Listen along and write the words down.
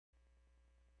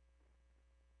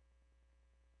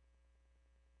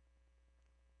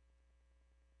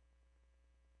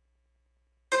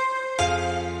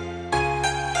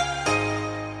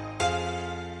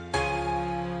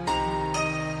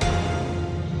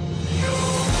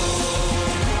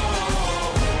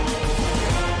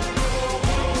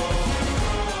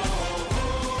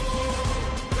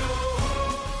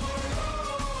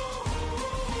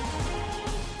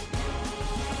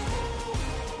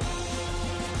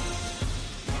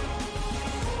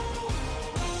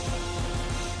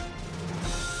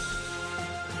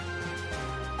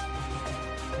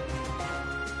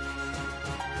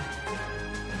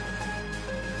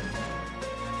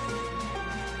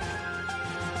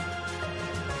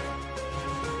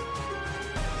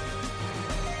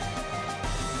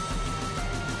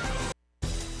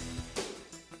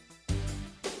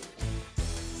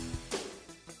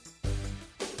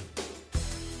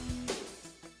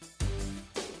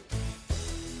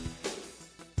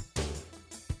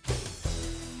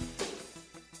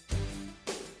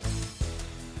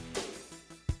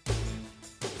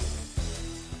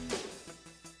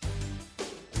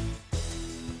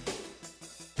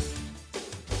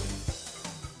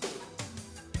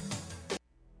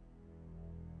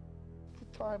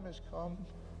time has come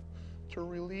to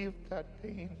relieve that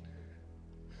pain,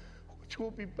 which will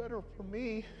be better for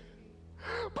me,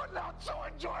 but not so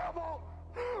enjoyable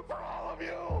for all of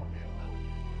you.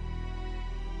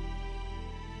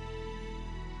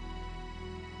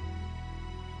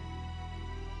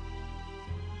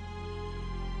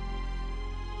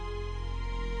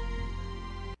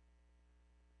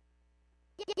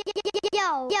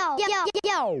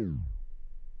 Yo.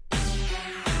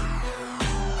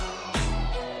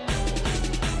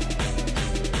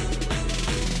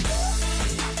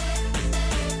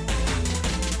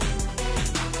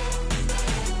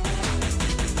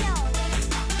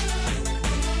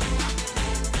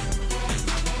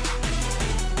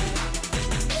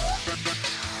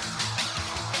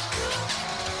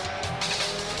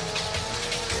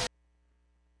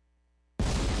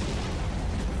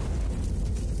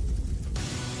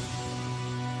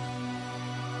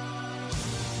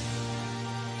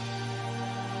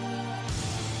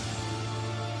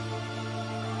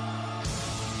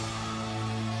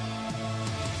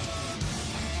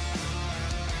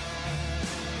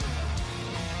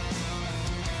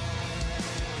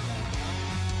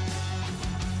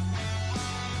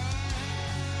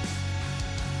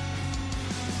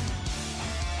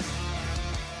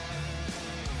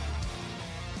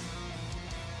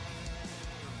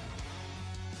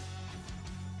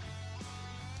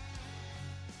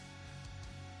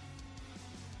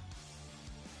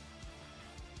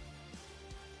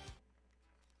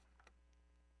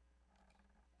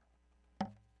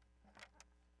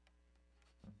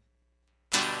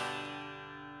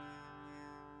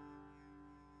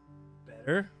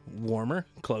 Better, warmer,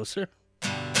 closer.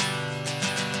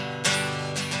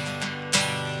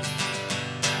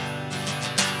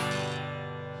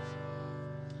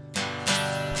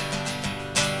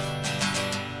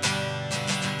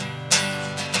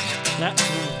 Nah.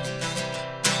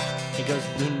 He goes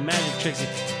doing magic tricks.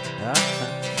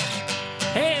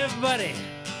 Hey, everybody!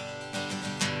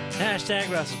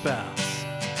 Hashtag Russell Pals.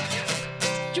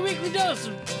 It's your weekly dose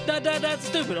of that's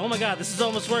stupid. Oh my god, this is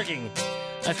almost working.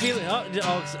 I feel it.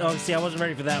 Oh, see, I wasn't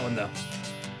ready for that one, though.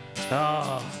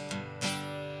 Oh.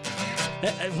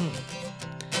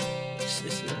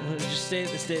 Just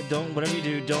stay, don't, whatever you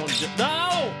do, don't,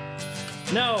 no!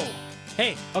 No!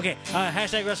 Hey, okay,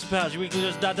 hashtag Russell Pals, your weekly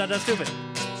dose of stupid.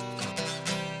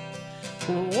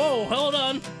 Whoa, hold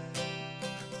on.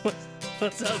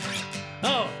 What's up?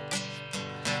 Oh.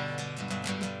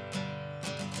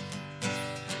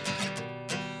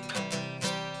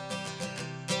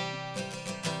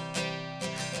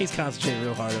 He's concentrating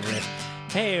real hard over it.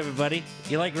 Hey, everybody.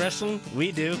 You like wrestling?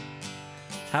 We do.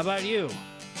 How about you?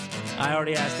 I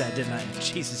already asked that, didn't I?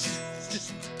 Jesus.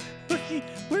 Just,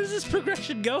 where's this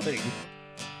progression going?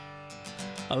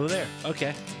 Oh, there.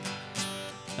 Okay.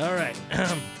 All right.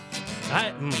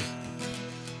 Hi.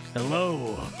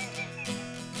 Hello.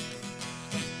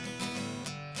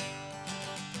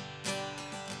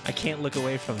 I can't look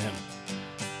away from him.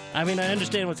 I mean, I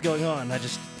understand what's going on.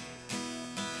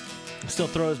 It still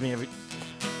throws me every...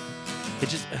 It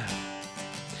just...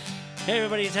 Hey,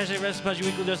 everybody, it's hashtag Wrestling Punch, your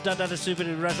weekly dose of stupid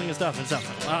and wrestling and stuff.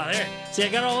 There. See, I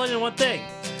got it all in one thing.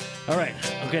 All right.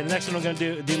 Okay, the next one I'm going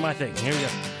to do my thing. Here we go.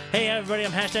 Hey, everybody,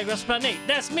 I'm hashtag WrestlePod Nate.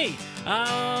 That's me.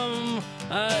 Yeah,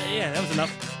 that was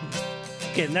enough.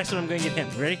 Okay, the next one I'm going to get him.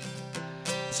 Ready?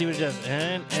 Let's see what he does.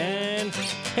 And...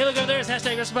 Hey, look over there. It's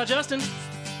hashtag WrestlePod Justin.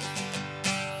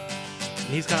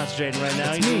 He's concentrating right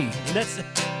now. That's me.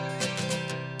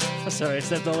 I'm sorry, I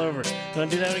stepped all over. You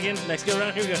want to do that again? Next go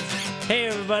around? Here we go. Hey,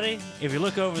 everybody. If you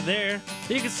look over there,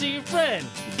 you can see your friend.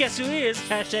 Guess who he is?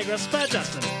 Hashtag WrestlePod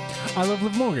Justin. I love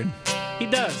Liv Morgan. He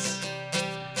does.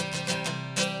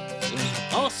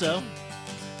 Also,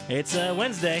 it's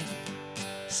Wednesday,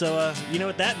 so you know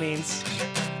what that means.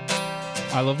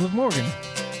 I love Liv Morgan.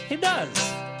 He does.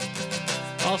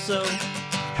 Also,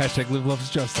 hashtag Liv loves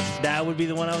Justin. That would be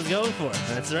the one I was going for.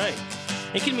 That's right.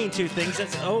 It can mean two things.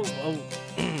 That's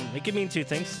it can mean two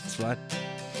things. It's fine.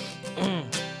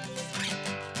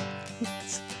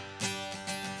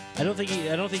 I don't think he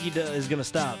is gonna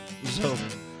stop. So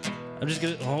I'm just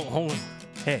gonna hold on.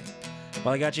 Hey,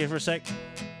 while I got you here for a sec.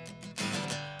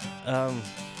 God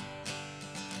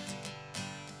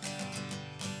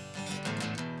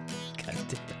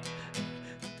damn.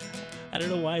 I don't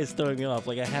know why it's throwing me off.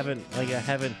 I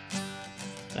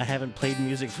haven't played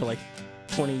music for like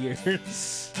 20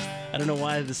 years. I don't know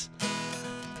why this.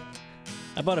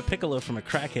 I bought a piccolo from a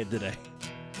crackhead today.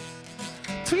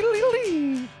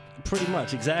 Tweedledee. Pretty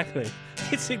much, exactly.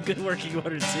 It's in good working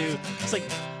order too. It's like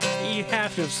you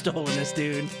have to have stolen this,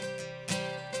 dude.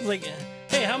 It's like,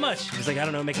 hey, hey, how much? He's like, I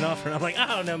don't know, make an offer. And I'm like,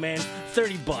 I don't know, man,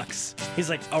 $30. He's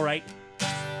like, all right.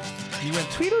 You went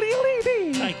tweedledee.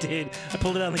 I did. I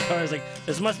pulled it out of the car. I was like,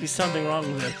 there must be something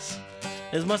wrong with this.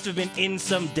 This must have been in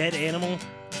some dead animal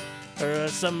or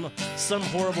some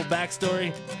horrible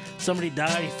backstory. Somebody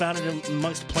died. He found it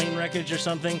amongst plane wreckage or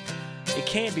something. It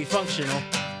can't be functional.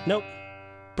 Nope.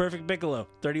 Perfect Piccolo.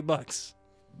 $30.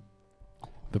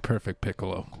 The perfect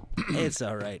piccolo. It's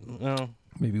all right. Well,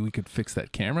 Maybe we could fix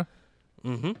that camera.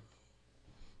 no,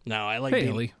 I like Hey,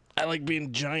 being Ellie. I like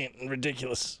being giant and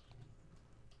ridiculous.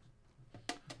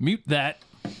 Mute that.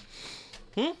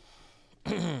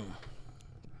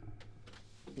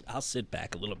 I'll sit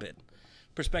back a little bit.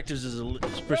 Perspective is a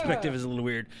little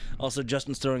weird. Also,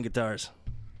 Justin's throwing guitars.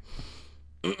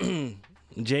 JEFF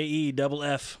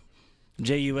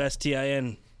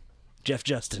JUSTIN Jeff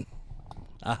Justin.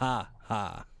 Aha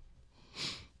ha.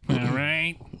 All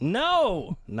right.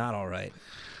 No, not all right.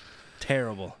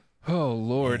 Terrible. Oh,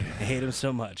 Lord. I hate him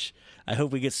so much. I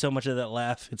hope we get so much of that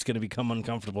laugh, it's going to become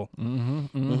uncomfortable.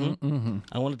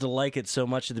 I wanted to like it so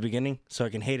much at the beginning, so I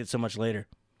can hate it so much later.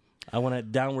 I want a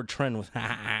downward trend with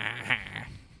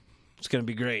It's going to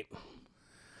be great.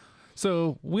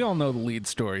 So, we all know the lead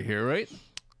story here, right?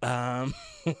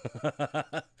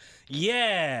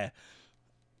 Yeah.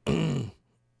 Of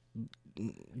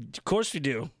course we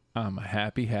do. I'm a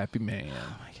happy, happy man.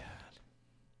 Oh my god.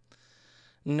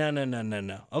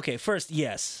 No. Okay, first,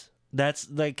 yes. That's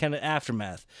like kind of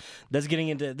aftermath. That's getting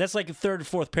into. That's like a third or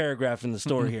fourth paragraph in the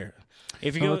story here.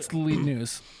 If you Oh, go, that's the lead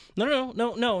news. no.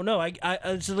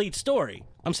 It's the lead story.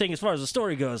 I'm saying as far as the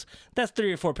story goes, that's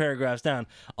 3 or 4 paragraphs down.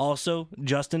 Also,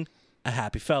 Justin, a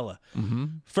happy fella.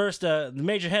 First, the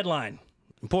major headline,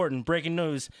 important breaking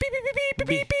news.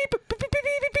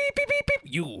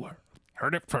 You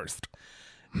heard it first.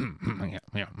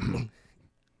 Yeah.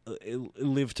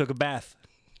 Liv took a bath.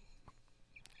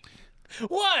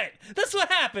 What? That's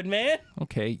what happened, man.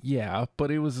 Okay, yeah,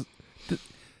 but it was...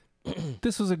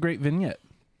 this was a great vignette.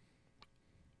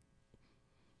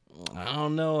 I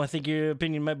don't know. I think your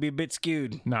opinion might be a bit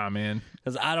skewed. Nah, man.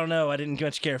 Because I don't know. I didn't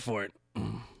much care for it.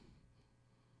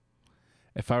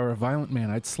 If I were a violent man,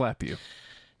 I'd slap you.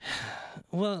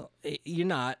 Well, you're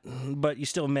not, but you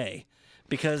still may.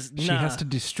 Because She has to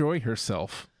destroy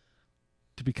herself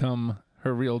to become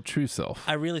her real true self.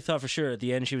 I really thought for sure at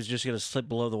the end she was just going to slip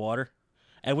below the water.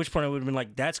 At which point I would have been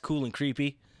like, that's cool and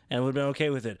creepy. And I would have been okay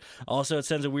with it. Also, it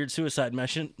sends a weird suicide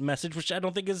message, which I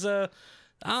don't think is,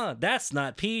 that's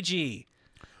not PG.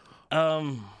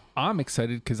 I'm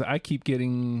excited because I keep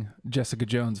getting Jessica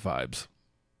Jones vibes.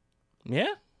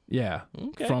 Yeah? Yeah,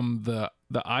 Okay. from the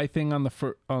eye thing on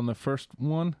the first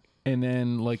one, and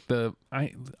then like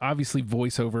obviously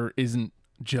voiceover isn't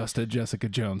just a Jessica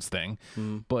Jones thing,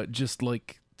 but just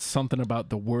like something about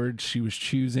the words she was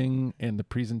choosing and the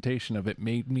presentation of it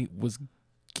was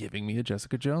giving me a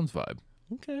Jessica Jones vibe.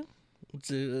 Okay.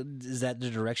 Is that the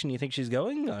direction you think she's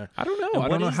going? Or? I don't know. And I what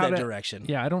don't know is how that direction?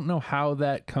 Yeah, I don't know how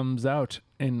that comes out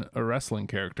in a wrestling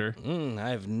character. I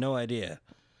have no idea.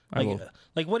 I will.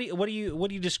 Like what do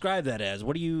you describe that as?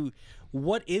 What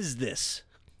is this?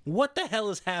 What the hell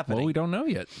is happening? Well, we don't know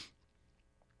yet.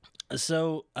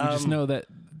 So We just know that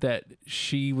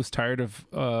she was tired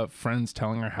of friends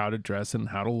telling her how to dress and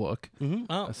how to look.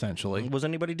 oh, Essentially, was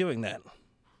anybody doing that?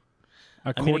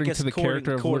 according to the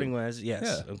character of according wise,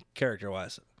 yes, Yeah. character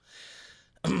wise.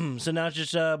 So now it's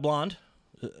just blonde,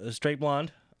 straight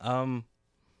blonde, and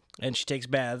she takes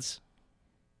baths,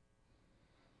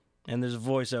 and there's a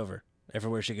voiceover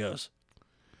everywhere she goes.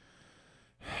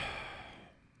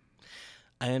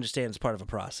 I understand it's part of a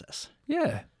process.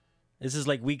 Yeah, This is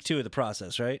like week 2 of the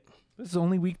process, right? this is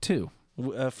only week 2.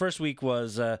 First week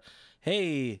was,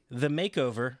 hey, the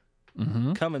makeover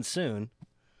coming soon.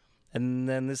 And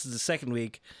then this is the second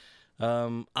week.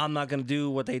 I'm not going to do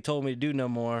what they told me to do no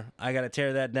more. I got to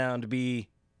tear that down to be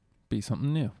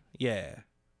something new.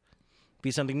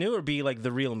 be something new or be like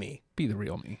the real me. Be the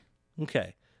real me.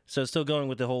 Okay. So still going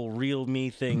with the whole real me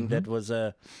thing that was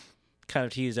kind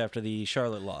of teased after the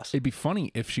Charlotte loss. It'd be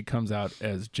funny if she comes out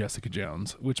as Jessica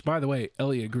Jones, which, by the way,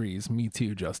 Ellie agrees. Me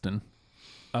too, Justin.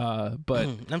 But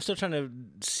I'm still trying to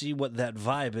see what that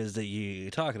vibe is that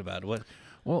you're talking about. What?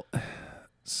 well,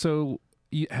 so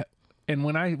and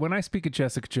when I speak of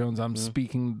Jessica Jones, I'm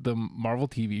speaking the Marvel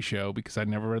TV show because I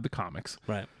never read the comics.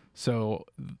 Right. So,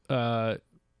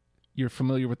 you're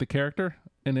familiar with the character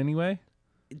in any way?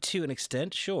 To an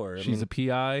extent, sure. She's a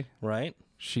PI. right.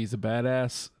 She's a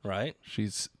badass. Right.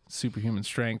 She's superhuman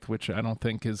strength, which I don't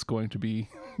think is going to be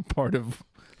part of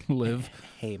Liv.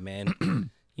 Hey,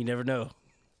 man, you never know.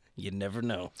 You never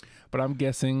know. But I'm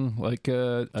guessing like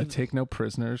a take no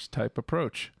prisoners type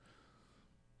approach.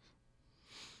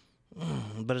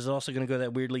 But is it also going to go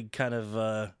that weirdly kind of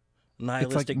It's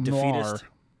nihilistic like defeatist? noir.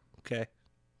 Okay.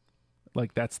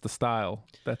 Like, that's the style.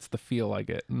 That's the feel I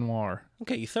get. Noir.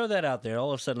 Okay, you throw that out there.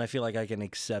 All of a sudden, I feel like I can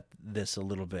accept this a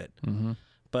little bit. Mm-hmm.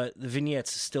 But the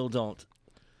vignettes still don't.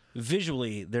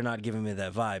 Visually, they're not giving me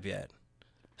that vibe yet.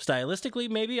 Stylistically,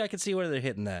 maybe I can see where they're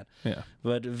hitting that. Yeah.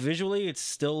 But visually, it's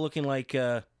still looking like,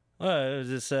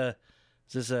 is this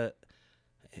I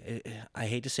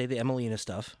hate to say the Emelina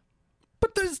stuff.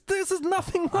 But this is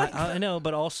nothing like I know,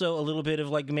 but also a little bit of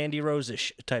like Mandy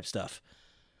Rose-ish type stuff.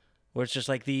 Where it's just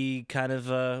like the kind of...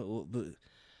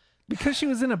 because she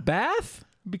was in a bath?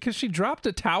 Because she dropped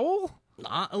a towel?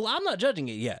 I'm not judging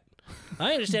it yet.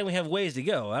 I understand we have ways to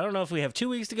go. I don't know if we have 2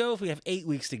 weeks to go, if we have 8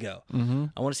 weeks to go. Mm-hmm.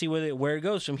 I want to see where it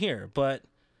goes from here, but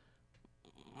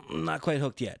I'm not quite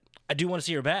hooked yet. I do want to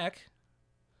see her back,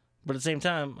 but at the same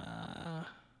time,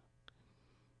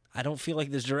 I don't feel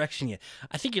like there's direction yet.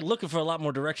 I think you're looking for a lot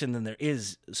more direction than there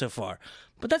is so far,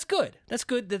 but that's good. That's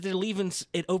good that they're leaving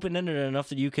it open-ended enough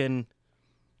that you can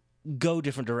go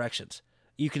different directions.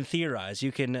 You can theorize.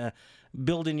 You can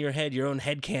build in your head your own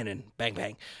headcanon, bang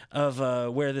bang, of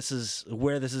where this is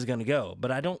going to go.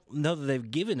 But I don't know that they've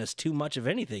given us too much of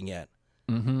anything yet.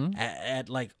 Mm-hmm. At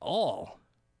like all.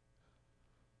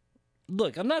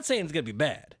 Look, I'm not saying it's going to be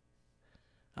bad.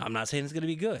 I'm not saying it's going to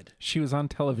be good. She was on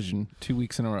television 2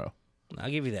 weeks in a row. I'll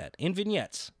give you that. In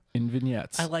vignettes. In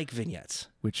vignettes. I like vignettes.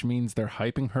 Which means they're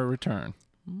hyping her return.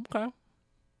 Okay.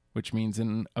 Which means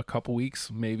in a couple weeks,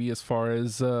 maybe as far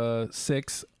as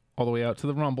 6, all the way out to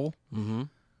the Rumble,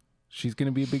 she's going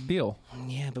to be a big deal.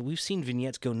 Yeah, but we've seen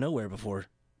vignettes go nowhere before.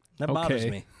 That bothers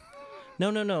Okay. me. No.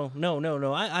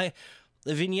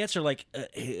 The vignettes are like,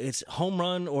 it's home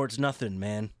run or it's nothing,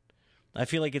 man. I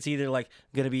feel like it's either like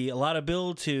going to be a lot of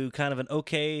build to kind of an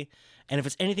okay, and if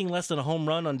it's anything less than a home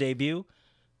run on debut,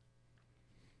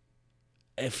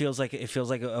 it feels like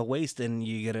a waste, and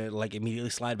you gotta like immediately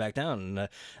slide back down, and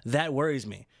that worries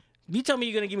me. You tell me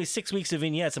you're gonna give me 6 weeks of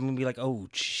vignettes, I'm gonna be like, oh,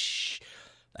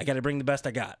 I got to bring the best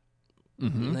I got,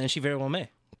 and she very well may.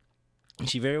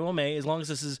 She very well may, as long as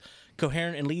this is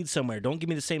coherent and leads somewhere. Don't give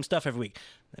me the same stuff every week.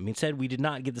 That being said, we did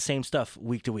not get the same stuff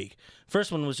week to week.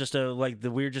 First one was just like the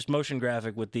weird just motion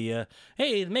graphic with the,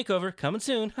 hey, the makeover, coming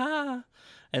soon, ha.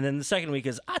 And then the second week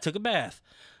is, I took a bath.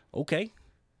 Okay.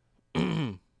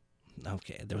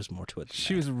 Okay, there was more to it than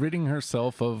She that. was ridding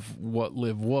herself of what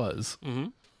Liv was. Mm-hmm.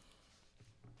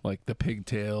 Like the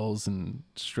pigtails and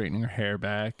straightening her hair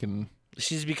back. And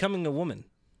She's becoming a woman.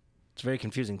 It's a very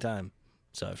confusing time,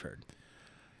 so I've heard.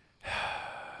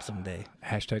 Someday.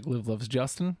 hashtag Liv loves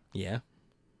Justin. Yeah.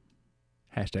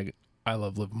 Hashtag I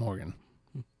love Liv Morgan.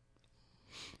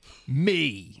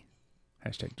 Me.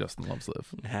 Hashtag Justin loves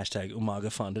Liv. Hashtag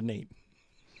Umaga Fonda Nate.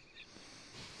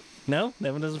 No?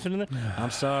 That one doesn't fit in there?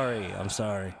 I'm sorry.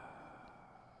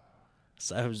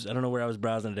 So I don't know where I was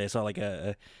browsing today. I saw like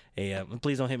a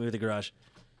please don't hit me with the garage.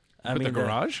 With the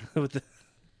garage? With the,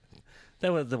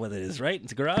 that was what it is, right?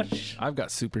 It's a garage? I've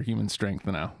got superhuman strength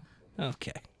now.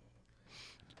 Okay.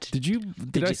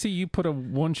 Did I see you put a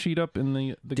one sheet up in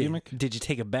the gimmick? Did you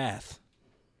take a bath?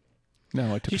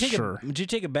 No, I took a sure. Did you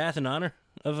take a bath in honor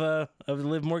of the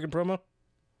Liv Morgan promo?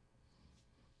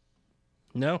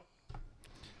 No?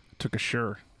 Took a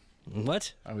sure.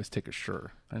 What? I always take a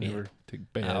sure. I never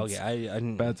take bads. Oh, okay. I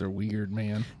didn't. Bads are weird,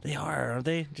 man. They are, aren't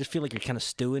they? Just feel like you're kind of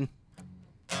stewing.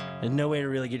 There's no way to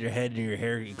really get your head and your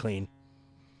hair clean.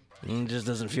 It just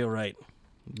doesn't feel right.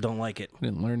 Don't like it. I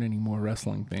didn't learn any more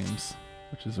wrestling themes,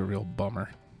 which is a real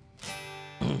bummer.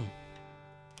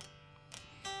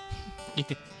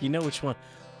 You know which one?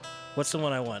 What's the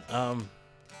one I want?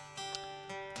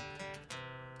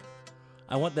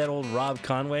 I want that old Rob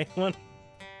Conway one.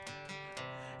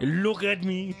 Look at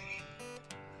me.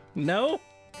 No?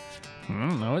 I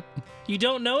don't know it. You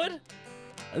don't know it?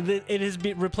 It has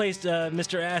been replaced.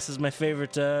 Mr. Ass is my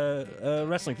favorite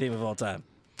wrestling theme of all time.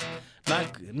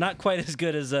 Not quite as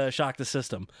good as Shock the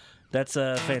System. That's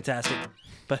fantastic.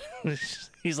 But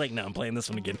he's like, no, I'm playing this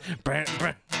one again.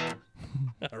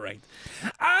 All right.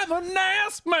 I'm an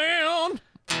ass man.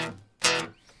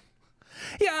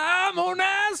 Yeah, I'm an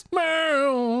ass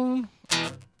man.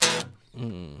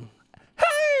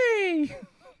 Hey!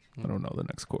 I don't know the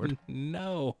next chord.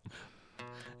 No,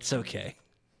 it's okay.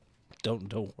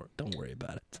 Don't worry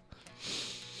about it.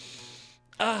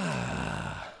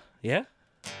 Yeah.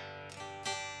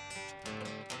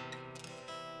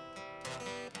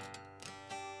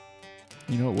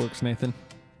 You know what works, Nathan?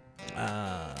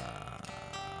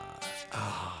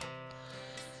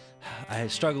 I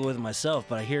struggle with it myself,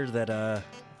 but I hear that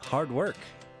hard work.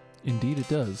 Indeed, it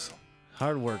does.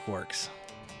 Hard work works.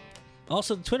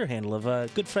 Also, the Twitter handle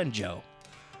of good friend Joe,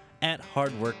 at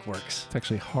Hard Work Works. It's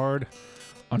actually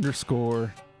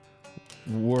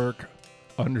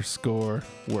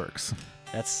hard_work_works.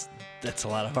 That's a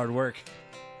lot of hard work.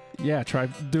 Yeah, try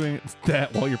doing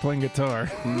that while you're playing guitar.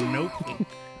 Nope.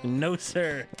 No,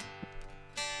 sir.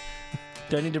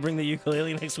 Do I need to bring the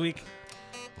ukulele next week?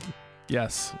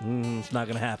 Yes. It's not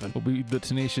going to happen. Will be the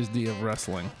Tenacious D of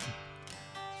wrestling.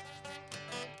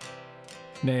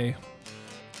 Nay,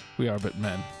 we are but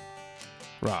men.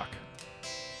 Rock.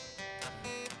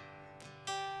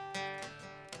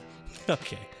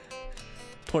 Okay.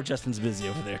 Poor Justin's busy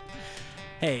over there.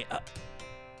 Hey,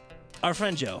 our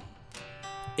friend Joe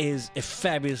is a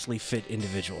fabulously fit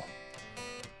individual.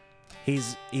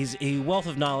 He's a wealth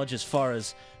of knowledge as far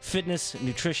as fitness,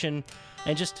 nutrition,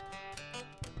 and just...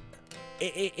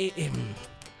 I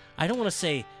don't want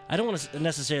to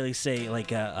necessarily say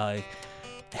like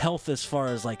health as far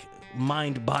as like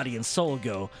mind, body, and soul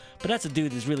go, but that's a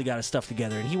dude that's really got his stuff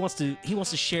together, and he wants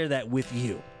to share that with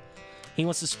you. He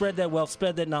wants to spread that wealth,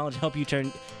 spread that knowledge, help you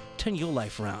turn your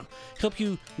life around, help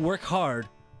you work hard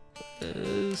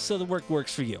so the work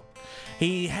works for you.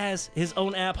 He has his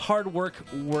own app, Hard Work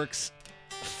Works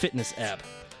Fitness app.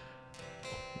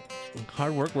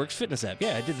 Hard Work Works Fitness app.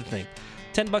 Yeah, I did the thing.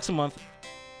 $10 a month.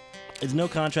 It's no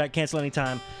contract, cancel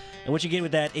anytime. And what you get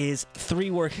with that is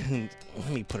 3 let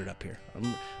me put it up here.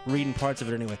 I'm reading parts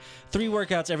of it anyway. 3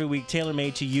 workouts every week,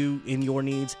 tailor-made to you and your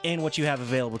needs and what you have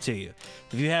available to you.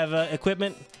 If you have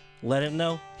equipment, let him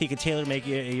know. He can tailor-make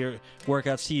your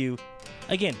workouts to you.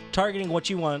 Again, targeting what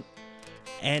you want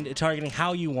and targeting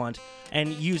how you want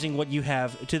and using what you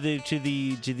have to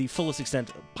the fullest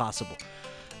extent possible.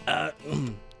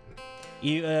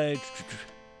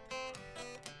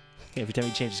 Every time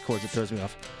he changes chords, it throws me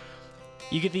off.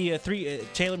 You get the 3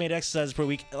 tailor-made exercises per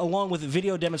week, along with a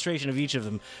video demonstration of each of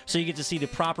them, so you get to see the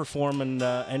proper form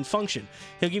and function.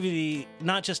 He'll give you the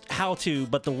not just how to,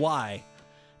 but the why,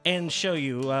 and show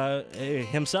you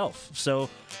himself. So,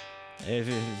 if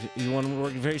you want to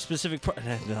work very specific,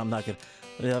 I'm not gonna.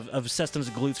 I've assessed him as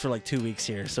glutes for like 2 weeks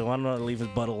here, so I'm gonna leave his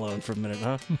butt alone for a minute,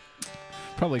 huh?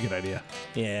 Probably a good idea.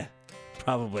 Yeah,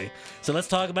 probably. So let's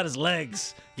talk about his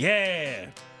legs. Yeah.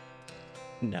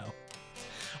 No.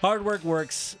 Hard Work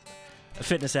Works, a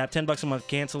fitness app, $10 a month,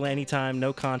 cancel anytime,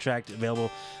 no contract,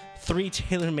 available. 3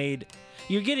 tailor-made.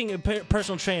 You're getting a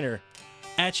personal trainer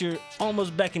at your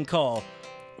almost beck and call,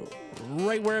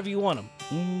 right wherever you want them,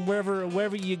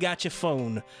 wherever you got your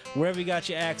phone, wherever you got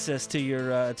your access to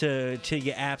your to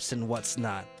your apps and what's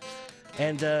not.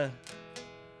 And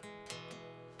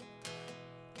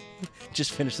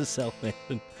just finish the cell,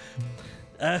 man.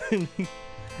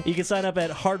 You can sign up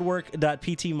at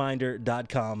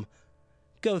hardwork.ptminder.com.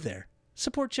 Go there.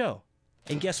 Support Joe.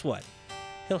 And guess what?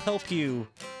 He'll help you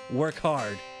work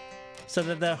hard so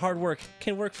that that hard work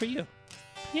can work for you.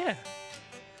 Yeah.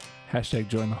 Hashtag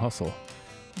join the hustle.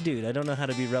 Dude, I don't know how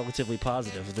to be relatively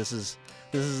positive. This is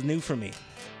new for me.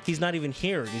 He's not even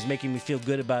here. He's making me feel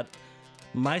good about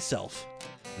myself.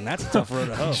 And that's a tough road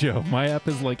to hoe. Joe, my app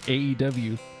is like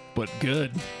AEW, but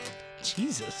good.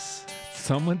 Jesus.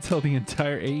 Someone tell the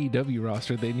entire AEW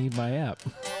roster they need my app.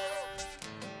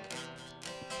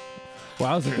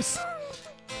 Wowzers.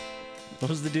 What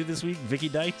was the dude this week? Vicky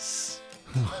Dice?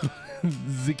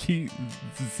 Zicky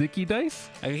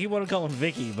Dice? I keep want to call him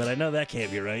Vicky, but I know that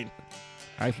can't be right.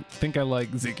 I think I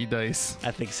like Zicky Dice. I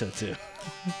think so too.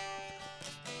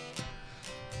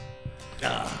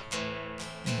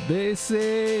 They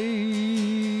say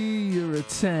you're a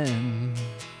 10.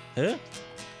 Huh?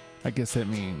 I guess that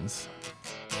means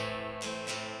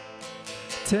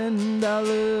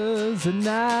 $10 a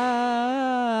night.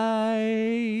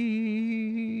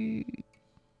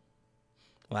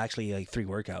 Well, actually, like 3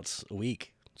 workouts a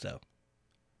week. So,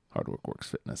 Hard Work Works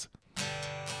Fitness.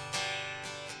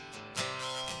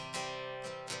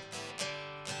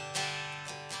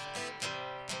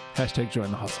 Hashtag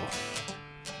join the hustle.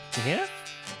 Yeah.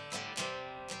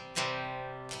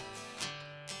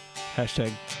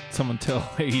 Hashtag someone tell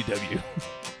AEW.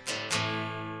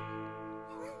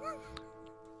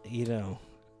 You know,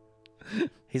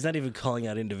 he's not even calling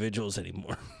out individuals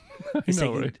anymore. I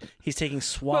know, right? He's taking Well,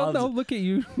 swaths. no, look at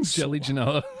you, Jelly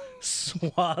Janela.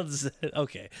 Swaths.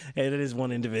 Okay, and it is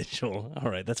one individual.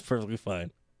 All right, that's perfectly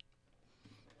fine.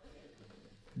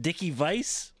 Dickie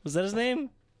Vice? Was that his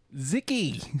name?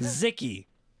 Zicky.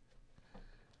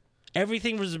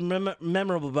 Everything was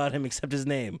memorable about him except his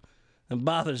name. It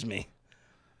bothers me.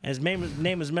 And his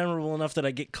name is memorable enough that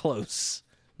I get close.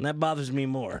 And that bothers me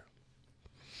more.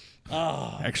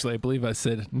 Oh. Actually, I believe I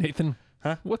said, Nathan,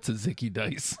 huh? What's a Zicky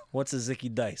Dice? What's a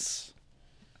Zicky Dice?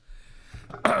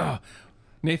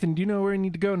 Nathan, do you know where you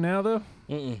need to go now, though?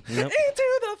 Nope. Into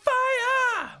the fire!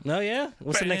 Oh, yeah?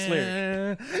 What's the next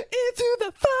lyric? Into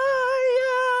the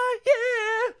fire,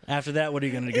 yeah. After that, what are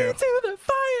you going to go? Into the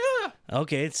fire.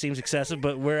 Okay, it seems excessive,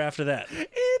 but where after that?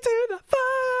 Into the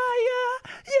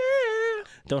fire, yeah.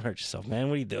 Don't hurt yourself, man.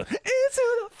 What are you doing? Into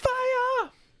the fire.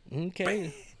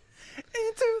 Okay.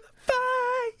 Into the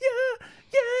fire,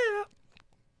 yeah.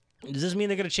 Does this mean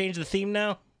they're going to change the theme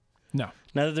now? No.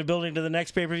 Now that they're building to the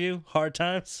next pay-per-view? Hard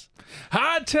Times?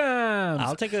 Hard times.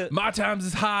 I'll take a... My times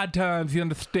is hard times. You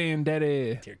understand,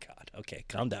 Daddy? Dear God. Okay,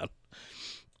 calm down.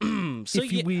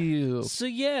 If you will. So,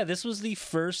 yeah, this was the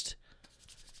first...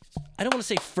 I don't want to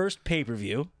say first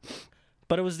pay-per-view,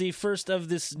 but it was the first of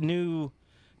this new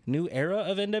era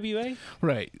of NWA?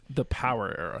 Right. The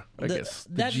power era, I guess.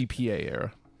 The GPA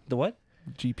era. The what?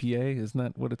 GPA, isn't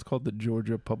that what it's called? The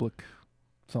Georgia Public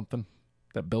something?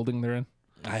 That building they're in?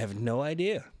 I have no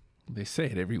idea. They say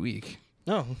it every week.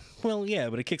 Oh, well, yeah,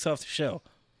 but it kicks off the show.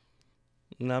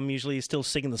 And I'm usually still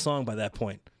singing the song by that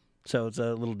point, so it's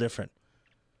a little different.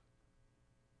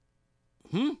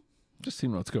 Just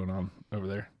seeing what's going on over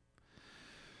there.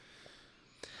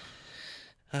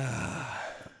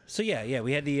 So yeah,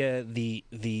 we had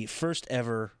the first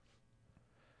ever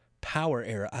Power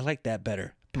Era. I like that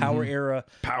better. Power Era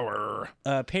Power.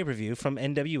 pay-per-view from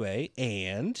NWA,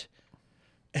 and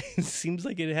it seems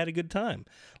like it had a good time.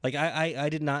 Like I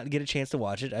did not get a chance to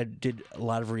watch it. I did a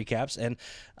lot of recaps, and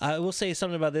I will say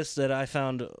something about this that I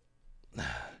found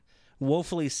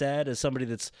woefully sad as somebody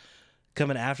that's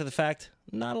coming after the fact.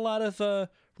 Not a lot of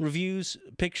reviews,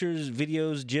 pictures,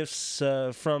 videos, GIFs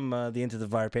from the Into the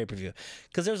Fire pay-per-view,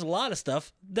 because there's a lot of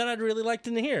stuff that I'd really like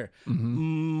to hear.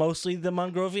 Mostly the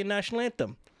Mongrovian National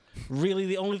Anthem. Really,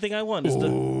 the only thing I want is it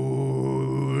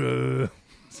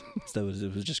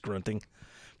was just grunting.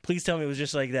 Please tell me it was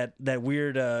just like that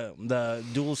weird the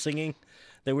dual singing,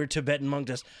 that weird Tibetan monk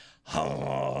just.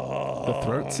 The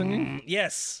throat singing?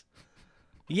 Yes,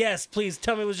 please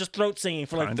tell me it was just throat singing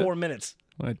for like Kinda. 4 minutes.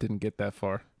 Well, I didn't get that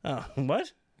far. Oh,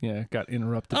 what? Yeah, got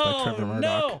interrupted by Trevor Murdoch.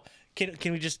 No!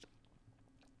 Can we just?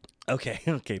 Okay.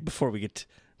 Before we get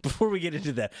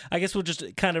into that, I guess we'll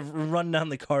just kind of run down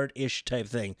the card-ish type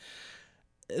thing.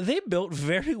 They built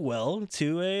very well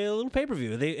to a little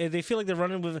pay-per-view. They feel like they're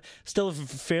running with still a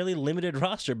fairly limited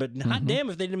roster, but hot damn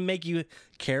if they didn't make you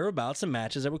care about some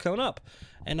matches that were coming up.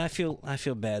 And I feel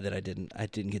bad that I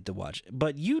didn't get to watch.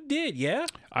 But you did, yeah?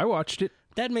 I watched it.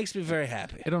 That makes me very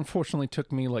happy. It unfortunately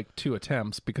took me like 2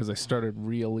 attempts because I started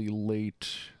really late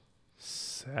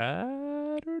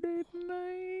Saturday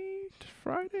night,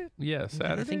 Friday? Yeah,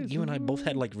 Saturday. I think you and I both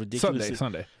had like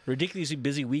ridiculously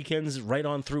busy weekends right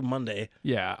on through Monday.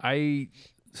 Yeah, I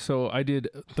did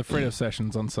the Fredo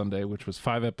sessions on Sunday, which was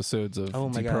 5 episodes of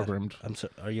Deprogrammed.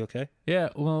 Are you okay? Yeah,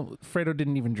 well, Fredo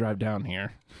didn't even drive down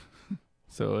here.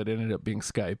 So it ended up being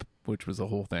Skype, which was a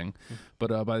whole thing.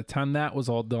 But by the time that was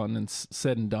all done and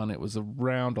said and done, it was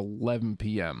around 11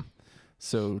 p.m.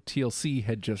 So TLC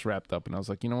had just wrapped up, and I was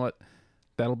like, you know what?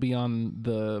 That'll be on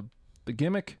the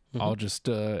gimmick. I'll just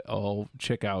I'll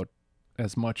check out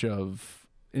as much of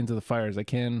Into the Fire as I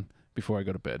can before I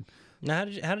go to bed. Now,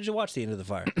 how did you watch the Into the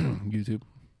Fire? YouTube.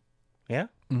 Yeah?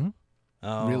 Mm-hmm.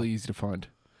 Oh. Really easy to find.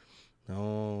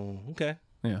 Oh, okay.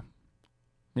 Yeah.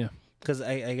 Because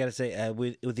I gotta say,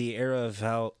 with the era of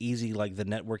how easy like the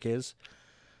network is,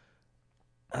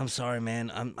 I'm sorry,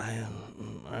 man. I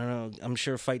don't know. I'm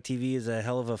sure Fight TV is a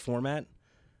hell of a format.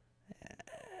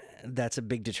 That's a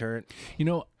big deterrent. You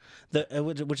know,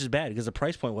 which is bad because the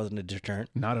price point wasn't a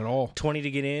deterrent. Not at all. 20 to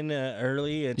get in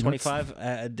early and 25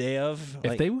 a day of.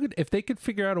 If they could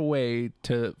figure out a way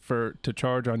to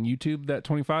charge on YouTube that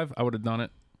 25, I would have done it.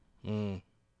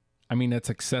 I mean, that's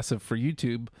excessive for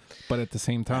YouTube, but at the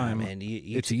same time,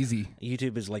 it's easy.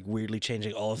 YouTube is like weirdly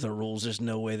changing all of their rules. There's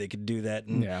no way they could do that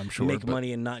and I'm sure, make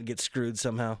money and not get screwed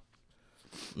somehow.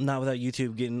 Not without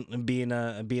YouTube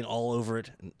being all over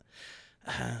it.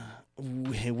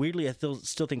 Weirdly, I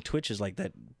still think Twitch is like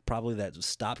that, probably that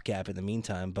stopgap in the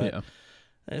meantime. But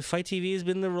Fight TV has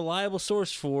been the reliable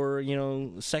source for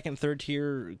second, third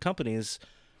tier companies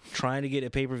trying to get a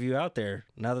pay-per-view out there.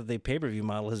 Now that the pay-per-view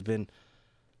model has been,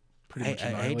 I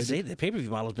hate to say it, the pay-per-view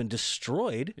model has been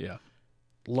destroyed. Yeah,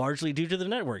 largely due to the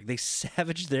network. They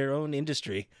savaged their own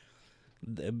industry.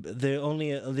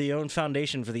 The own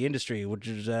foundation for the industry, which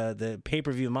is the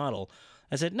pay-per-view model.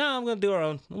 I said, no, I'm going to do our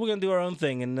own. We're going to do our own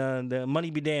thing, and the money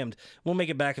be damned. We'll make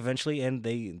it back eventually, and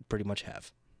they pretty much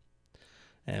have.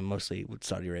 And mostly with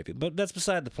Saudi Arabia. But that's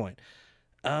beside the point.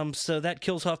 So that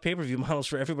kills off pay-per-view models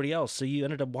for everybody else. So you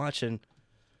ended up watching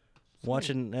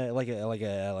watching like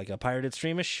a pirated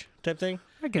streamish type thing.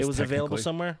 I guess it was available technically.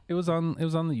 somewhere. It was on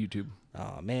the YouTube.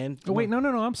 Oh man! Oh wait, no,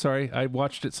 I'm sorry. I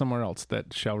watched it somewhere else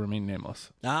that shall remain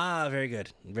nameless. Ah, very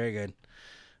good, very good.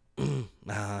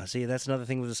 See, that's another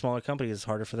thing with the smaller companies. It's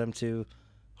harder for them to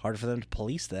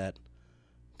police that.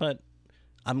 But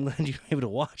I'm glad you're able to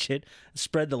watch it,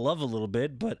 spread the love a little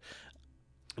bit, but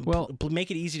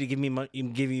make it easy to give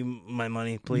you my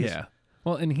money, please. Yeah.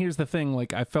 Well, and here's the thing: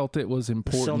 like, I felt it was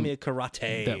important. Sell me a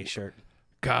karate shirt.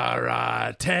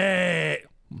 Karate.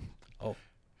 Oh,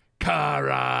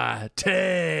 karate.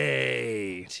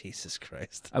 Jesus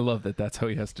Christ! I love that. That's how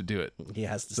he has to do it. He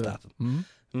has to stop him.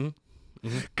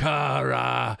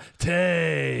 Karate.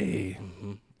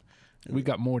 We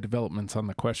got more developments on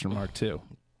the question mark too.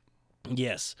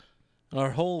 Yes,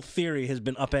 our whole theory has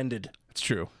been upended. It's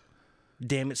true.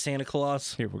 Damn it, Santa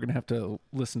Claus. Here, we're going to have to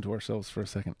listen to ourselves for a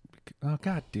second. Oh,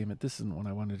 God damn it. This isn't what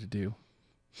I wanted to do.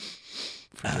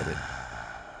 Forget it.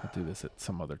 I'll do this at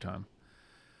some other time.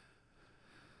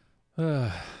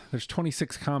 There's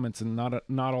 26 comments, and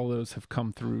not all those have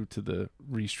come through to the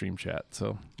restream chat.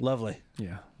 So Lovely.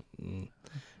 yeah.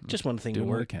 Just one thing to Doing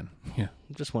what I work. can. Yeah.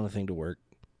 Just one thing to work.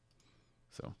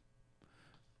 So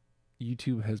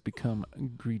YouTube has become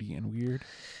greedy and weird.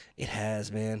 It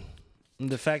has, man.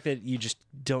 The fact that you just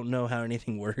don't know how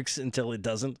anything works until it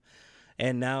doesn't,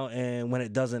 and when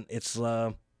it doesn't, it's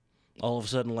all of a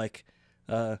sudden like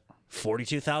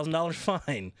 $42,000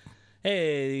 fine.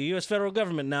 Hey, the U.S. federal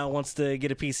government now wants to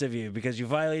get a piece of you because you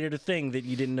violated a thing that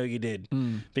you didn't know you did.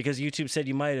 Because YouTube said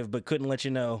you might have, but couldn't let you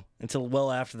know until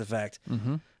well after the fact.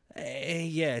 Mm-hmm.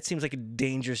 Yeah, it seems like a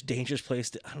dangerous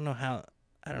place to. I don't know how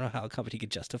a company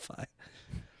could justify.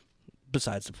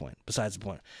 Besides the point.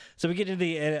 So we get into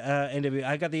the NW.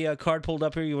 I got the card pulled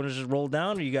up here. You want to just roll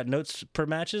down, or you got notes per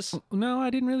matches? No, I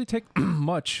didn't really take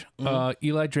much.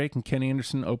 Eli Drake and Kenny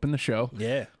Anderson opened the show.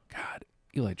 Yeah. God,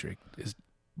 Eli Drake is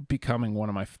becoming one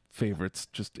of my favorites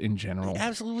just in general.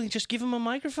 Absolutely. Just give him a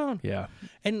microphone. Yeah.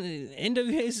 And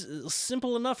NWA is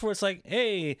simple enough where it's like,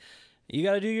 hey, you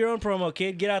got to do your own promo,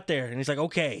 kid. Get out there. And he's like,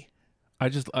 okay. I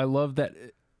love that.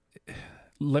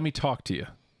 Let me talk to you.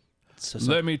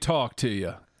 Let me talk to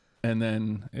you. And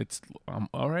then it's,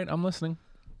 all right, I'm listening.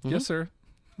 Yes, sir.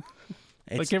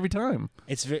 Like every time.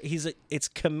 It's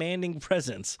commanding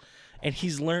presence. And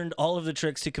he's learned all of the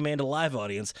tricks to command a live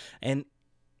audience. And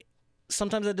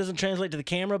sometimes that doesn't translate to the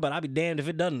camera, but I'll be damned if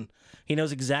it doesn't. He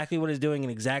knows exactly what he's doing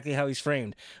and exactly how he's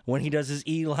framed. When he does his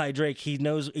Eli Drake, he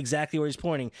knows exactly where he's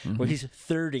pointing, where he's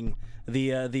thirding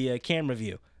the camera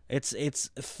view. It's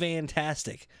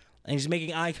fantastic. And he's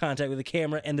making eye contact with the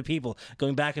camera and the people,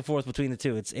 going back and forth between the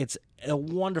two. It's a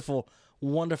wonderful,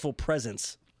 wonderful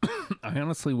presence. I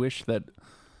honestly wish that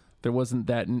there wasn't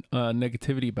that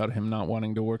negativity about him not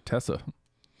wanting to work Tessa,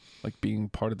 like being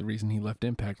part of the reason he left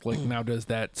Impact. Like, now does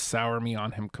that sour me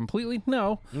on him completely?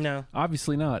 No,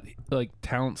 obviously not. Like,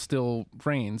 talent still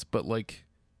reigns, but like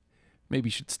maybe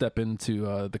you should step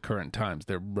into the current times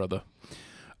there, brother.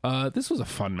 This was a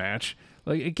fun match.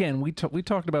 Like, again, we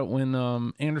talked about when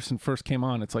Anderson first came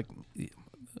on. It's like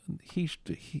he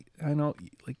I know,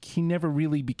 like, he never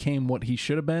really became what he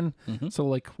should have been. So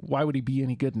like, why would he be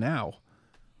any good now?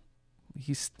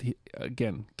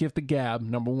 Again, give the gab,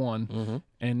 number one,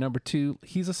 and number two,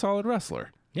 he's a solid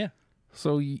wrestler. Yeah.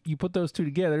 So you put those two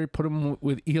together, put him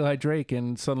with Eli Drake,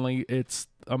 and suddenly it's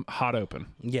hot open.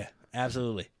 Yeah,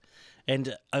 absolutely.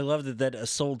 And I love that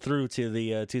sold through to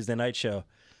the Tuesday night show,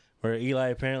 where Eli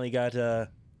apparently got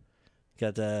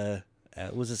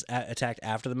was this attacked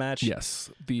after the match? Yes,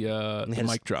 the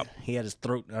mic drop. He had his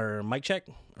throat or mic check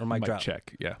or mic drop. Mic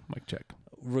check, yeah, mic check.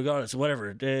 Regardless,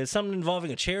 whatever, something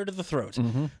involving a chair to the throat.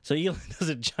 So Eli does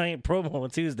a giant promo on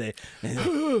Tuesday.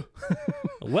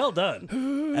 Well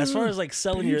done. As far as like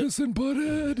selling Beavis and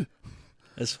Butthead.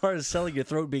 As far as selling your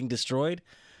throat being destroyed,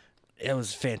 it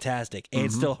was fantastic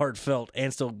and still heartfelt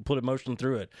and still put emotion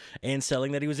through it and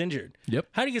selling that he was injured. Yep.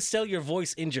 How do you sell your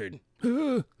voice injured?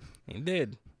 He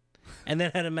did. And then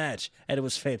had a match, and it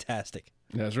was fantastic.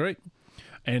 That's right.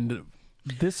 And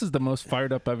this is the most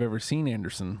fired up I've ever seen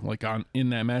Anderson. Like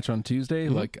in that match on Tuesday.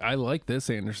 Like, I like this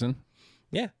Anderson.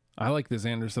 Yeah. I like this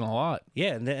Anderson a lot.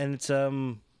 Yeah, and it's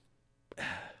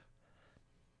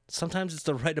sometimes it's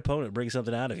the right opponent brings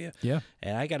something out of you. Yeah.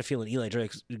 And I got a feeling Eli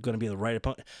Drake's going to be the right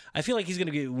opponent. I feel like he's going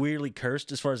to get weirdly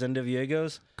cursed as far as NWA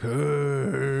goes.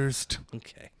 Cursed.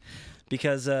 Okay.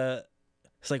 Because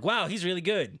it's like, wow, he's really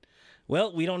good.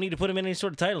 Well, we don't need to put him in any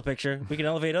sort of title picture. We can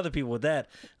elevate other people with that.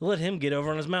 Let him get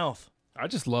over on his mouth. I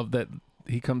just love that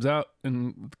he comes out,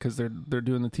 and because they're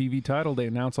doing the TV title, they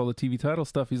announce all the TV title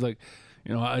stuff. He's like,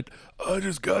 I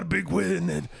just got a big win,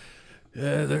 and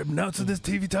they're announcing this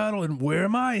TV title, and where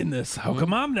am I in this? How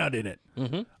come I'm not in it?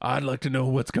 Mm-hmm. I'd like to know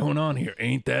what's going on here.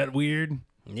 Ain't that weird?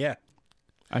 Yeah,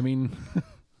 I mean,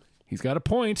 he's got a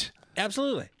point.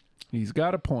 absolutely. He's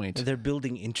got a point. They're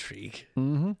building intrigue.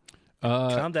 Mm-hmm.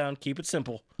 Calm down. Keep it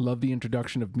simple. Love the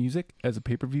introduction of music as a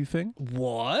pay-per-view thing.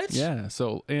 What? Yeah,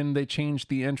 so, and they changed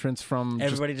the entrance from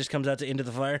Everybody just comes out to Into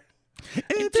the Fire?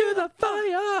 Into the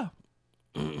fire!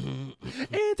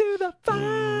 Into the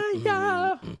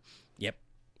fire! Yep.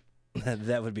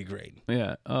 That would be great.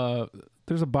 Yeah,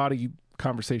 there's a body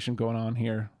conversation going on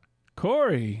here.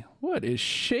 Corey, what is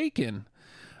shaking?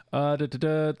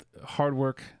 Hard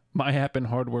work. My happen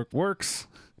hard work works.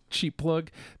 Cheap plug.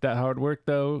 That hard work,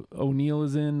 though. O'Neal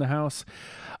is in the house.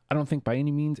 I don't think by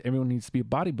any means everyone needs to be a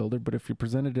bodybuilder, but if you're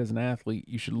presented as an athlete,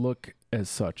 you should look as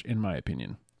such, in my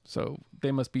opinion. So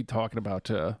they must be talking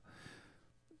about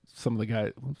some of the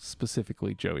guys,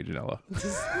 specifically Joey Janela.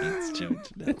 It's Joey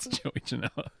Janela. It's Joey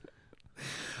Janela.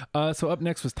 So up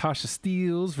next was Tasha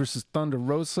Steelz versus Thunder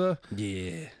Rosa.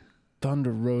 Yeah.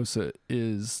 Thunder Rosa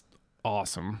is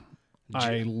awesome.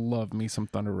 I love me some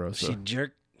Thunder Rosa. She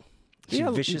jerk. She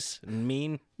vicious and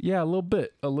mean. Yeah, a little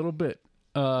bit.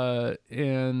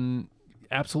 And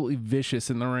absolutely vicious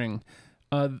in the ring.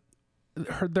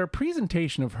 Their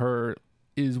presentation of her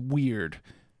is weird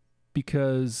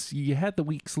because you had the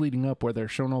weeks leading up where they're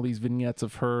showing all these vignettes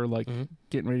of her like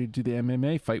getting ready to do the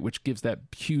MMA fight, which gives that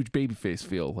huge babyface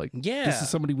feel. Like, this is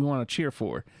somebody we want to cheer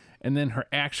for. And then her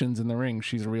actions in the ring,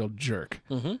 she's a real jerk.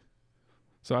 Mm-hmm.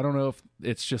 So I don't know if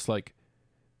it's just like,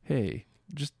 hey,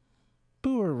 just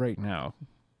boo her right now.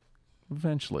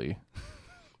 Eventually.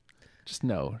 Just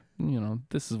know,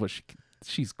 this is what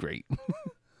she's great.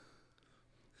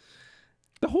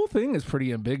 The whole thing is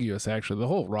pretty ambiguous, actually. The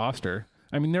whole roster.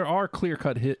 I mean, there are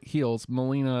clear-cut heels.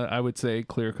 Melina, I would say,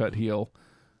 clear-cut heel.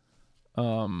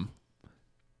 Aaron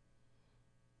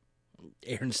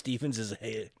Stevens is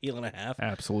a heel and a half.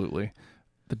 Absolutely.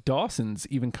 The Dawsons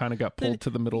even kind of got pulled to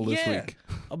the middle this week.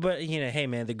 But, hey,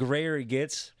 man, the grayer it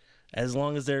gets, as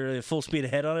long as they're full speed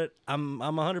ahead on it, I'm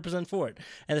 100% for it.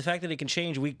 And the fact that it can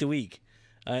change week to week,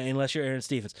 unless you're Aaron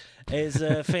Stevens, is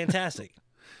fantastic.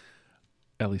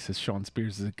 Ellie says Sean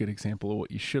Spears is a good example of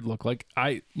what you should look like.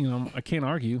 I can't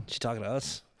argue. She talking to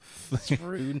us? It's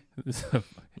rude.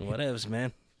 Whatevs,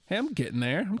 man. Hey, I'm getting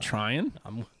there. I'm trying.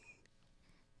 I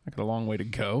got a long way to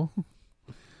go.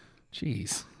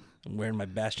 Jeez. I'm wearing my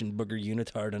Bastion Booger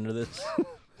unitard under this.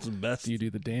 It's the best. Do you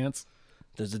do the dance?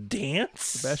 There's a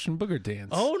dance? The Bastion Booger dance.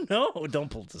 Oh, no.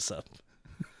 Don't pull this up.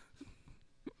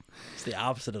 It's the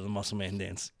opposite of the Muscle Man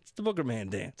dance. It's the Booger Man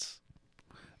dance.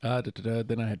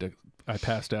 Then I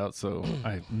passed out, so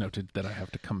I noted that I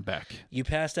have to come back. You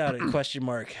passed out at question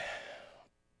mark.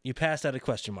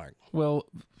 Well,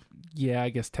 yeah, I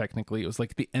guess technically it was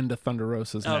like the end of Thunder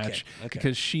Rosa's match. Okay.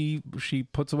 Because she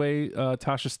puts away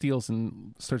Tasha Steelz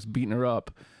and starts beating her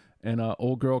up, and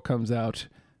old girl comes out.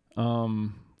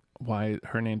 Why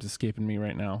her name's escaping me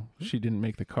right now? She didn't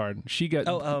make the card. She got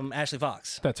Ashley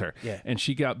Fox. That's her. Yeah, and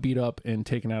she got beat up and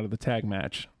taken out of the tag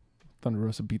match. Thunder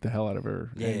Rosa beat the hell out of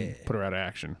her and put her out of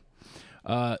action.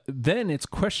 Then it's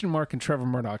question mark and Trevor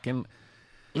Murdoch. And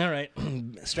all right,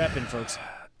 strap in, folks.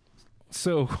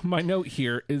 So my note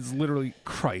here is literally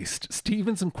Christ.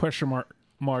 Stevens and question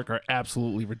mark are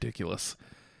absolutely ridiculous.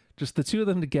 Just the two of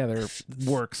them together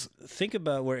works. Think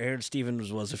about where Aaron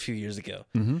Stevens was a few years ago.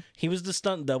 Mm-hmm. He was the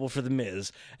stunt double for The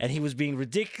Miz, and he was being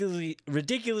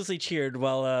ridiculously cheered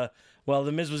while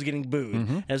The Miz was getting booed.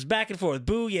 Mm-hmm. And it was back and forth.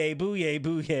 Boo, yay, boo, yay,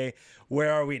 boo, yay.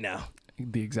 Where are we now?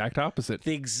 The exact opposite.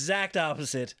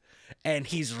 And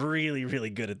he's really, really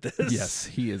good at this. Yes,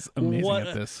 he is amazing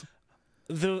at this.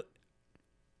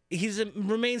 He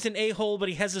remains an a-hole, but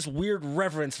he has this weird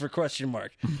reverence for question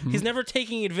mark. Mm-hmm. He's never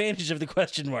taking advantage of the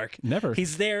question mark. Never.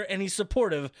 He's there and he's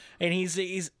supportive, and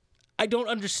he's I don't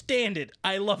understand it.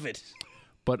 I love it.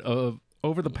 But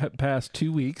over the past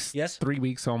 2 weeks, 3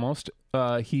 weeks almost,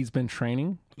 he's been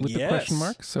training with the question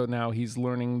mark. So now he's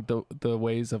learning the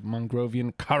ways of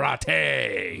Mongrovian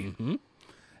karate. Mm-hmm.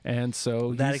 And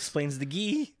so that explains the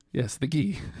gi. Yes, the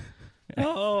gi.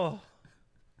 Oh.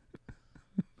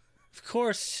 Of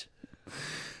course.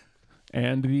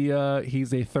 And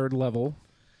he's a third level.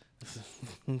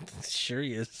 Sure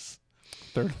he is.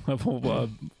 Third level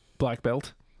black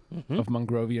belt of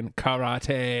Mongrovian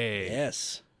karate.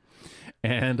 Yes.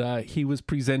 And he was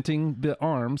presenting the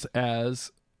arms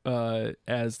as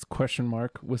question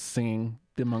mark was singing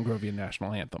the Mongrovian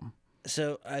national anthem.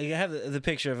 So I have the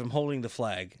picture of him holding the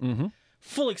flag. Mm-hmm.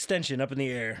 Full extension up in the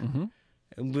air. Mm-hmm.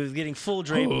 With getting full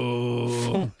drape.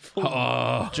 Full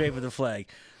drape of the flag.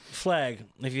 flag,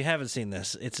 if you haven't seen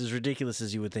this, it's as ridiculous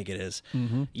as you would think it is.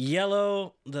 Mm-hmm.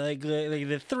 Yellow,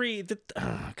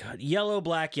 yellow,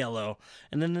 black, yellow,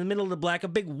 and then in the middle of the black, a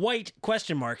big white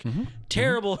question mark. Mm-hmm.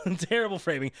 Terrible, terrible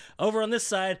framing. Over on this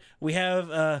side, we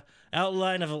have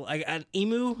outline of an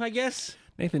emu, I guess.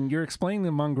 Nathan, you're explaining the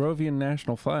Mongrovian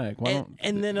national flag. Why don't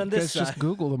And then on you this guys just side,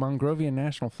 Google the Mongrovian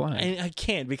national flag? I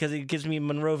can't because it gives me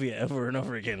Monrovia over and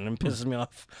over again and pisses me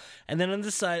off. And then on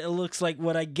this side, it looks like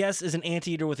what I guess is an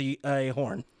anteater with a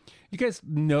horn. You guys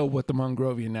know what the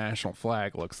Mongrovian national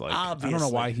flag looks like. I don't know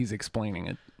Obviously. why he's explaining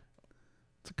it.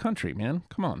 It's a country, man.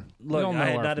 Come on. We Look, all know I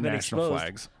had our not been national exposed.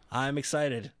 flags. I'm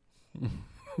excited.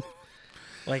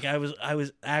 Like I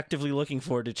was actively looking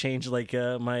forward to change like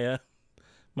my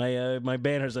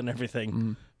banners and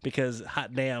everything because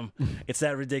hot damn, it's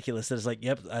that ridiculous that it's like,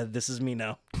 yep, this is me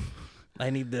now. I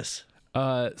need this.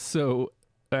 So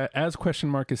as question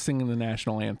mark is singing the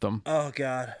national anthem, Oh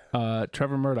God.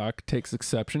 Trevor Murdoch takes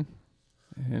exception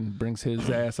and brings his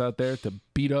ass out there to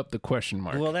beat up the question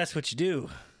mark. Well, that's what you do.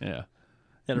 Yeah.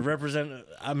 And to represent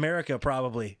America,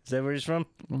 probably. Is that where he's from?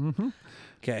 Mm-hmm.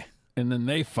 Okay. And then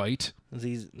they fight.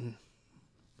 These.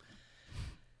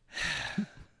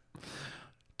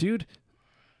 Dude,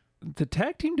 the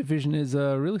tag team division is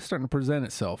really starting to present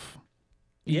itself.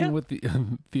 Even Yeah. with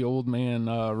the old man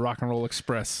Rock and Roll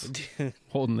Express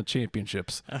holding the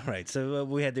championships. All right, so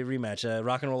we had the rematch.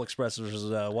 Rock and Roll Express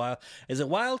versus Wild. Is it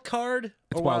Wild Card?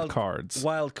 It's Wild Cards.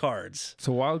 Wild Cards.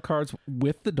 So Wild Cards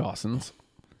with the Dawsons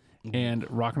and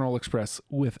Rock and Roll Express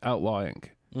with Outlaw Inc.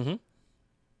 Mm-hmm.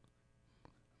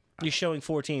 You're showing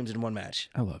 4 teams in one match.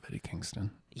 I love Eddie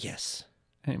Kingston. Yes.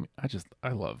 I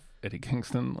love Eddie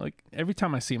Kingston. Like every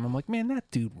time I see him, I'm like, man, that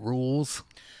dude rules.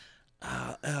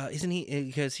 Isn't he?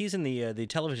 Because he's in the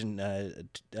television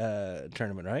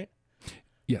tournament, right?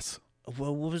 Yes.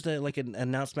 Well, what was the an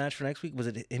announced match for next week? Was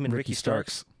it him and Ricky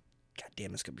Starks? God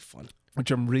damn, this could be fun. Which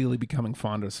I'm really becoming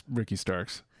fond of Ricky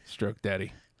Starks, Stroke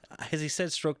Daddy. Has he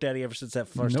said Stroke Daddy ever since that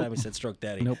first Nope. time he said Stroke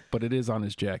Daddy? Nope, but it is on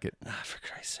his jacket. For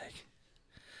Christ's sake.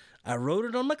 I wrote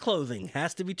it on my clothing.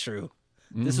 Has to be true.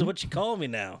 This is what you call me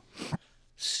now.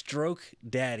 Stroke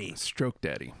Daddy. Stroke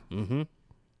Daddy. Mm-hmm.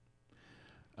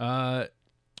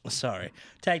 Sorry.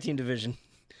 Tag team division.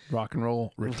 Rock and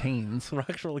Roll retains. Rock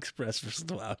and Roll Express versus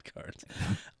the Wild Cards.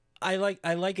 I like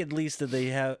at least that they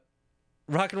have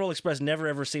Rock and Roll Express never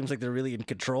ever seems like they're really in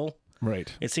control.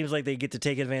 Right. It seems like they get to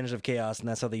take advantage of chaos, and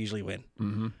that's how they usually win.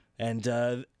 Mm-hmm. And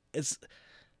they're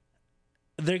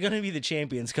going to be the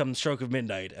champions come Stroke of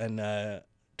Midnight in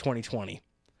 2020,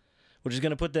 which is going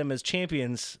to put them as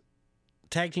champions,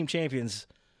 tag team champions,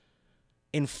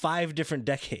 in 5 different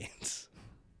decades.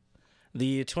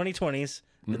 The 2020s,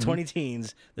 the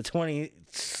 20-teens, the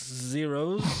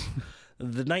 20-zeros,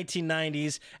 the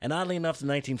 1990s, and oddly enough, the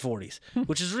 1940s,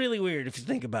 which is really weird if you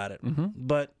think about it. Mm-hmm.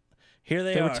 But here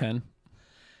they They are. were 10.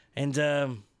 And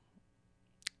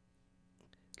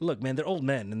look, man, they're old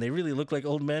men, and they really look like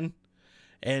old men.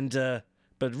 And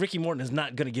but Ricky Morton is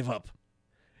not going to give up,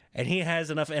 and he has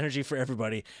enough energy for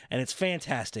everybody, and it's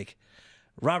fantastic.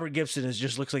 Robert Gibson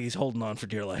just looks like he's holding on for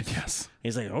dear life. Yes.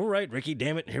 He's like, "All right, Ricky,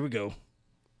 damn it, here we go."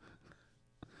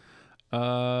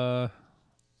 Hot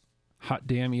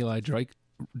damn, Eli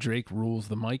Drake rules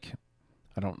the mic.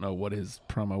 I don't know what his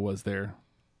promo was there.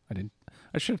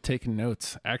 I should have taken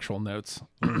notes, actual notes.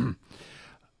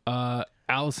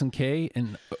 Allison Kay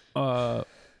and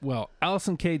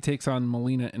Allison Kay takes on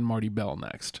Melina and Marty Bell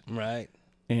next, Right.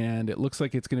 and it looks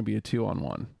like it's going to be a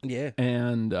 2-on-1. Yeah.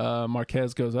 And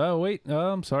Marquez goes, "Oh wait,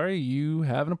 I'm sorry, you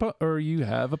have a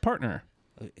partner."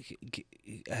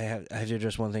 I have to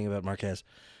address one thing about Marquez.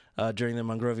 During the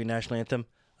Mongrovian national anthem,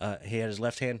 he had his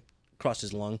left hand across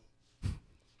his lung.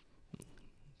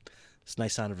 It's a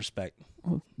nice sign of respect.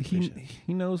 Well, he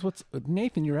knows what's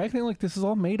Nathan. You're acting like this is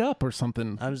all made up or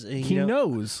something. He You know,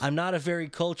 knows. I'm not a very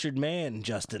cultured man,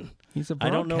 Justin. He's a I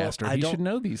don't know- broadcaster. I He don't- should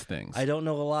know these things. I don't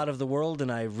know a lot of the world,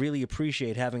 and I really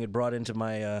appreciate having it brought into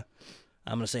my, I'm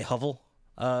going to say hovel,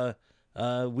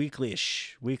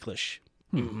 weeklish.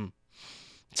 Mm-hmm.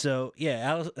 So,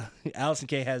 yeah, Allison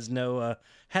Kay has no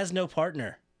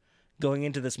partner going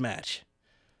into this match.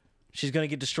 She's going to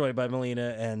get destroyed by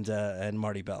Melina and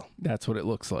Marty Bell. That's what it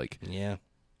looks like. Yeah.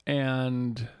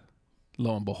 And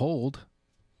lo and behold,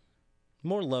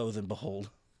 More low than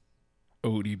behold.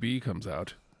 ODB comes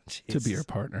out to be Jesus. her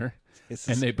partner. This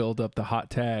And is- they build up the hot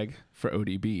tag for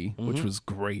ODB, Mm-hmm. which was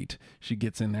great. She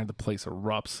gets in there, the place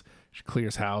erupts. She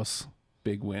clears house.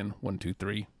 Big win. 1, 2,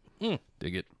 3.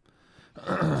 Dig it.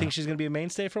 think she's going to be a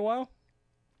mainstay for a while?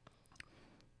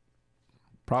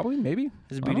 Probably, maybe.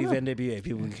 It's the I don't beauty of know. NWA.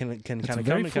 People can It's kind of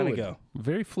very come and kind of fluid. go.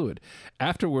 Very fluid.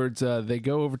 Afterwards, they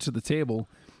go over to the table,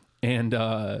 And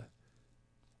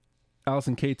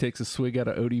Allison Kay takes a swig out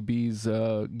of ODB's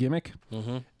gimmick.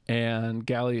 Mm-hmm. And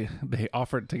Galley, they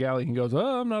offer it to Galley, and he goes,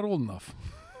 "Oh, I'm not old enough."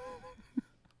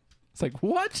 It's like,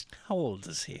 what? How old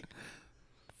is he?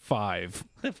 5.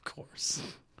 Of course.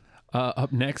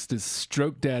 Up next is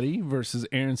Stroke Daddy versus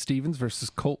Aaron Stevens versus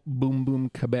Colt Boom Boom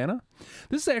Cabana.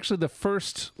 This is actually the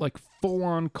first like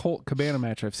full-on Colt Cabana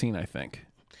match I've seen, I think.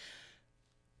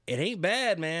 It ain't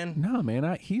bad, man. No,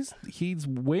 man, he's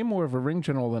way more of a ring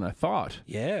general than I thought.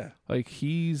 Yeah. Like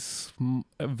he's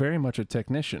very much a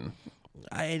technician.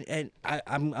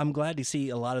 I'm glad to see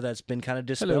a lot of that's been kind of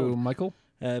dispelled. Hello, Michael.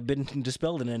 Been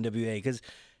dispelled in NWA, because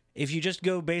if you just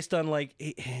go based on like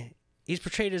he's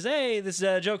portrayed as, hey, this is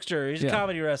a jokester, he's a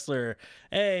comedy wrestler,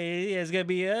 hey, it's gonna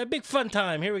be a big fun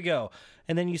time, here we go,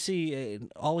 and then you see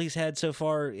all he's had so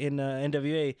far in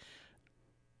NWA,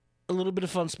 a little bit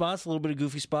of fun spots, a little bit of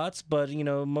goofy spots, but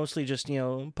mostly just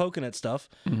poking at stuff,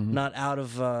 not out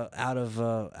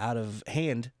of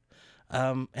hand.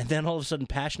 And then all of a sudden,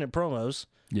 passionate promos,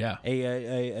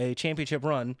 a championship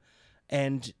run,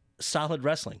 and solid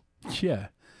wrestling. Yeah,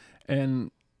 and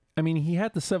I mean, he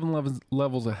had the 7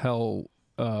 levels of hell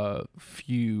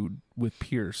feud with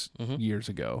Pierce years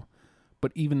ago,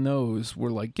 but even those were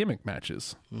like gimmick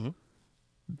matches. Mm-hmm.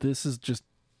 This is just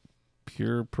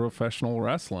pure professional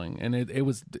wrestling, and it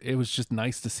was just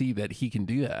nice to see that he can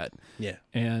do that. Yeah,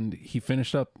 and he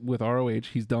finished up with ROH.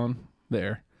 He's done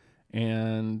there,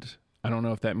 and I don't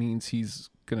know if that means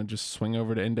he's gonna just swing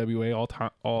over to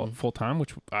NWA all full time,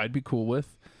 which I'd be cool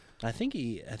with. I think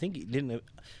he didn't.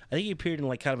 I think he appeared in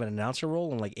like kind of an announcer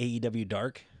role in like AEW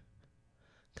Dark.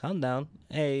 Calm down.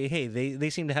 Hey, they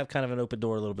seem to have kind of an open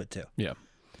door a little bit too. Yeah.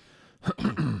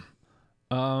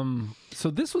 So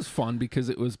this was fun because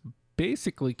it was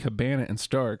basically Cabana and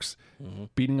Starks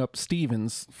beating up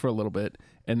Stevens for a little bit,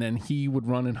 and then he would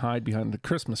run and hide behind the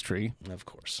Christmas tree. Of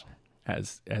course,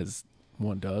 as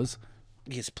one does.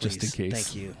 Yes, please. Just in case.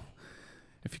 Thank you.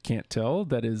 If you can't tell,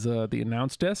 that is the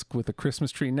announce desk with a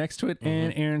Christmas tree next to it,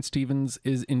 and Aaron Stevens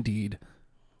is indeed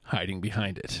hiding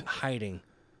behind it. Hiding.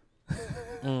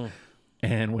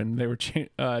 And when they were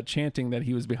chanting that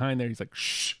he was behind there, he's like,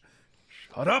 "Shh,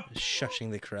 shut up!" Shushing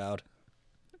the crowd.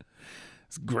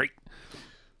 It's great.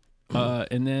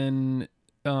 And then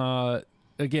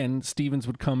again, Stevens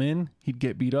would come in, he'd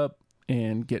get beat up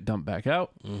and get dumped back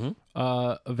out.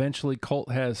 Eventually,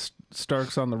 Colt has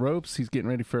Starks on the ropes. He's getting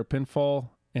ready for a pinfall,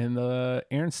 and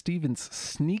Aaron Stevens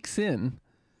sneaks in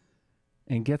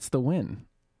and gets the win,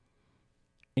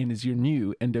 and is your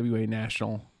new NWA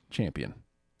National Champion.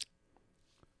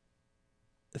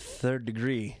 Third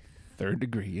degree. Third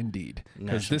degree, indeed.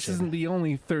 Because this isn't the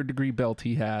only third degree belt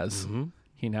he has.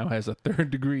 He now has a third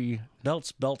degree.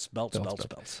 Belts.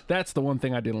 That's the one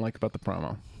thing I didn't like about the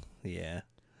promo. Yeah.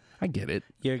 I get it.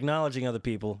 You're acknowledging other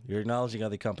people. You're acknowledging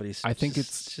other companies. I think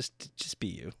it's just be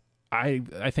you.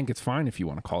 I think it's fine if you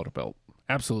want to call it a belt.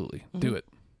 Absolutely. Do it.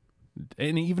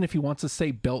 And even if he wants to say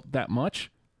belt that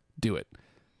much, do it.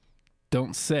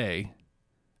 Don't say,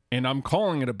 and I'm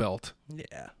calling it a belt.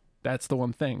 Yeah. That's the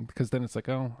one thing, because then it's like,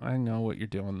 oh, I know what you're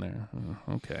doing there.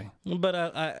 Okay. But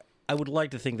I would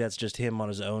like to think that's just him on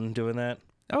his own doing that.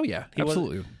 Oh, yeah.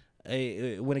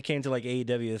 Absolutely. When it came to like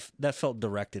AEW, that felt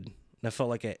directed. That felt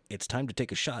like it's time to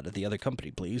take a shot at the other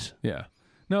company, please. Yeah.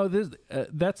 No,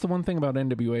 that's the one thing about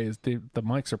NWA is the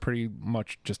mics are pretty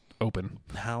much just open.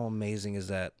 How amazing is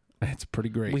that? It's pretty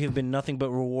great. We have been nothing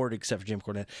but rewarded except for Jim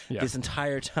Cornette this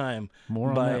entire time. More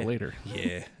on that later.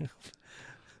 Yeah.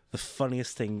 The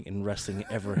funniest thing in wrestling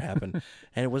ever happened.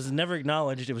 And it was never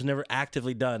acknowledged. It was never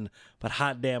actively done. But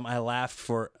hot damn, I laughed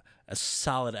for a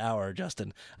solid hour,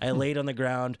 Justin. I laid on the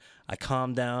ground. I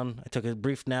calmed down. I took a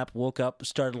brief nap, woke up,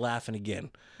 started laughing again.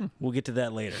 We'll get to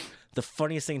that later. The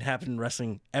funniest thing that happened in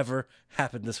wrestling ever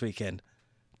happened this weekend.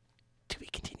 To be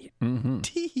continued.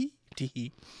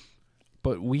 Tee.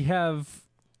 But we have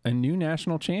a new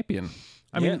national champion.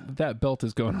 I mean, that belt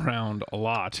is going around a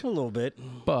lot. A little bit.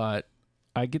 But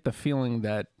I get the feeling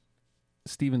that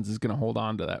Stevens is going to hold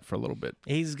on to that for a little bit.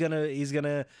 He's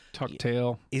gonna tuck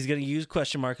tail. He's gonna use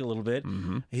question mark a little bit.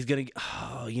 He's gonna.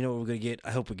 Oh, you know what we're gonna get?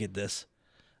 I hope we get this.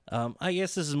 I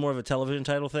guess this is more of a television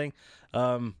title thing.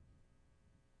 Time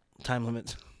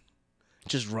limit.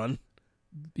 Just run.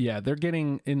 Yeah, they're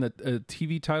getting in the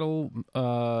TV title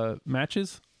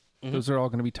matches. Those are all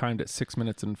going to be timed at 6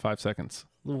 minutes and 5 seconds.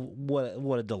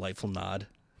 What a delightful nod.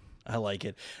 I like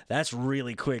it. That's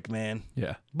really quick, man.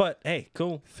 Yeah. But hey,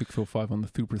 cool. 6:05 on the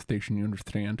Super Station. You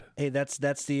understand? Hey, that's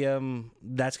the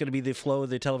that's going to be the flow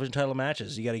of the television title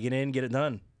matches. You got to get in, get it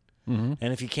done. And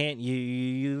if you can't,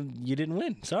 you didn't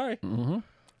win. Sorry.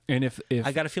 And if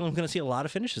I got a feeling I'm going to see a lot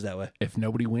of finishes that way. if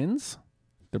nobody wins,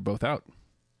 they're both out.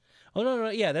 Oh no,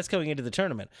 yeah, that's going into the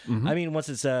tournament. I mean, once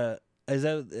it's is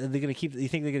that are they going to keep? You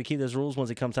think they're going to keep those rules once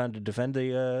it comes time to defend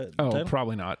the? title?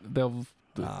 Probably not. They'll.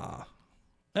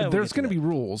 There's going to be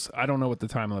rules. I don't know what the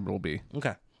time limit will be,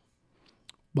 Okay.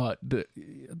 but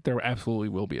there absolutely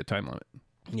will be a time limit.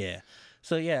 Yeah.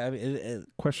 So yeah, I mean,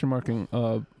 Question marking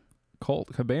Colt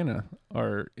Cabana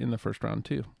are in the first round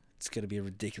too. it's going to be a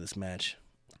ridiculous match.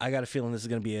 I got a feeling this is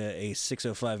going to be a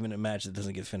 6:05-minute match that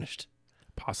doesn't get finished.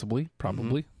 Possibly,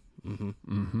 probably. It's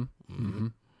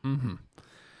going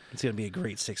to be a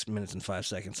great 6 minutes and 5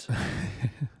 seconds.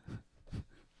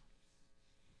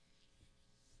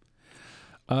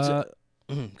 Go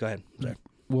ahead. Sorry.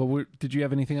 Well, did you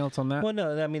have anything else on that? Well,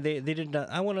 no, I mean they did not.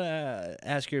 I want to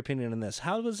ask your opinion on this.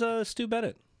 How was Stu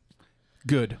Bennett?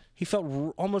 Good. He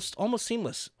felt almost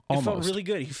seamless. It felt really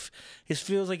good. He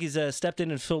feels like he's stepped in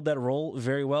and filled that role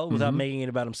very well without making it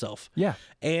about himself. Yeah.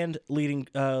 And lending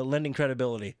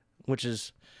credibility, which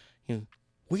is,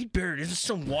 Wheatbeard is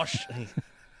some wash.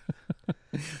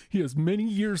 He has many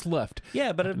years left.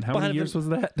 Yeah, but And how many years was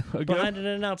that ago? behind an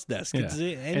announce desk? Yeah.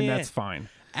 And that's fine.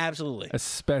 Absolutely.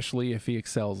 Especially if he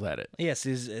excels at it. Yes,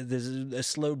 there's a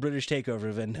slow British takeover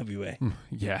of NWA.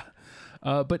 Yeah.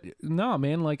 But no,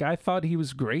 man, like I thought he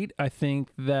was great. I think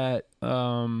that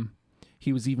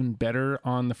he was even better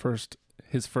on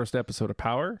his first episode of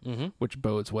Power, which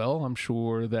bodes well. I'm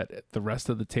sure that the rest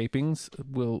of the tapings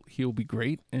he'll be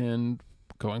great, and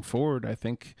going forward, I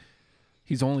think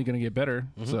he's only going to get better.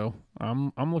 So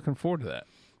I'm looking forward to that.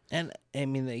 And I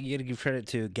mean, you got to give credit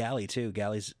to Galley too.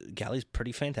 Galley's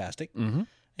pretty fantastic,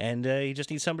 and he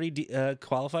just needs somebody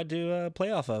qualified to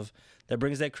play off of that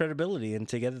brings that credibility, and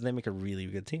together they make a really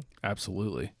good team.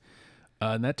 Absolutely.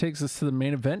 And that takes us to the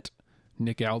main event.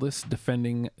 Nick Aldis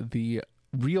defending the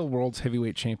Real World's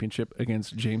Heavyweight Championship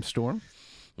against James Storm.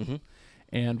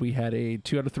 And we had a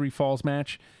 2 out of 3 falls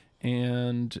match,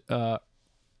 and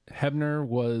Hebner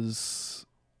was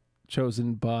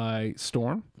chosen by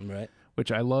Storm. Right.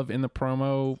 Which I love. In the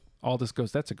promo, Aldis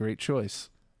goes, "That's a great choice.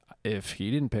 If he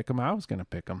didn't pick him, I was going to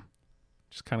pick him."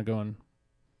 Just kind of going,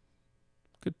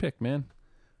 good pick, man.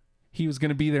 He was going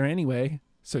to be there anyway,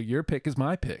 so your pick is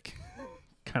my pick.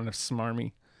 Kind of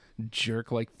smarmy,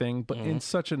 jerk-like thing, but in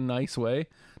such a nice way,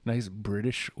 nice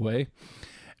British way.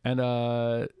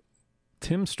 And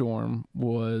Tim Storm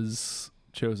was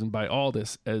chosen by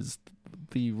Aldis as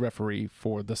the referee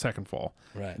for the second fall.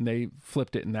 Right. And they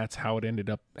flipped it, and that's how it ended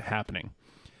up happening.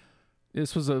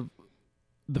 This was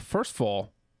the first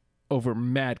fall over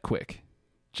mad quick.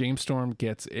 James Storm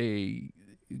gets a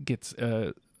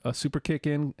super kick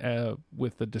in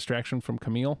with the distraction from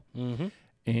Camille.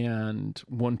 And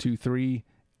 1, 2, 3,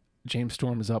 James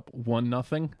Storm is up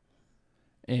 1-0.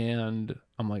 And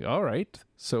I'm like, all right,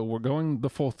 so we're going the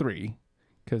full 3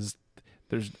 because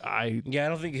I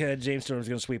don't think James Storm's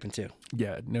going to sweep in 2.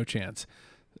 Yeah, no chance.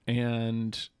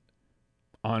 And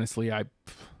honestly,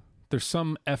 there's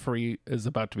some effery is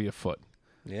about to be afoot.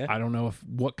 Yeah. I don't know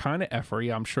what kind of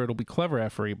effery. I'm sure it'll be clever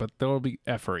effery, but there will be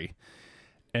effery.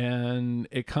 And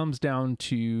it comes down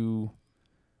to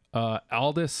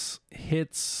Aldis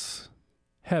hits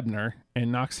Hebner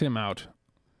and knocks him out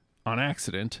on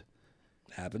accident.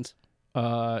 Happens.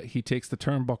 He takes the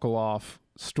turnbuckle off.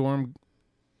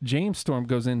 James Storm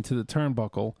goes into the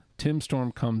turnbuckle. Tim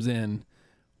Storm comes in.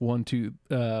 1, 2,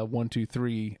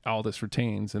 3. Aldis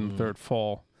retains in the third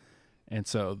fall, and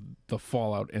so the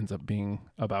fallout ends up being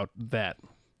about that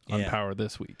on Power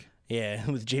this week. Yeah,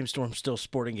 with James Storm still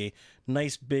sporting a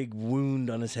nice big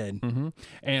wound on his head.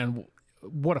 And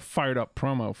what a fired up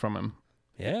promo from him.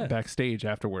 Yeah, backstage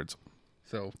afterwards.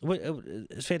 So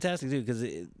it's fantastic too, because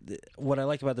what I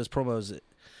like about this promo is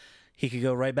he could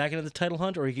go right back into the title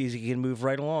hunt, or he can move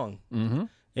right along.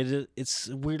 It's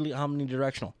weirdly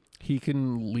omnidirectional. He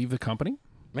can leave the company,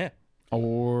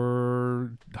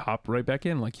 or hop right back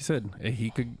in, like you said.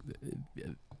 He could.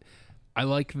 I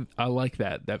like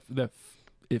that. That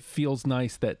it feels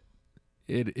nice that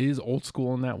it is old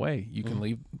school in that way. You can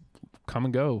leave, come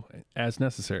and go as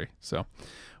necessary. So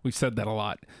we've said that a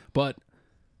lot, but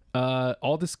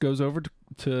Aldis goes over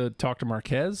to talk to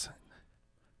Marquez.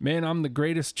 Man, I'm the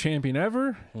greatest champion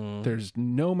ever. There's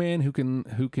no man who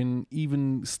can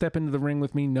even step into the ring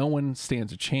with me. No one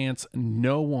stands a chance.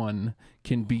 No one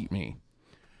can beat me.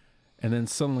 And then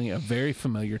suddenly a very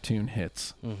familiar tune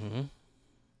hits. And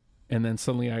then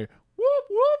suddenly I whoop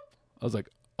whoop. I was like,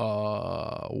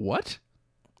 what?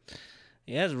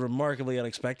 Yeah, it's remarkably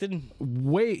unexpected.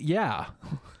 Wait, yeah.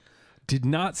 Did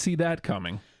not see that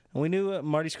coming. And we knew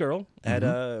Marty Scurll had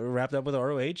wrapped up with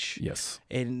ROH. Yes.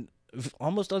 And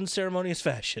almost unceremonious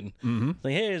fashion.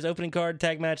 Like, hey, here's opening card,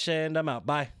 tag match, and I'm out.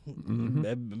 Bye.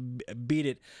 Beat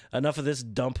it. Enough of this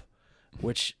dump,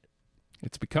 which...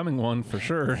 It's becoming one for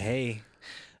sure. Hey.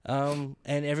 And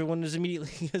everyone was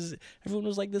immediately... because everyone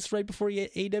was like this right before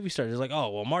AEW started. It's like, oh,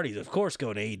 well, Marty's, of course,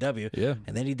 going to AEW. Yeah.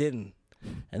 And then he didn't.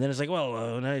 And then it's like,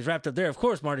 well, now he's wrapped up there. Of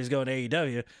course, Marty's going to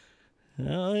AEW.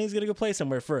 Well, he's going to go play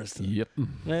somewhere first. Yep.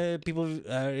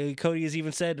 Cody has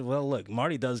even said, well, look,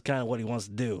 Marty does kind of what he wants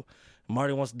to do.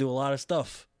 Marty wants to do a lot of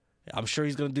stuff. I'm sure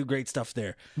he's going to do great stuff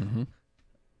there.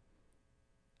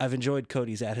 I've enjoyed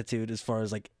Cody's attitude as far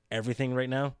as like everything right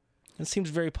now. It seems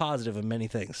very positive in many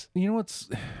things. You know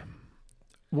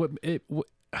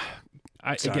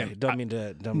Sorry, don't mean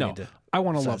to. I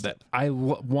want to love that. I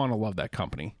want to love that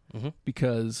company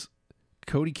because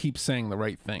Cody keeps saying the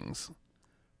right things,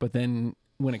 but then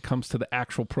when it comes to the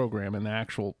actual program and the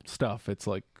actual stuff, it's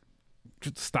like,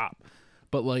 just stop.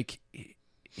 But like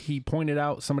he pointed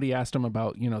out, somebody asked him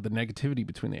about the negativity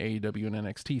between the AEW and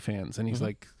NXT fans, and he's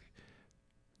like,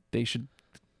 they should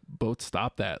both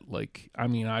stop that. Like, I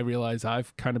mean, I realize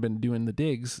I've kind of been doing the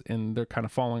digs and they're kind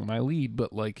of following my lead,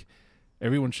 but like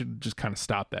everyone should just kind of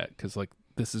stop that because like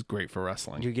this is great for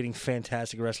wrestling. You're getting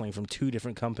fantastic wrestling from two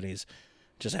different companies.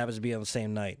 Just happens to be on the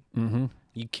same night.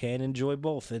 You can enjoy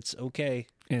both. It's okay.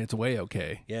 And it's way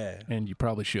okay. Yeah. And you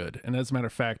probably should. And as a matter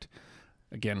of fact,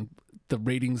 again, the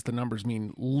ratings, the numbers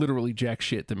mean literally jack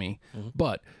shit to me.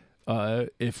 But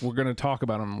if we're going to talk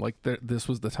about them, like this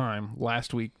was the time.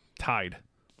 Last week, tied.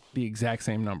 The exact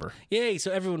same number. Yay,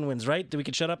 so everyone wins, right? We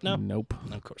can shut up now? Nope.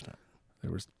 No, of course not. There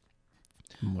was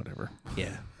whatever.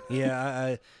 Yeah.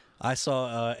 Yeah, I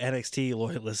saw NXT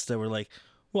loyalists that were like,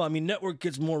 well, I mean, Network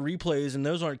gets more replays and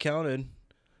those aren't counted.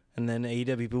 And then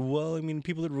AEW people, well, I mean,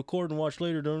 people that record and watch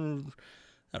later don't...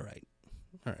 All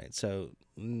right. So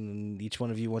each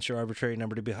one of you wants your arbitrary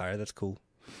number to be higher. That's cool.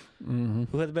 Who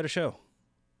had the better show?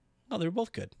 Oh, they were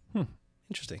both good.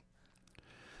 Interesting.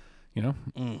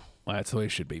 Well, that's the way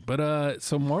it should be. But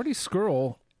so Marty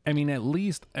Scurll, I mean, at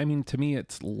least, to me,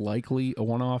 it's likely a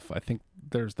one-off. I think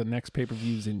there's the next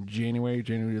pay-per-views in January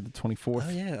the 24th. Oh,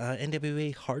 yeah,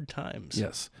 NWA Hard Times.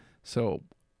 Yes. So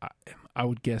I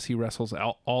would guess he wrestles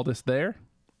Aldis there.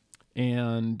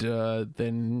 And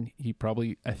then he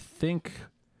probably, I think,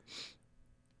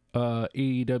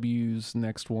 AEW's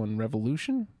next one,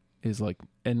 Revolution, is like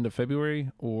end of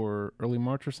February or early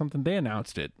March or something. They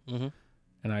announced it.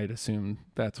 And I'd assume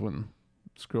that's when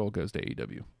Scurll goes to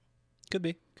AEW. Could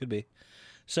be.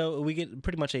 So we get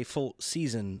pretty much a full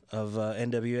season of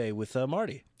NWA with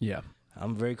Marty. Yeah.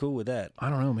 I'm very cool with that. I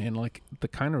don't know, man. Like, the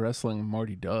kind of wrestling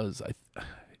Marty does,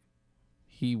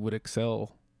 he would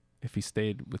excel if he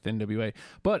stayed with NWA.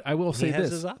 But I will say this. He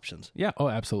has his options. Yeah, oh,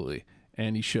 absolutely.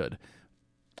 And he should.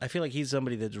 I feel like he's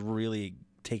somebody that's really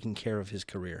taking care of his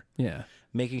career. Yeah.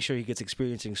 Making sure he gets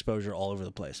experience and exposure all over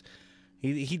the place.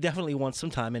 He definitely wants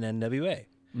some time in NWA.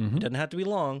 It doesn't have to be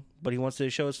long, but he wants to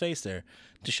show his face there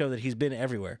to show that he's been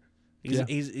everywhere.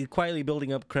 He's quietly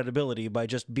building up credibility by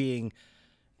just being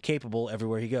capable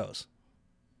everywhere he goes.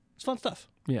 It's fun stuff.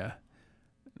 Yeah.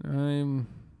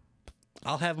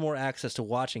 I'll have more access to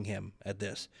watching him at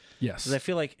this. Yes. Because I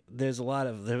feel like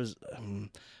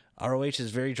ROH is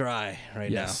very dry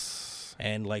right now.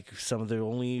 And like some of the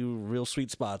only real sweet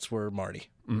spots were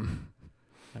Marty.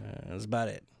 That's about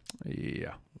it.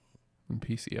 Yeah. And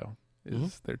PCO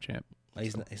is their champ.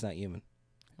 He's not human.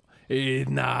 He's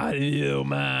not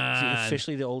human. Is he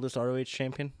officially the oldest ROH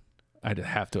champion? I'd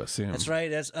have to assume. That's right.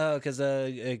 That's because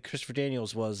Christopher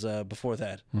Daniels was before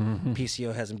that.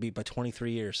 PCO hasn't beat by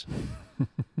 23 years.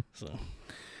 So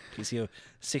PCO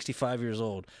 65 years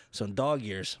old. So in dog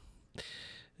years,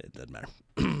 it doesn't matter.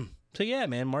 So yeah,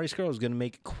 man, Marty Scurll is going to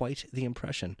make quite the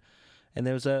impression. And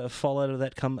there was a fallout of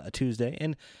that come Tuesday.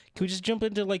 And can we just jump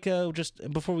into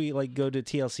just before we go to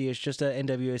TLC? It's just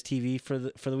NWS TV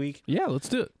for the week. Yeah, let's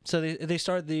do it. So they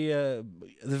start the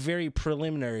very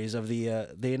preliminaries of the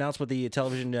they announced what the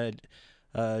television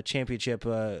championship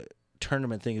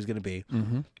tournament thing is going to be.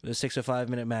 The 6 to 5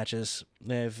 minute matches.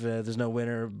 If there's no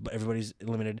winner, everybody's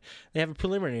eliminated. They have a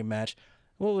preliminary match.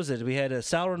 What was it? We had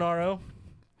Sal Rinauro,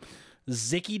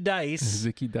 Zicky Dice,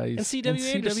 and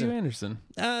CW Anderson.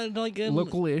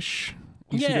 Local-ish.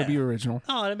 ECW original.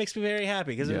 Oh, that makes me very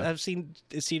happy because I've seen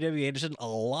CW Anderson a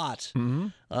lot,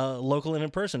 local and in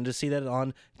person. To see that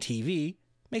on TV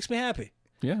makes me happy.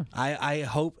 Yeah. I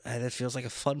hope that feels like a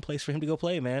fun place for him to go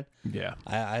play, man. Yeah.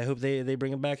 I hope they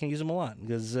bring him back and use him a lot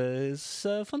because it's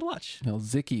fun to watch. Well, old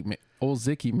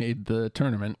Zicky made the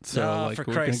tournament, so for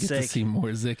we're going to get sake. to see more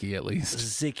Zicky at least.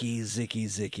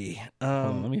 Zicky.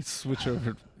 Let me switch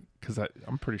over because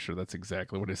I'm pretty sure that's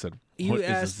exactly what I said. You What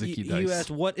asked, is a Zicky you dice?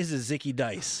 asked, what is a Zicky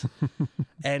dice?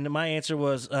 And my answer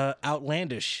was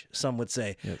outlandish, some would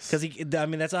say. Yes.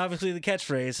 Because, that's obviously the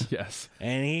catchphrase. Yes.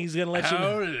 And he's going to let you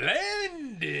know.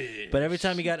 Outlandish. But every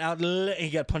time he got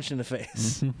he got punched in the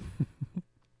face.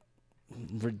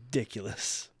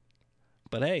 Ridiculous.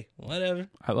 But hey, whatever.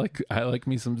 I like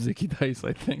me some Zicky dice.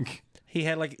 I think. He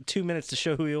had like 2 minutes to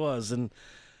show who he was, and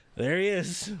there he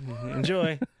is.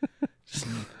 Enjoy. Just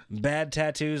bad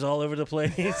tattoos all over the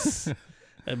place.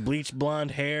 Bleached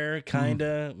blonde hair,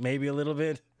 kinda, maybe a little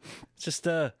bit. Just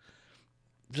an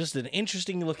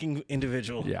interesting looking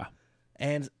individual. Yeah.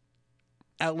 And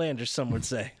outlandish, some would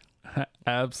say.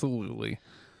 Absolutely.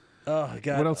 Oh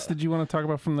God. What else did you want to talk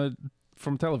about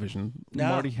from television? No.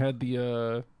 Marty had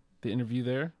the interview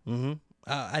there. Mm-hmm.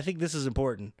 I think this is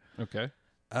important. Okay.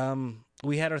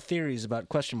 We had our theories about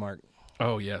question mark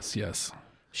Oh yes, yes.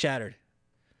 shattered.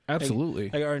 Absolutely.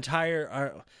 Like our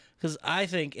entire, because I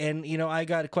think, and I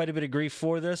got quite a bit of grief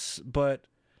for this, but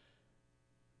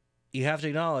you have to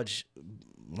acknowledge,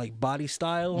 like body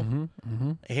style,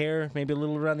 hair, maybe a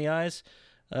little around the eyes.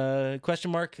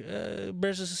 Question mark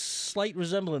bears a slight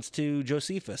resemblance to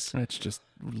Josephus. It's just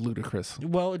ludicrous.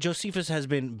 Well, Josephus has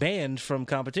been banned from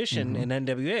competition in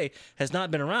NWA, has not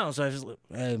been around, so I was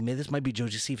this might be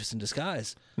Josephus in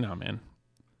disguise. No, man.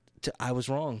 I was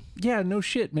wrong. Yeah, no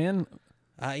shit, man.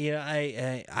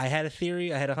 I had a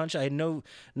theory, I had a hunch, I had no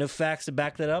facts to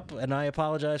back that up, and I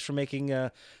apologize for making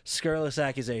scurrilous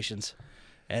accusations.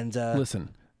 And Listen,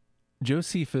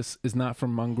 Josephus is not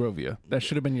from Monrovia. That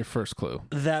should have been your first clue.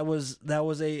 that was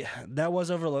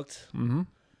overlooked,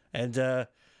 and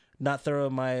not thorough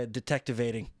in my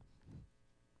detectivating.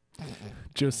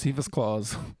 Josephus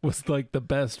Claus was like the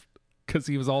best because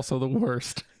he was also the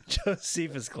worst.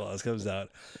 Josephus Claus comes out,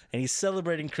 and he's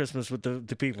celebrating Christmas with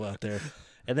the people out there.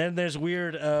 And then there's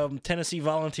weird Tennessee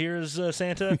Volunteers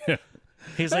Santa. Yeah.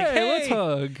 He's like, hey, let's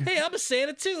hug. Hey, I'm a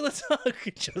Santa too. Let's hug.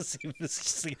 Josephus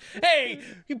just like, hey,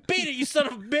 you beat it, you son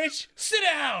of a bitch. Sit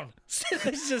down.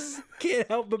 Just can't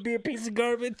help but be a piece of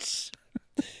garbage.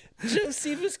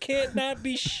 Josephus can't not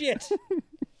be shit.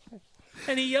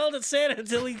 And he yelled at Santa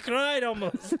until he cried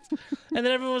almost. And then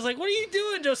everyone was like, what are you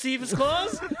doing, Josephus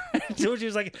Claus? And Georgie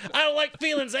was like, I don't like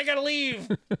feelings. I gotta leave.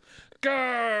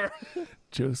 Grr.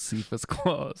 Josephus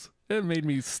Claus. It made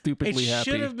me stupidly It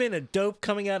happy. should have been a dope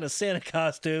coming out in a Santa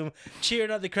costume, cheering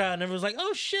up the crowd, and everyone was like,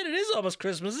 oh shit, it is almost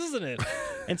Christmas, isn't it?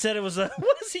 Instead it was,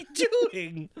 what is he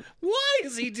doing? Why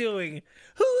is he doing?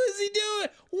 Who is he doing?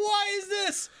 Why is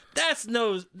this? That's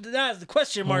the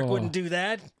question mark wouldn't do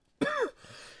that.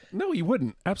 No, you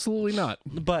wouldn't. Absolutely not.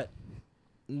 But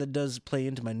that does play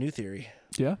into my new theory.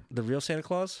 Yeah? The real Santa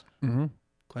Claus? Mm-hmm.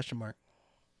 Question mark.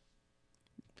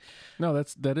 No,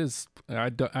 that is. I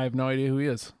have no idea who he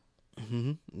is.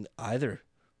 Mm-hmm. Either.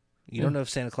 You don't know if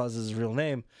Santa Claus is his real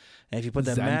name. And if you put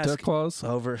that Santa mask Claus?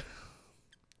 over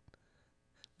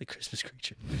the Christmas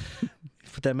creature, you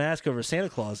put that mask over Santa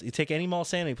Claus, you take any mall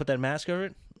Santa, you put that mask over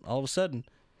it, all of a sudden,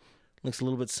 looks a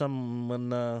little bit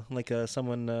someone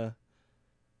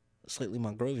slightly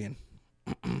Mongrovian.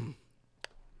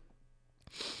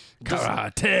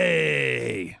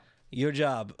 Karate! Your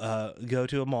job, go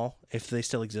to a mall, if they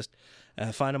still exist,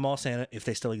 find a mall Santa, if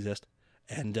they still exist,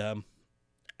 and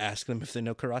ask them if they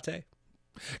know karate.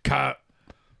 Karate!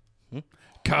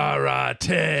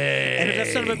 And if that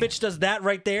son of a bitch does that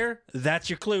right there, that's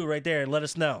your clue right there, and let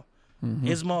us know.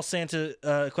 Is mall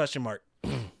Santa, question mark.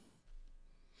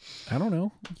 I don't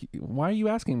know. Why are you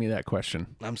asking me that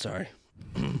question? I'm sorry.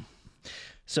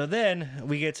 So then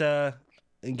we get a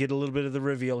little bit of the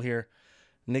reveal here.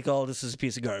 Nick Aldis is a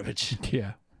piece of garbage.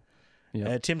 Yeah.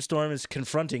 Yeah. Tim Storm is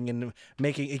confronting and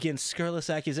making, again, scurrilous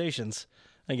accusations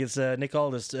against Nick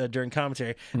Aldis during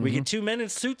commentary. We get two men in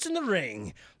suits in the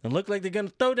ring and look like they're going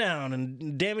to throw down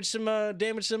and damage some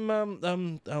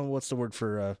what's the word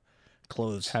for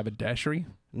clothes? Haberdashery?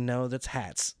 No, that's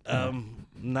hats.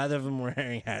 Neither of them were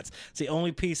wearing hats. It's the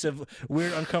only piece of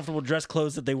weird, uncomfortable dress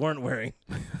clothes that they weren't wearing.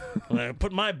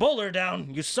 Put my bowler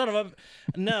down, you son of a...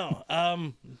 No.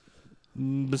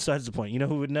 Besides the point, you know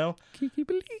who would know? Kiki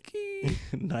Baliki.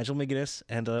 Nigel McGuinness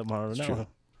and Mauro Ranallo.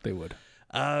 They would.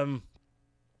 And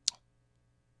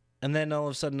then all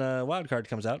of a sudden a wild card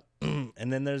comes out,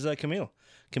 and then there's Camille.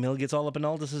 Camille gets all up in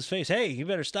Aldis's face. Hey, you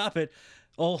better stop it.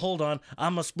 Oh, hold on.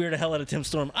 I'm going to spear the hell out of Tim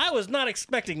Storm. I was not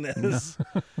expecting this.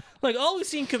 No. Like, all we've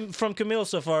seen from Camille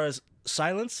so far is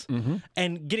silence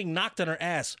and getting knocked on her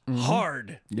ass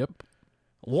hard. Yep.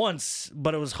 Once,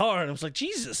 but it was hard. I was like,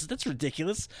 Jesus, that's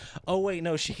ridiculous. Oh, wait,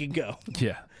 no, she can go.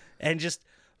 Yeah. And just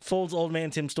folds old man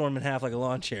Tim Storm in half like a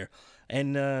lawn chair.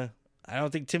 And I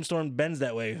don't think Tim Storm bends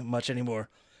that way much anymore.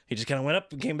 He just kind of went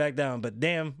up and came back down. But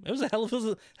damn, it was a hell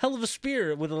of a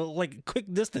spear with a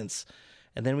quick distance.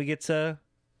 And then we get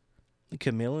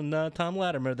Camille and Tom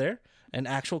Latimer there, an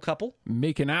actual couple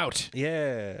making out.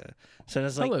 Yeah. So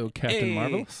it's like, hello, Captain hey,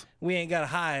 Marvelous. We ain't got to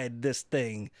hide this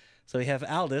thing. So we have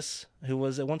Aldous, who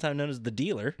was at one time known as the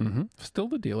dealer. Mm-hmm. Still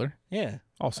the dealer. Yeah.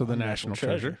 Also the national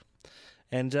treasure.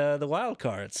 And the wild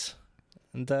cards.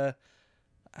 And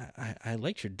I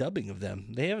liked your dubbing of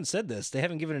them. They haven't said this. They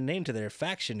haven't given a name to their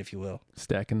faction, if you will.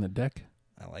 Stacking the deck.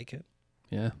 I like it.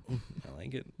 Yeah. I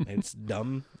like it. It's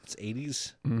dumb. It's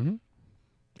 80s. Mm-hmm.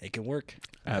 It can work.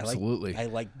 Absolutely. I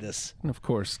like this. And of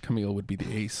course, Camille would be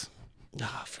the ace.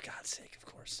 Oh, for God's sake, of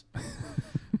course.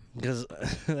 Because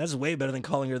that's way better than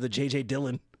calling her the J.J.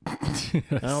 Dillon. Yes.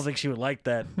 I don't think she would like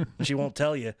that. She won't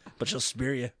tell you, but she'll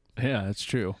spear you. Yeah, that's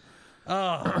true.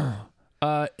 Oh.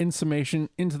 In summation,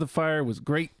 Into the Fire was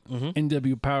great. Mm-hmm.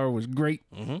 NW Power was great.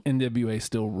 Mm-hmm. NWA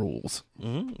still rules.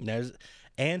 Mm-hmm.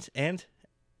 And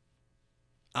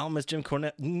I'll miss Jim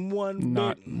Cornette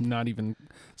Not even.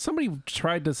 Somebody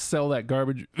tried to sell that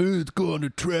garbage. It's gone to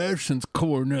trash since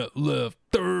Cornette left.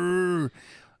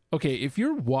 Okay, if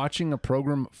you're watching a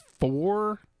program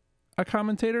for a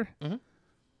commentator, mm-hmm.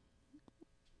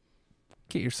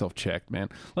 get yourself checked, man.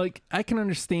 Like, I can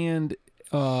understand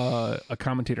a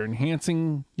commentator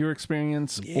enhancing your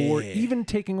experience or even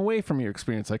taking away from your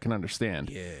experience. I can understand.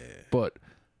 Yeah. But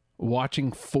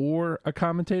watching for a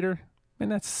commentator, man,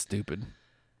 that's stupid.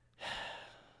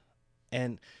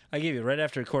 And I give you, right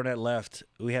after Cornette left,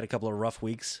 we had a couple of rough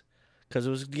weeks because it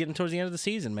was getting towards the end of the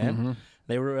season, man. Mm-hmm.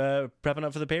 They were prepping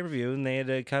up for the pay-per-view, and they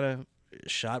had kind of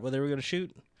shot what they were going to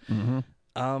shoot.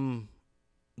 Mm-hmm.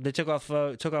 They took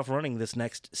off running this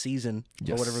next season,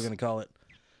 or whatever we're going to call it.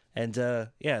 And,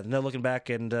 yeah, they're looking back,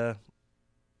 and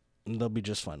they'll be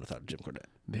just fine without Jim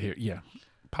Cornette. Yeah,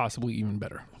 possibly even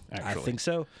better, actually. I think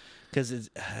so. Because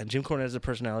Jim Cornette has a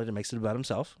personality that makes it about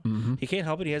himself. Mm-hmm. He can't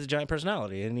help it. He has a giant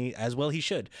personality, and he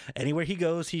should. Anywhere he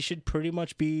goes, he should pretty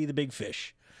much be the big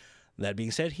fish. That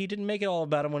being said, he didn't make it all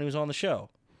about him when he was on the show.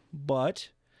 But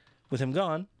with him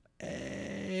gone,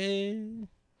 it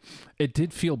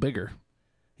did feel bigger.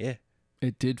 Yeah.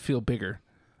 It did feel bigger.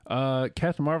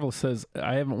 Captain Marvel says,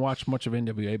 I haven't watched much of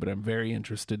NWA, but I'm very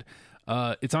interested.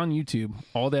 It's on YouTube.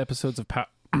 All the episodes of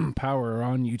Power are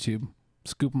on YouTube.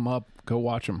 Scoop them up. Go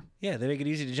watch them. Yeah, they make it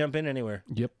easy to jump in anywhere.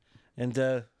 Yep.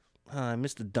 And I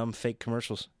missed the dumb fake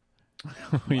commercials.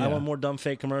 Yeah. I want more dumb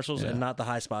fake commercials and not the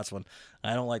High Spots one.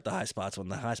 I don't like the High Spots one.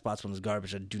 The High Spots one is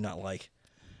garbage. I do not like.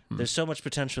 There's so much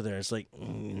potential there. It's like,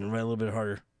 write a little bit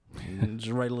harder.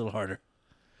 Just write a little harder.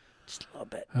 Just a little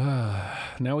bit.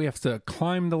 Now we have to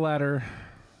climb the ladder.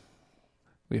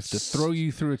 We have to throw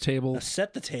you through a table.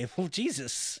 Set the table.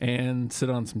 Jesus. And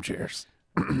sit on some chairs.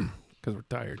 Because we're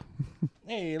tired.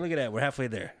 Hey, look at that. We're halfway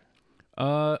there.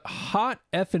 Hot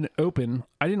effing open.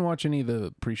 I didn't watch any of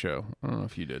the pre-show. I don't know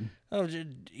if you did. Oh,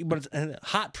 but it's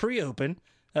hot pre-open.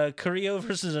 Carrillo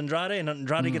versus Andrade, and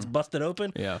Andrade gets busted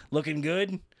open. Yeah. Looking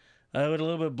good. With a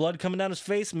little bit of blood coming down his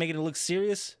face, making it look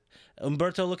serious.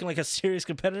 Umberto looking like a serious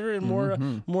competitor, and more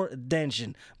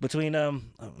tension between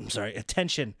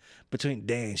attention between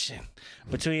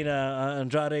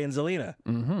Andrade and Zelina.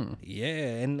 Mm-hmm. Yeah,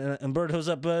 and Umberto's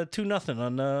up 2-0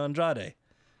 on Andrade.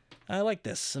 I like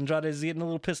this. Andrade's getting a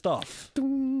little pissed off,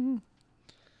 and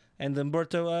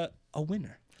Umberto a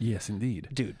winner. Yes, indeed,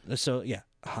 dude. So yeah,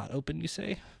 hot open, you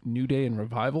say? New Day and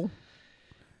Revival.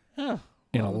 Oh,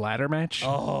 in a ladder match.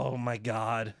 Oh my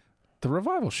God. The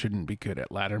Revival shouldn't be good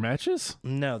at ladder matches.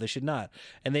 No, they should not.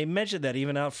 And they mentioned that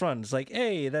even out front. It's like,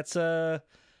 hey, that's no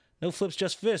flips,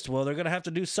 just fist. Well, they're gonna have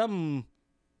to do some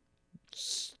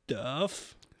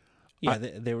stuff. Yeah,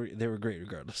 they were great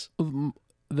regardless.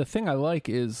 The thing I like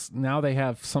is now they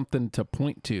have something to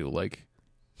point to. Like,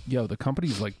 yo, the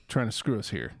company's like trying to screw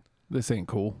us here. This ain't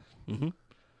cool. Mm-hmm.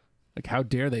 Like, how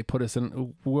dare they put us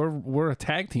in? We're a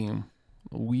tag team.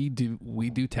 We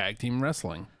do tag team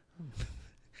wrestling.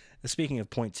 Speaking of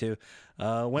point two,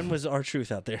 when was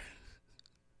R-Truth out there?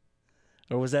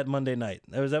 Or was that Monday night?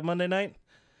 Was that Monday night?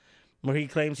 Where he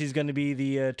claims he's going to be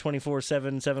the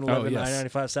 24/7, 7-11,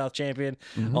 995 South champion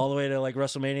all the way to like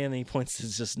WrestleMania, and then he points to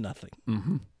just nothing.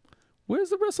 Mm-hmm.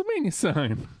 Where's the WrestleMania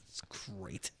sign? It's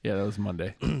great. Yeah, that was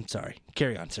Monday. Sorry.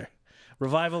 Carry on, sir.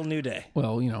 Revival, New Day.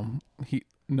 Well,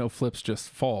 no flips, just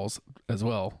falls as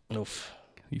well. Oof.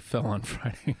 He fell on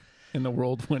Friday, and the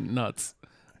world went nuts.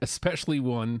 Especially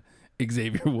one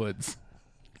Xavier Woods.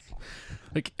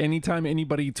 Like, anytime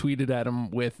anybody tweeted at him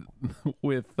with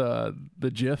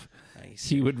the GIF,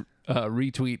 he would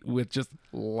retweet with just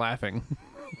laughing.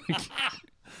 Like,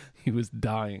 he was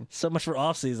dying. So much for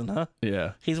off season, huh?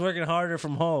 Yeah. He's working harder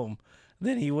from home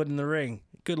than he would in the ring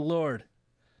Good Lord.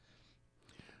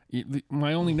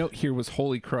 My only note here was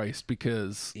Holy Christ,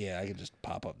 because Yeah, I can just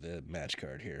pop up the match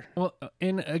card here. well,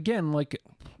 and again, like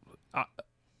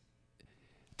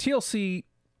TLC,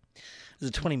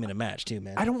 It's a 20-minute match too,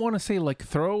 man. I don't want to say like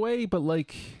throwaway, but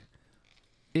like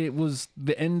it was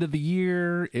the end of the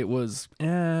year. It was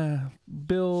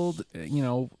build,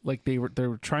 like they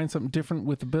were trying something different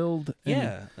with the build.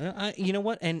 And Yeah, you know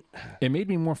what? And it made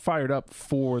me more fired up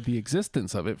for the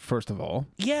existence of it. First of all,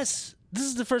 yes, this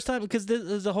is the first time, because this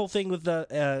is the whole thing with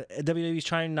the WWE's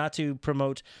trying not to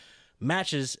promote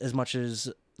matches as much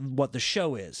as what the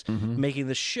show is, making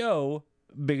the show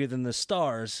bigger than the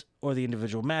stars or the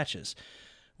individual matches,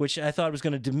 which I thought was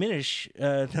going to diminish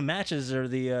the matches or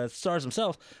the stars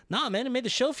themselves. Nah, man, it made the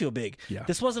show feel big. Yeah.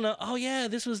 This wasn't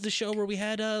this was the show where we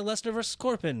had Lesnar versus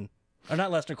Corbin. Or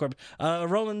not Lesnar, Corbin.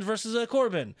 Roland versus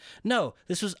Corbin. No,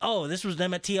 this was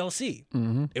them at TLC.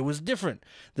 Mm-hmm. It was different.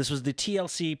 This was the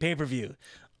TLC pay-per-view,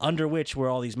 under which were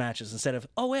all these matches. Instead of,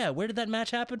 where did that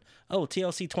match happen? Oh,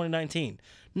 TLC 2019.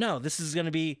 No, this was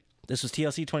TLC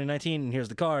 2019, and here's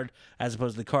the card, as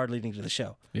opposed to the card leading to the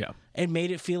show. yeah, It made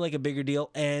it feel like a bigger deal,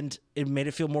 and it made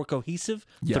it feel more cohesive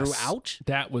throughout.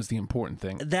 That was the important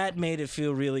thing. That made it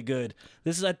feel really good.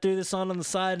 I threw this on the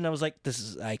side, and I was like,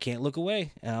 I can't look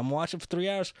away. And I'm watching for 3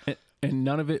 hours. And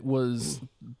none of it was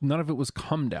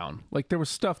come down. Like there was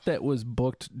stuff that was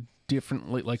booked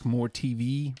differently, like more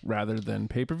TV rather than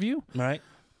pay-per-view. Right?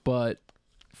 But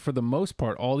for the most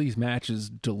part, all these matches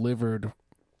delivered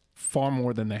far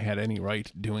more than they had any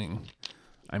right doing.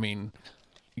 I mean,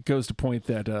 it goes to point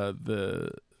that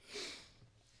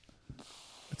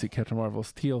Captain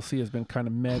Marvel's TLC has been kind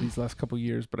of mad these last couple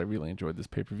years, but I really enjoyed this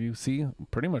pay-per-view. See,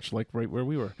 pretty much like right where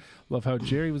we were. Love how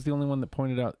Jerry was the only one that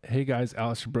pointed out, hey guys,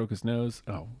 Aleister broke his nose.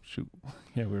 Oh, shoot.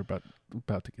 Yeah, we were about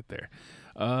to get there.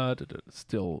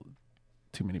 Still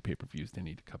too many pay-per-views they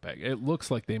need to cut back. It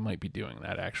looks like they might be doing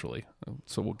that, actually.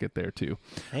 So we'll get there, too.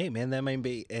 Hey, man, that might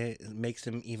be makes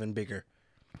them even bigger.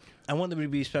 I want them to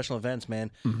be special events,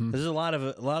 man. Mm-hmm. There's a lot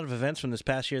of events from this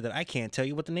past year that I can't tell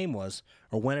you what the name was,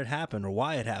 or when it happened, or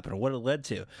why it happened, or what it led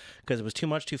to, because it was too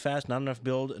much, too fast, not enough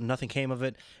build, nothing came of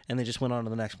it, and they just went on to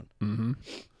the next one. Mm-hmm.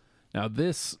 Now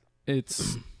this, it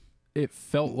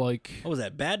felt like... What was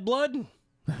that, Bad Blood?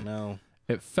 No.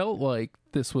 It felt like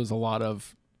this was a lot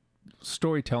of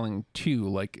storytelling too,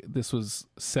 like this was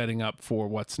setting up for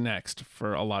what's next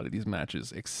for a lot of these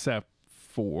matches, except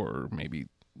for maybe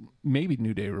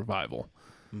New Day Revival.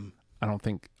 I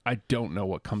don't know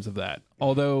what comes of that,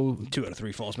 although 2 out of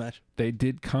 3 falls match. They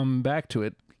did come back to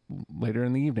it later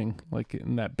in the evening, like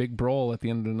in that big brawl at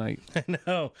the end of the night. I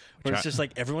know, where it's just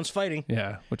like everyone's fighting.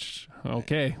 Yeah, which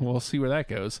okay, we'll see where that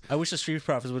goes. I wish the Street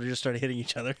Profits would have just started hitting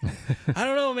each other. I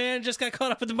don't know, man, just got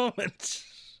caught up at the moment.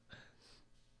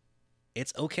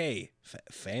 It's okay,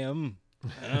 fam.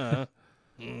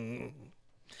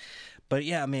 But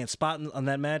yeah, man, spot on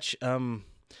that match.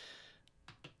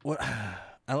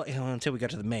 Until we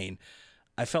got to the main,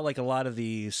 I felt like a lot of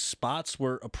the spots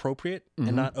were appropriate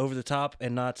and not over the top,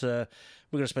 and not we're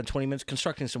gonna spend 20 minutes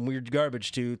constructing some weird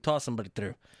garbage to toss somebody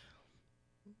through.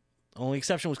 Only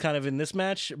exception was kind of in this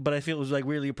match, but I feel it was like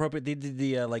really appropriate. They did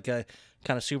the like a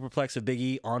kind of superplex of Big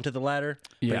E onto the ladder,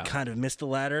 but it kind of missed the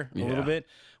ladder a little bit,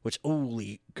 which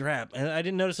holy crap! And I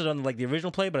didn't notice it on like the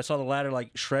original play, but I saw the ladder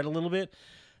like shred a little bit.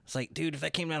 It's like, dude, if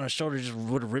that came down on his shoulder, it just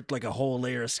would have ripped like a whole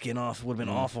layer of skin off. It would have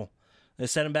been awful. They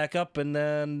set him back up, and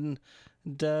then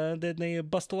they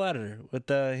bust the ladder with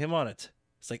him on it.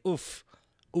 It's like oof.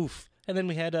 And then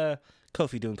we had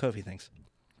Kofi doing Kofi things.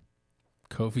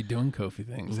 Kofi doing Kofi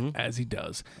things, as he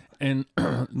does. And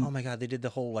oh my God, they did the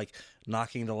whole like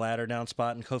knocking the ladder down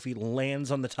spot, and Kofi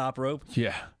lands on the top rope.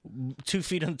 Yeah. 2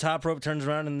 feet on the top rope, turns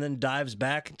around, and then dives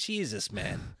back. Jesus,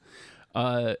 man.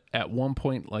 At one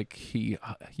point, like he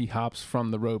hops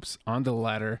from the ropes onto the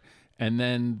ladder, and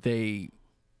then they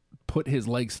put his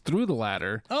legs through the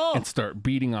ladder and start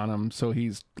beating on him, so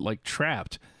he's like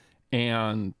trapped.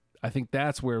 And I think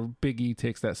that's where Big E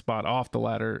takes that spot off the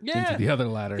ladder into the other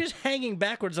ladder. He's just hanging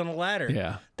backwards on the ladder.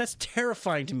 Yeah. That's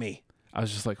terrifying to me. I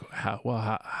was just like, how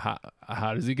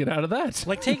does he get out of that?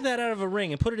 Like, take that out of a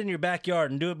ring and put it in your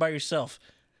backyard and do it by yourself.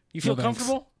 You feel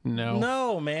comfortable? No.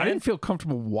 No, man. I didn't feel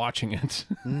comfortable watching it.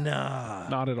 Nah.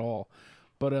 Not at all.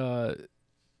 But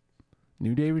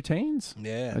New Day retains.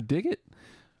 Yeah. I dig it.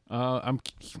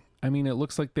 I mean, it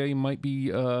looks like they might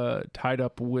be tied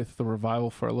up with the Revival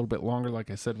for a little bit longer,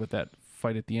 like I said, with that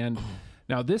fight at the end.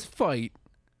 Now, this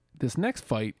next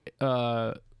fight,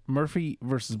 Murphy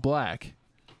versus Black.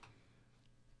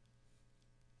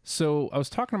 So I was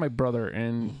talking to my brother,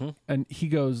 and he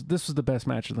goes, "This was the best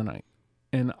match of the night,"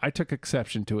 and I took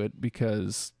exception to it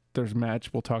because there's a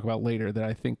match we'll talk about later that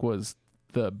I think was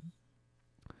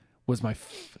my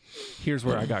here's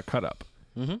where I got cut up.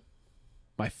 Mm-hmm.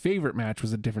 My favorite match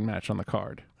was a different match on the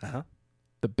card. Uh-huh.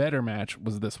 The better match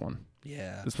was this one.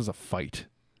 Yeah. This was a fight.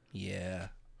 Yeah.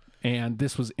 And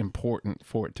this was important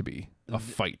for it to be a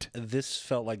fight. This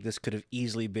felt like this could have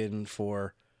easily been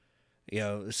for,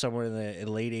 somewhere in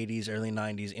the late 80s, early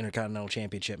 90s Intercontinental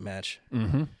Championship match.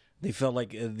 Mm-hmm. They felt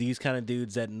like these kind of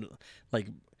dudes that, like,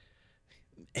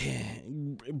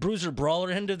 Bruiser Brawler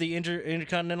end of the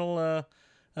Intercontinental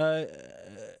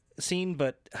scene,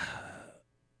 but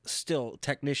still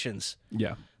technicians.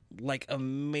 Yeah. Like,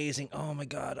 amazing. Oh, my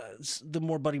God. The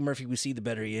more Buddy Murphy we see, the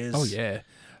better he is. Oh, yeah.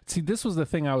 See, this was the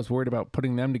thing I was worried about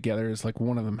putting them together is like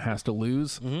one of them has to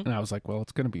lose. Mm-hmm. And I was like, well,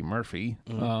 it's going to be Murphy.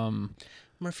 Mm-hmm.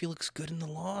 Murphy looks good in the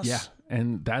loss. Yeah.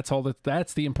 And that's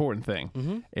the important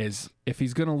thing is if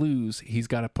he's going to lose, he's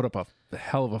got to put up a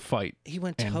hell of a fight. He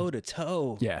went toe to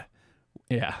toe. Yeah.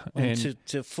 Yeah. And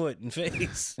to foot and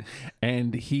face.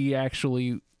 and he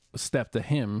actually stepped to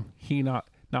him. He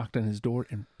knocked on his door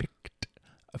and picked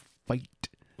a fight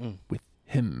with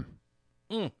him.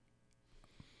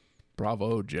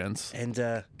 Bravo, gents.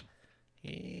 And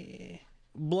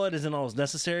blood isn't always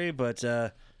necessary, but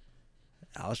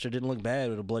Alistair didn't look bad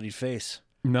with a bloodied face.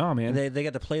 No, man. And they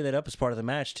got to play that up as part of the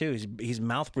match too. He's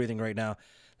mouth breathing right now.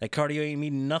 That cardio ain't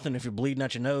meaning nothing if you're bleeding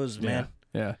out your nose, man.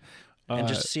 Yeah. And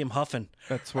just to see him huffing.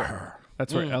 That's where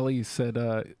Ellie said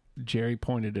Jerry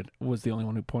was the only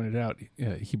one who pointed out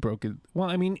he broke it. Well,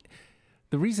 I mean,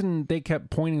 the reason they kept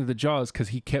pointing to the jaw is because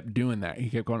he kept doing that. He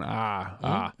kept going,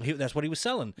 That's what he was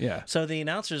selling. Yeah. So the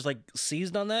announcers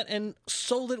seized on that and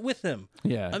sold it with him.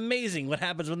 Yeah. Amazing what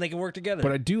happens when they can work together.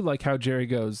 But I do like how Jerry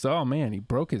goes, oh man, he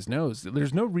broke his nose.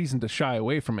 There's no reason to shy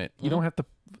away from it. You don't have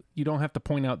to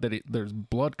point out that there's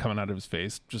blood coming out of his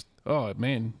face. Just, oh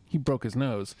man, he broke his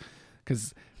nose.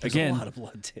 Because again, a lot of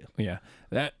blood too. Yeah.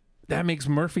 That makes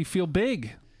Murphy feel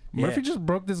big. Murphy just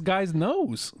broke this guy's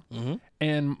nose. Mm-hmm.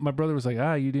 And my brother was like,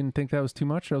 you didn't think that was too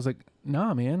much? I was like,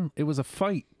 nah, man, it was a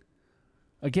fight.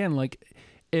 Again, like,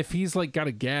 if he's like got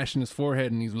a gash in his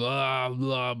forehead and he's blah,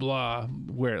 blah, blah,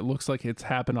 where it looks like it's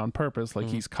happened on purpose, like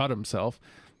he's cut himself,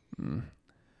 you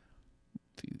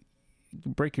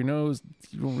break your nose,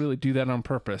 you don't really do that on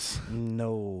purpose.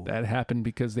 No. That happened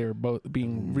because they were both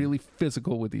being really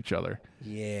physical with each other.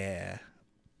 Yeah.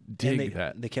 Dig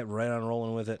that. They kept right on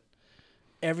rolling with it.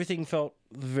 Everything felt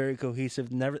very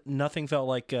cohesive. Nothing felt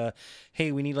like,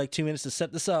 hey, we need like 2 minutes to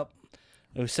set this up.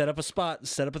 We set up a spot,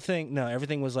 set up a thing. No,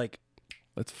 everything was like,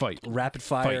 let's fight. Rapid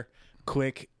fire,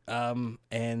 quick,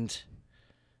 and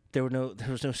there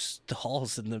was no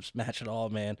stalls in this match at all,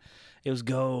 man. It was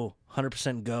go,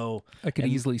 100% go. I could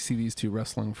easily see these two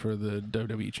wrestling for the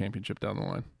WWE Championship down the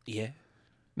line. Yeah.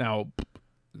 Now,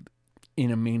 in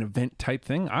a main event type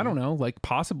thing, I don't know, like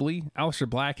possibly Aleister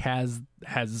Black has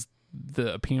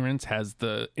the appearance, has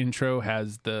the intro,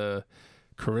 has the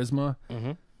charisma.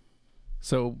 Mm-hmm.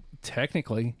 So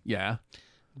technically, yeah.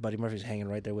 Buddy Murphy's hanging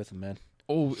right there with him, man.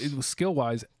 Oh, it was skill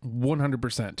wise,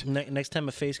 100%. Next time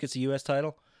a face gets a U.S.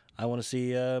 title, I want to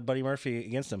see Buddy Murphy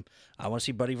against him. I want to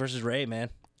see Buddy versus Ray, man.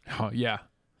 Oh, yeah.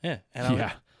 Yeah.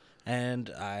 And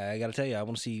I got to tell you, I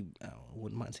want to see. I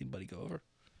wouldn't mind seeing Buddy go over.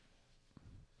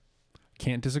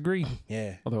 Can't disagree.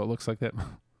 Yeah. Although it looks like that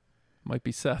might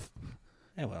be Seth.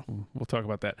 Yeah, well. We'll talk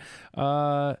about that.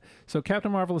 So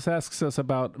Captain Marvelous asks us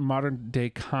about modern day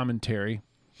commentary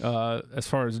as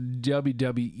far as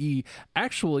WWE.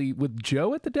 Actually, with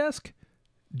Joe at the desk,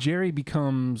 Jerry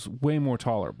becomes way more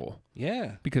tolerable.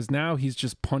 Yeah. Because now he's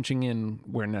just punching in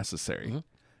where necessary. Mm-hmm.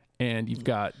 And you've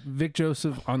got Vic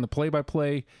Joseph on the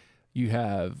play-by-play. You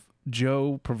have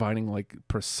Joe providing like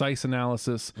precise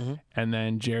analysis, and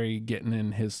then Jerry getting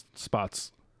in his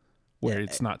spots where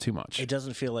it's not too much. It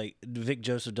doesn't feel like Vic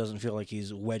Joseph doesn't feel like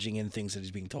he's wedging in things that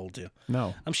he's being told to.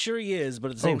 No. I'm sure he is,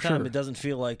 but at the same time, it doesn't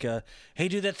feel like, hey,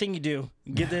 do that thing you do.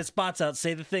 Get the spots out,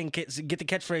 say the thing, get the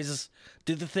catchphrases,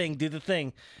 do the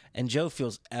thing. And Joe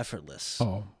feels effortless.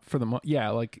 Oh, for the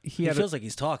like he feels like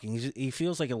he's talking. He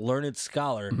feels like a learned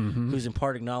scholar who's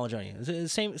imparting knowledge on you. It's the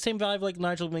same vibe like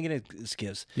Nigel McGuinness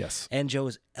gives. Yes. And Joe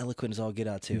is eloquent as all get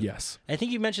out too. Yes. I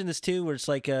think you mentioned this too, where it's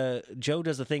like Joe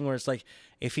does the thing where it's like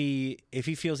if he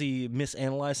feels he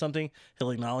misanalyzed something,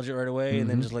 he'll acknowledge it right away, and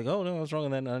then just like, oh no, I was wrong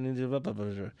on that. I need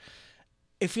to.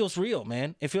 It feels real,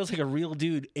 man. It feels like a real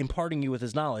dude imparting you with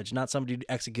his knowledge, not somebody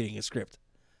executing a script.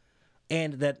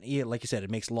 And that, yeah, like you said, it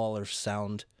makes Lawler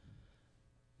sound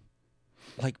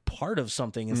like part of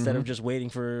something instead of just waiting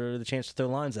for the chance to throw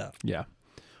lines out. Yeah.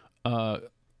 On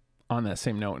that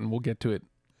same note, and we'll get to it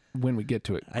when we get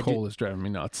to it, Cole is driving me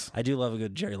nuts. I do love a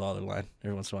good Jerry Lawler line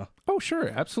every once in a while. Oh, sure,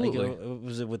 Like, absolutely.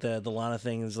 was it with the Lana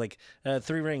thing? It's like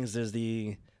 3 rings. There's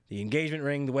the engagement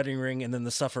ring, the wedding ring, and then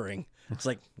the suffering. It's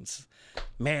like,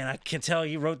 man, I can tell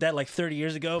you wrote that like 30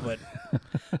 years ago, but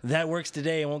that works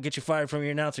today and won't get you fired from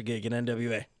your announcer gig in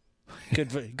NWA.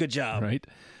 Good job. Right.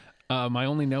 My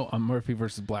only note on Murphy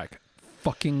versus Black.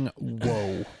 Fucking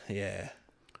whoa. Yeah.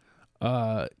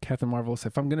 Captain Marvelous.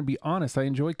 If I'm going to be honest, I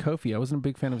enjoyed Kofi. I wasn't a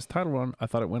big fan of his title run. I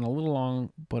thought it went a little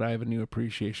long, but I have a new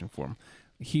appreciation for him.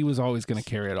 He was always going to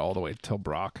carry it all the way till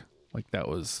Brock. Like that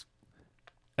was.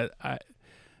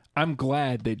 I'm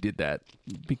glad they did that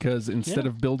because instead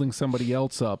of building somebody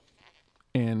else up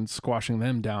and squashing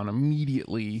them down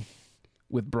immediately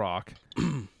with Brock,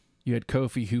 you had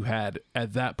Kofi, who had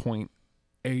at that point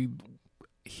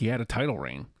he had a title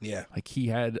reign. Yeah. Like he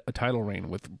had a title reign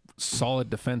with solid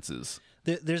defenses.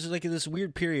 There's like this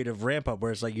weird period of ramp up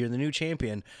where it's like you're the new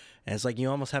champion, and it's like you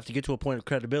almost have to get to a point of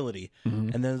credibility,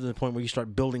 and then there's the point where you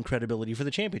start building credibility for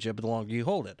the championship the longer you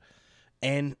hold it.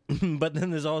 And but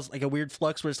then there's always like a weird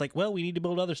flux where it's like, well, we need to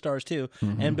build other stars too,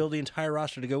 and build the entire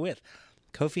roster to go with.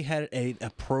 Kofi had an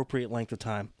appropriate length of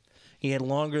time. He had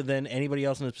longer than anybody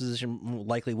else in his position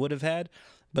likely would have had,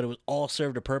 but it was all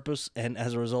served a purpose, and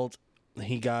as a result,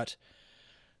 he got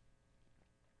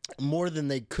more than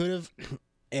they could have,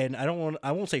 and I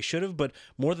won't say should have, but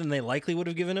more than they likely would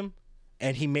have given him,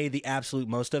 and he made the absolute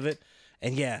most of it.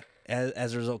 And yeah,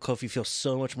 as a result, Kofi feels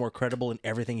so much more credible in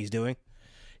everything he's doing.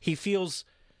 He feels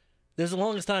there's the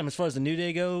longest time as far as the New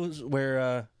Day goes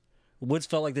where Woods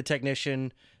felt like the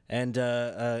technician and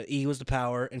E was the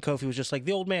power, and Kofi was just like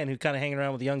the old man who kind of hanging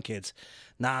around with the young kids.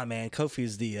 Nah, man,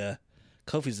 Kofi's the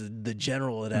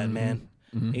general of that, man.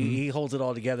 He holds it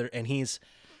all together, and his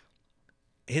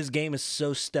game is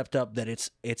so stepped up that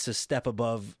it's a step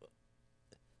above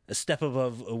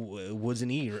Woods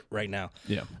and E right now.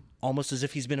 Yeah. Almost as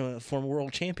if he's been a former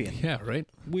world champion. Yeah, right?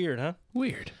 Weird, huh?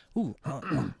 Weird. Ooh,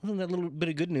 wasn't that a little bit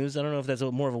of good news? I don't know if that's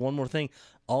more of a one more thing.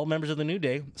 All members of the New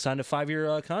Day signed a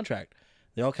 5-year contract.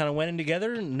 They all kind of went in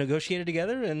together and negotiated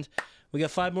together, and we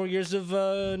got 5 more years of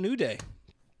New Day.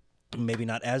 Maybe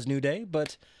not as New Day,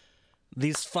 but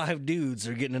these 5 dudes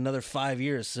are getting another 5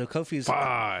 years. So Kofi's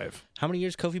 5. How many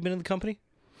years Kofi been in the company?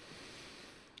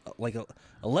 Like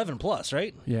 11 plus,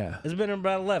 right? Yeah. It's been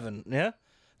about 11. Yeah, I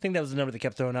think that was the number they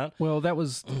kept throwing out. Well, that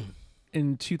was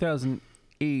in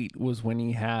 2008 was when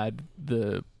he had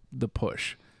the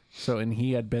push. So, and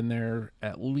he had been there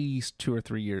at least 2 or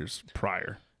 3 years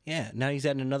prior. Yeah, now he's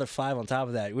adding another 5 on top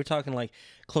of that. We're talking like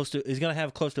he's going to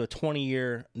have close to a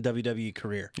 20-year WWE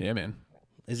career. Yeah, man.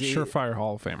 Is he? Surefire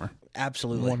Hall of Famer.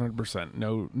 Absolutely. 100%.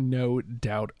 No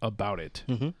doubt about it.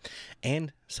 Mm-hmm.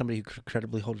 And somebody who could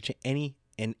credibly hold any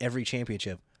and every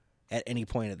championship at any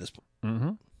point at this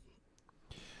point.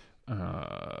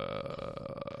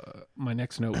 My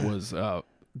next note was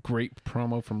great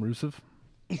promo from Rusev.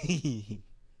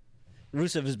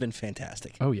 Rusev has been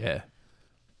fantastic. Oh, yeah.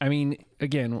 I mean,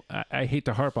 again, I hate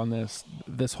to harp on this.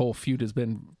 This whole feud has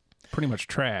been pretty much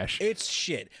trash. It's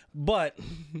shit. But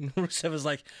Rusev is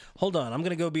like, hold on, I'm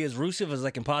going to go be as Rusev as I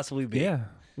can possibly be. Yeah.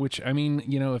 Which, I mean,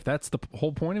 if that's the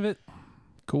whole point of it,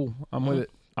 cool. I'm with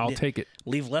it. I'll take it.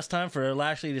 Leave less time for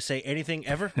Lashley to say anything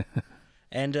ever.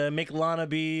 And make Lana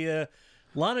be...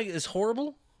 Lana is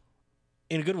horrible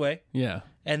in a good way. Yeah.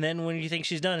 And then when you think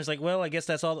she's done, it's like, well, I guess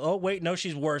that's all. Oh, wait, no,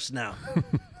 she's worse now.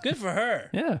 Good for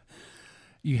her. Yeah.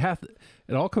 You have to,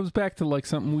 it all comes back to like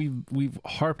something we've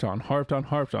harped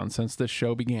on since this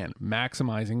show began,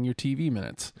 maximizing your TV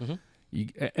minutes.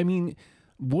 I mean,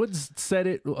 Woods said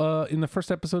it in the first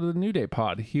episode of the New Day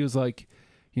pod. He was like,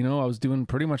 I was doing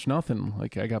pretty much nothing.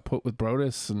 Like I got put with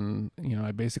Brodus and,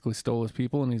 I basically stole his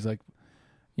people. And he's like,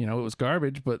 it was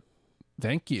garbage, but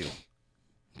thank you.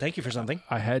 Thank you for something.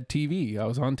 I had TV. I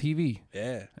was on TV.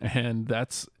 Yeah. And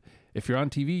if you're on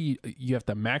TV, you have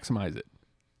to maximize it.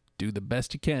 Do the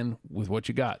best you can with what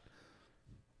you got.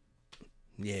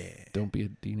 Yeah. Don't be a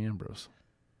Dean Ambrose.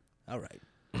 All right.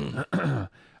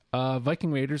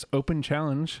 Viking Raiders Open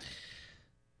Challenge.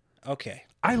 Okay.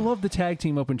 I love the tag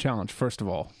team Open Challenge, first of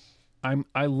all.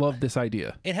 I love this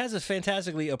idea. It has a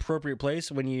fantastically appropriate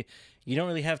place when you don't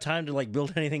really have time to like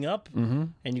build anything up,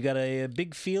 and you got a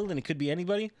big field, and it could be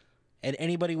anybody, and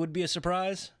anybody would be a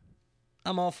surprise.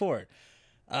 I'm all for it.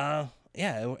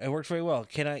 Yeah, it works very well.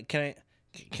 Can I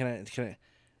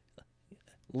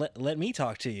let me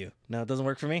talk to you? No, it doesn't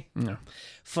work for me. No.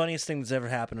 Funniest thing that's ever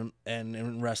happened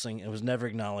in wrestling. It was never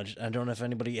acknowledged. I don't know if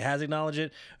anybody has acknowledged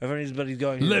it or if anybody's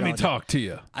going to Let me acknowledge it. talk to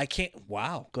you. I can't.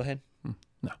 Wow. Go ahead.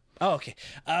 No. Oh, okay.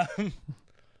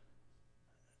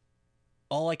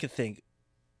 All I could think,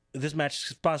 this match is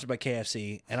sponsored by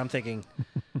KFC, and I'm thinking,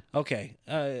 Okay,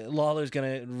 Lawler's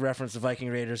gonna reference the Viking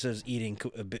Raiders as eating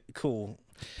a bit cool.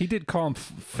 He did call him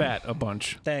fat a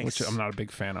bunch, Thanks. which I'm not a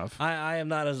big fan of. I am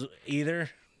not as either,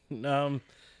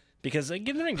 because get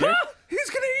in the ring, Jared. He's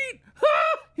gonna eat.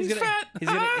 He's gonna, fat.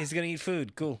 He's gonna eat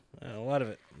food. Cool, a lot of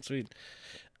it. Sweet.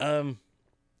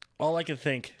 All I could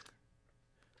think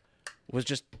was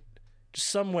just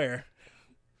somewhere.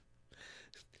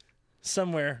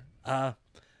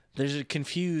 There's a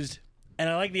confused, and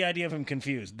I like the idea of him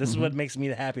confused. This is what makes me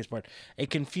the happiest part. A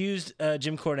confused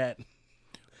Jim Cornette.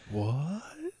 What?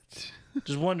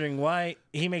 Just wondering why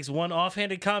he makes one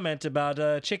offhanded comment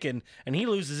about chicken and he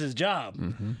loses his job.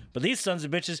 But these sons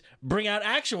of bitches bring out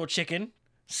actual chicken,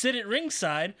 sit at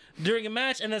ringside during a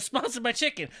match, and then sponsored by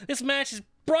chicken. This match is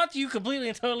brought to you completely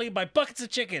and totally by buckets of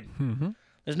chicken.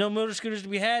 There's no motor scooters to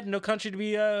be had, no country to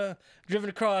be driven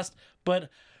across, but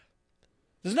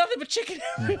there's nothing but chicken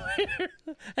everywhere.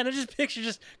 And I just picture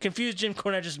just confused Jim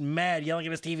Cornette just mad, yelling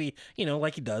at his TV,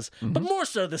 like he does. But more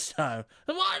so this time.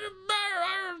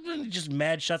 And he just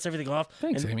mad, shuts everything off.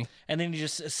 Thanks, Amy. And then he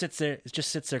just sits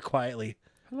there quietly.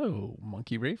 Hello,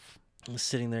 Monkey Rafe.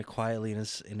 Sitting there quietly in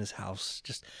his house.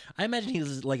 I imagine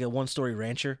he's like a one-story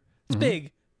rancher. It's big,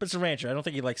 but it's a rancher. I don't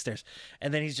think he likes stairs.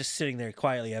 And then he's just sitting there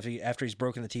quietly after he's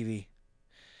broken the TV.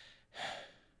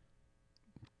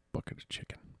 Bucket of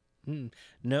chicken.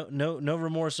 No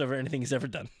remorse over anything he's ever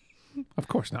done, Of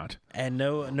course not. and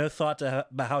no thought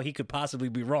about how he could possibly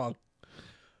be wrong.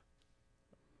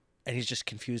 And he's just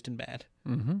confused and bad.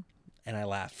 And I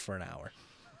laughed for an hour.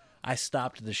 I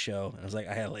stopped the show and I was like,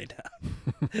 I gotta lay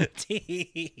down.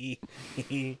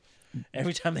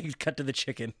 Every time they cut to the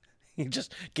chicken, he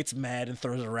just gets mad and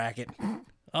throws a racket.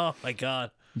 Oh my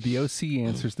god! The OC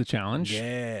answers the challenge.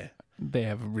 Yeah. They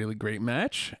have a really great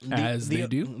match, they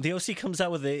do. The OC comes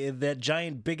out with that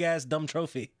giant, big-ass, dumb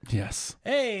trophy. Yes.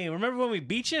 Hey, remember when we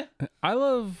beat you? I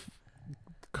love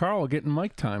Carl getting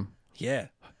mic time. Yeah.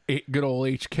 Good old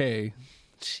HK.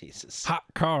 Jesus. Hot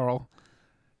Carl.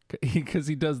 Because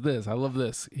he does this. I love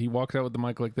this. He walks out with the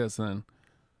mic like this and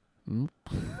then...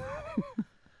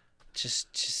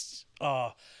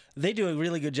 They do a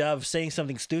really good job of saying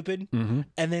something stupid and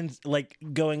then like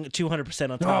going 200%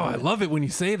 on top Oh, of I it. love it when you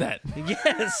say that.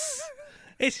 Yes.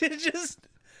 It's just,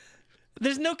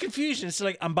 there's no confusion. It's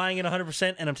like, I'm buying it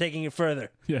 100% and I'm taking it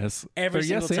further. Yes. Every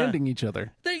They're single time. yes-anding each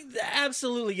other. They're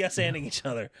absolutely yes-anding each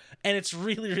other. And it's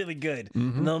really, really good.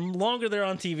 And the longer they're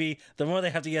on TV, the more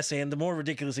they have to yes-and, the more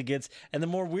ridiculous it gets, and the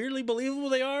more weirdly believable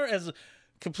they are as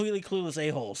completely clueless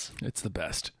a-holes. It's the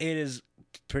best. It is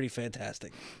pretty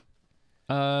fantastic.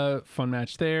 Fun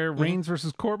match there. Reigns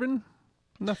versus Corbin.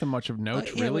 Nothing much of note,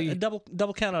 Yeah, really. a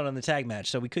double count out on the tag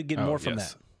match, so we could get more from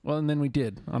that. Well, and then we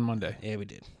did on Monday. Yeah, we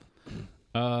did.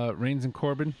 Reigns and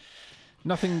Corbin.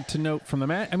 Nothing to note from the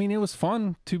match. I mean, it was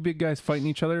fun. Two big guys fighting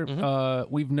each other.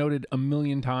 We've noted a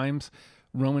million times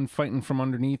Roman fighting from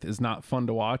underneath is not fun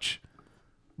to watch.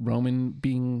 Roman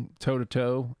being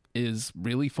toe-to-toe is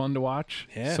really fun to watch.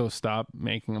 Yeah. So stop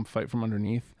making him fight from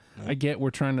underneath. I get we're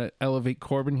trying to elevate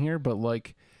Corbin here, but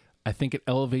I think it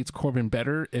elevates Corbin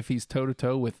better if he's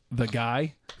toe-to-toe with the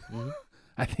guy.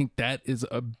 I think that is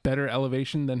a better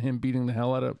elevation than him beating the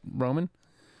hell out of Roman.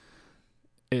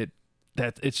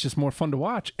 It's just more fun to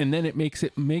watch, and then it makes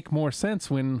it make more sense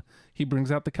when he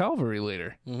brings out the cavalry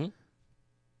later.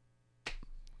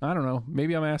 I don't know.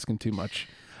 Maybe I'm asking too much.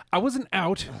 I wasn't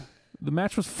out. The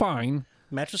match was fine.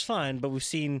 Match was fine, but we've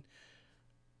seen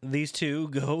these two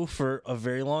go for a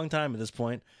very long time at this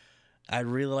point. I'd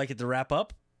really like it to wrap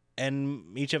up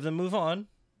and each of them move on.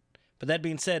 But that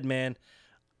being said, man,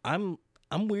 I'm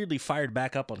weirdly fired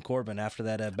back up on Corbin after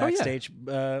that backstage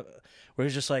where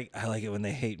he's just like, I like it when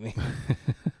they hate me.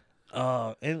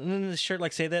 And then the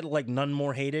shirt say that, like none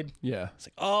more hated. Yeah. It's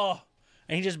like,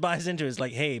 and he just buys into it. It's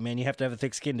like, hey, man, you have to have a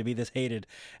thick skin to be this hated.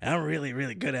 And I'm really,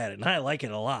 really good at it. And I like it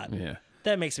a lot. Yeah.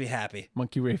 That makes me happy.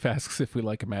 Monkey Rafe asks if we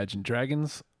like Imagine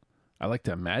Dragons. I like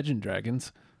to imagine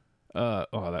dragons. That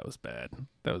was bad.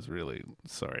 That was really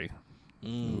sorry.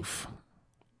 Oof.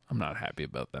 I'm not happy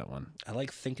about that one. I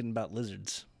like thinking about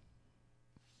lizards.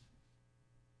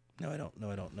 No, I don't.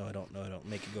 No, I don't. No, I don't. No, I don't.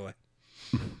 Make it go away.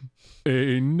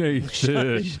 Hey,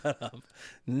 Nathan. Shut up.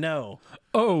 No.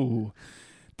 Oh,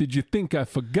 did you think I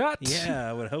forgot? Yeah,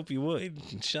 I would hope you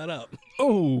would. Shut up.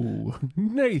 Oh,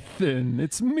 Nathan,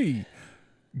 it's me,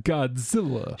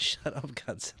 Godzilla. Shut up,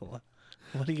 Godzilla.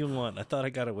 What do you want? I thought I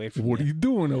got away from you. What are you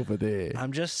doing over there?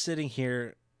 I'm just sitting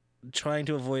here trying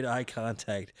to avoid eye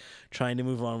contact, trying to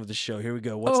move on with the show. Here we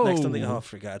go. What's next on the... Oh,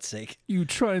 for God's sake. You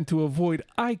trying to avoid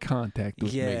eye contact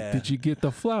with me. Did you get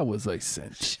the flowers I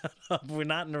sent? Shut up. We're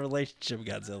not in a relationship,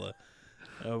 Godzilla.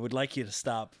 I would like you to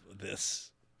stop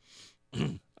this.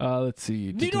 Let's see.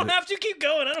 You don't have to keep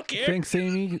going. I don't care. Thanks,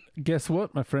 Amy. Guess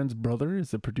what? My friend's brother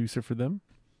is a producer for them.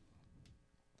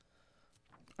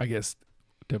 I guess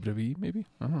WWE, maybe?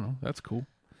 I don't know. That's cool.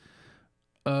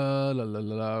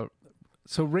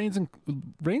 So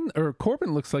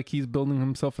Corbin looks like he's building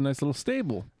himself a nice little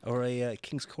stable. Or a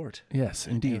King's Court. Yes,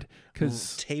 indeed.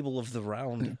 Because Table of the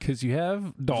Round. Because you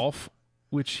have Dolph,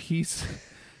 which he's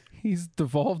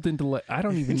devolved into, like, I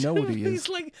don't even know what he is.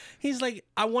 he's like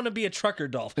I want to be a trucker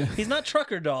Dolph. He's not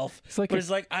trucker Dolph, but he's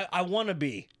like I want to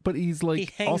be. But he's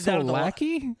like also a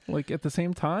lackey, like at the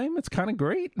same time. It's kind of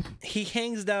great. He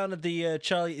hangs down at the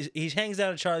He hangs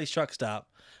down at Charlie's truck stop.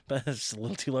 But it's a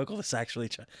little too local. This actually,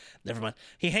 never mind.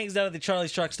 He hangs down at the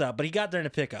Charlie's truck stop, but he got there in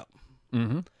a pickup.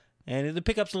 Mm-hmm. And the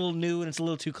pickup's a little new and it's a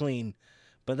little too clean.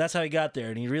 But that's how he got there,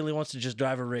 and he really wants to just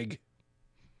drive a rig.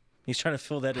 He's trying to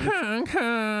fill that in. Honk,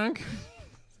 honk.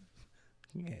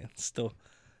 Yeah, it's still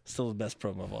the best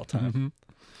promo of all time.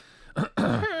 Mm-hmm.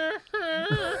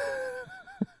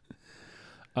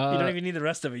 You don't even need the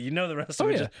rest of it. You know the rest of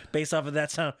it just based off of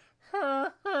that sound.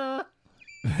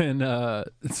 And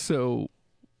so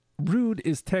Rude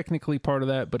is technically part of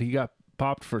that, but he got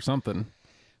popped for something.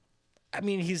 I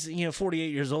mean, he's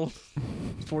 48 years old,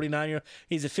 49 year.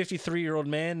 He's a 53-year-old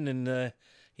man, and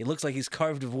he looks like he's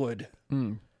carved of wood.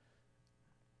 Mm.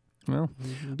 Well,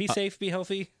 be safe, be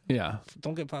healthy. Yeah,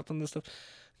 don't get popped on this stuff.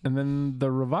 And then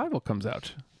the Revival comes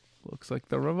out. Looks like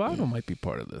the Revival might be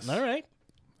part of this. All right,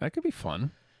 that could be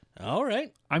fun. All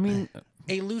right. I mean,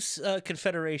 a loose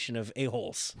confederation of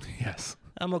a-holes. Yes.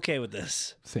 I'm okay with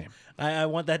this. Same. I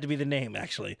want that to be the name,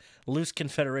 actually. Loose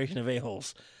confederation of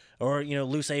a-holes. Or,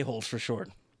 loose a-holes for short.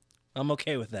 I'm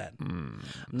okay with that. I'm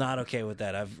not okay with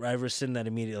that. I rescind that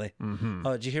immediately. Mm-hmm.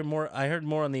 Oh, did you hear more? I heard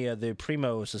more on the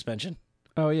Primo suspension.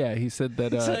 Oh, yeah. He said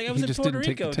that he just didn't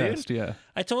take the test. Dude. Yeah.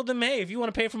 I told them, hey, if you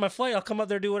want to pay for my flight, I'll come up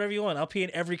there, do whatever you want. I'll pee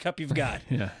in every cup you've got.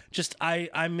 Yeah. Just,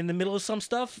 I'm in the middle of some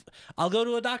stuff. I'll go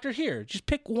to a doctor here. Just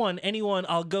pick one, anyone.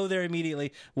 I'll go there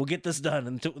immediately. We'll get this done.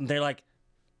 And they're like,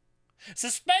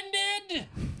 suspended!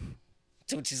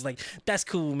 So she's like, that's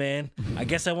cool, man. I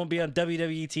guess I won't be on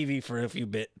WWE TV for a few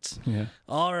bits. Yeah.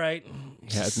 All right.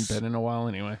 He hasn't been in a while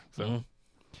anyway. So. Mm-hmm.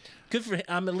 Good for him.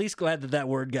 I'm at least glad that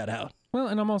word got out. Well,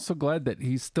 and I'm also glad that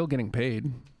he's still getting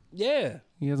paid. Yeah.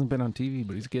 He hasn't been on TV,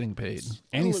 but he's getting paid.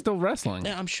 And he's still wrestling.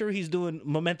 Yeah, I'm sure he's doing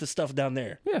momentous stuff down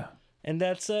there. Yeah. And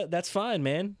that's fine,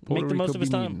 man. Puerto Make the Rico most of his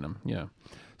time. Him. Yeah.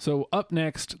 So up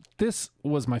next, this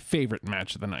was my favorite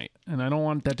match of the night. And I don't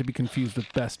want that to be confused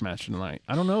with best match of the night.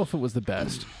 I don't know if it was the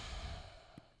best.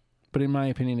 But in my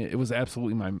opinion, it was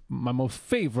absolutely my most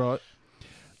favorite.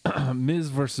 Miz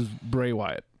versus Bray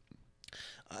Wyatt.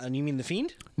 And you mean The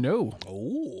Fiend? No.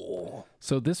 Oh.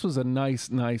 So this was a nice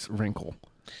wrinkle.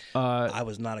 I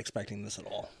was not expecting this at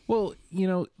all. Well,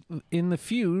 in the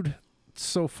feud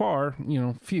so far,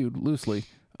 feud loosely,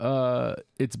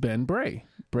 it's been Bray.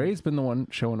 Bray's been the one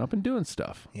showing up and doing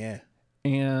stuff. Yeah.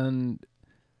 And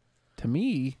to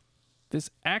me, this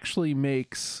actually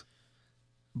makes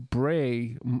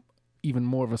Bray even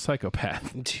more of a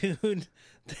psychopath. Dude,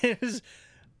 there's...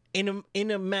 In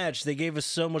a match, they gave us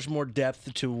so much more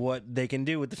depth to what they can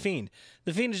do with The Fiend.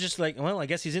 The Fiend is just like, well, I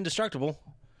guess he's indestructible.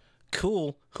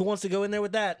 Cool. Who wants to go in there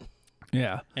with that?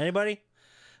 Yeah. Anybody?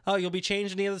 Oh, you'll be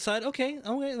changed on the other side? Okay,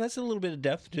 that's a little bit of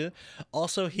depth to it.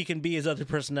 Also, he can be his other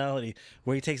personality,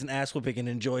 where he takes an ass whooping and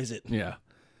enjoys it. Yeah.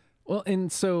 Well,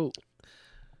 and so...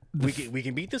 We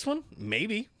can beat this one?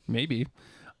 Maybe.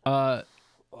 What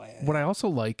I also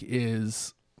like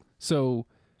is... So...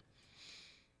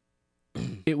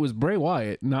 It was Bray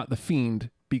Wyatt, not The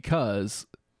Fiend, because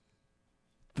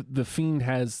the Fiend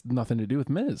has nothing to do with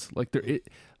Miz. Like the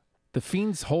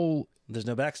Fiend's whole there's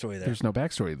no backstory there. There's no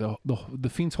backstory. The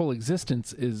Fiend's whole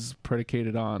existence is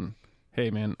predicated on,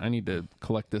 hey man, I need to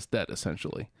collect this debt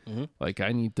essentially. Mm-hmm. Like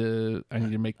I need to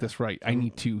make this right. I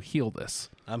need to heal this.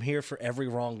 I'm here for every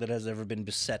wrong that has ever been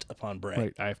beset upon Bray.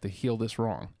 Right. I have to heal this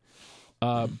wrong.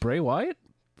 Bray Wyatt,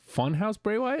 Funhouse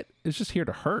Bray Wyatt, is just here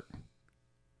to hurt.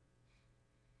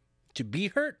 To be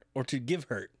hurt or to give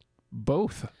hurt?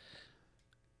 Both.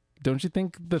 Don't you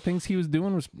think the things he was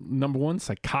doing was, number one,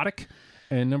 psychotic,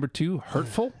 and number two,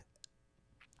 hurtful?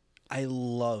 I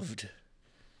loved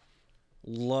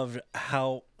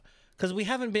how... Because we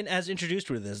haven't been as introduced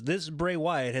with this. This Bray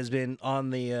Wyatt has been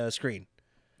on the screen.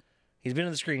 He's been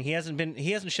on the screen. He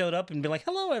hasn't showed up and been like,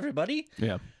 hello, everybody.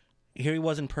 Yeah. Here he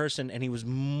was in person, and he was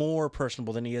more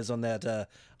personable than he is on that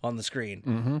on the screen.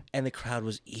 Mm-hmm. And the crowd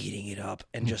was eating it up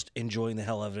and just enjoying the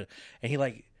hell of it. And he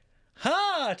like,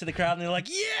 ha, to the crowd, and they're like,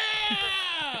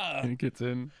 yeah. And he gets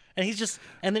in, and he's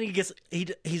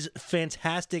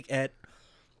fantastic at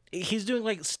he's doing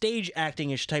like stage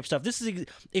acting-ish type stuff. This is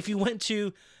if you went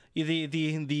to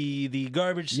the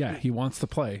garbage. Yeah, he wants to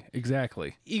play.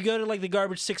 Exactly. You go to like the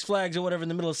garbage Six Flags or whatever in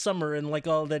the middle of summer, and like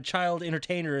all that child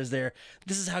entertainer is there.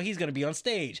 This is how he's going to be on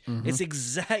stage. It's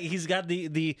exact. He's got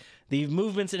the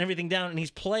movements and everything down, and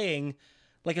he's playing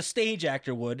like a stage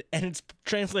actor would, and it's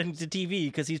translating to TV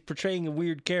because he's portraying a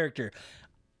weird character.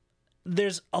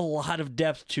 There's a lot of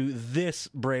depth to this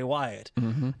Bray Wyatt,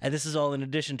 and this is all in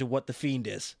addition to what the Fiend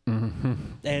is.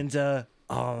 And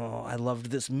I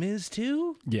loved this Miz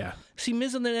too. Yeah. See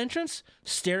Miz in the entrance,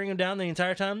 staring him down the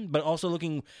entire time, but also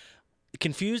looking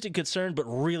confused and concerned, but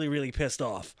really, really pissed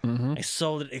off. I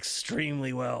sold it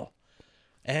extremely well.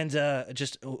 And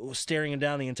just staring him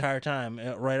down the entire time,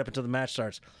 right up until the match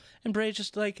starts. And Bray's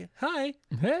just like, hi.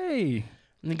 Hey.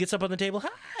 And he gets up on the table, hi,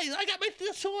 I got my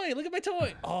toy. Look at my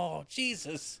toy. Oh,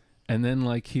 Jesus. And then,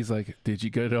 like, he's like, did you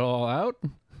get it all out?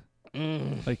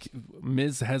 Like,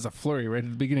 Miz has a flurry right at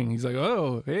the beginning. He's like,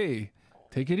 oh, hey,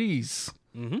 take it easy.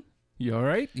 You all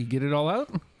right? You get it all out?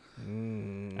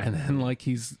 And then, like,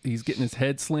 he's getting his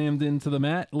head slammed into the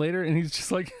mat later, and he's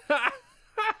just like,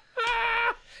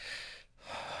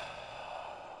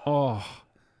 oh,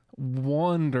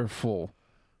 wonderful,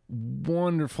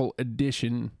 wonderful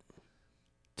addition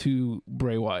to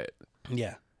Bray Wyatt.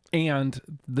 Yeah. And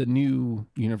the new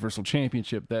Universal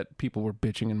Championship that people were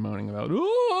bitching and moaning about.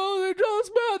 Oh, they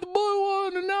just met the blue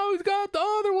one, and now he's got the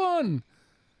other one.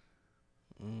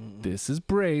 This is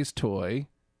Bray's toy.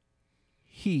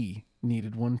 He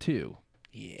needed one too.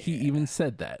 Yeah. He even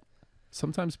said that.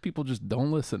 Sometimes people just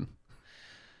don't listen.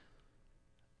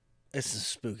 This is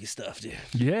spooky stuff, dude.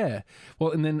 Yeah.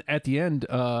 Well, and then at the end,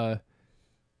 the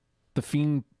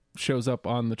Fiend shows up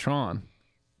on the Tron.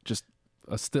 Just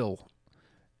a still.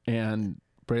 And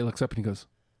Bray looks up and he goes,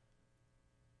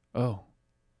 oh,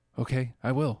 okay,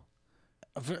 I will.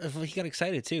 He got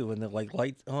excited too when the like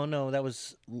light. Oh no, that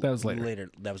was later.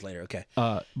 That was later. Okay.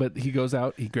 But he goes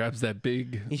out. He grabs that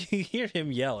big. You hear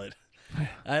him yell it.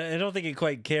 I don't think it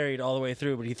quite carried all the way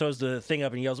through, but he throws the thing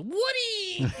up and he yells,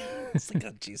 "Woody!" It's like,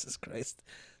 oh Jesus Christ!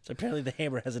 So apparently the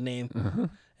hammer has a name,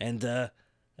 and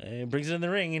brings it in the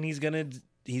ring, and he's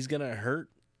gonna hurt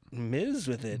Miz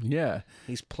with it. Yeah,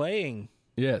 he's playing.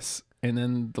 Yes, and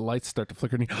then the lights start to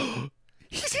flicker, and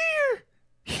he's here!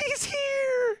 He's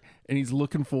here! And he's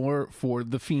looking for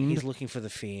the Fiend. He's looking for the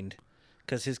Fiend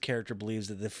because his character believes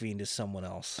that the Fiend is someone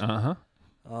else.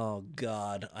 Oh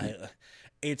God,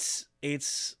 it's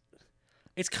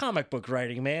comic book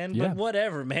writing, man. Yeah. But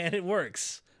whatever, man, it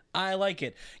works. I like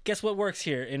it. Guess what works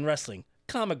here in wrestling?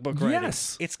 Comic book writing.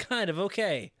 Yes, it's kind of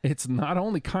okay. It's not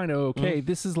only kind of okay.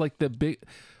 This is like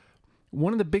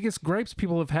one of the biggest gripes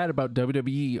people have had about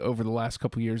WWE over the last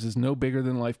couple years is no bigger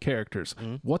than life characters.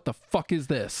 What the fuck is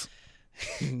this?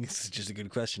 This is just a good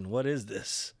question. What is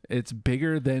this? It's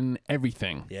bigger than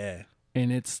everything. Yeah.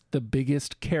 And it's the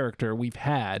biggest character we've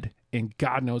had in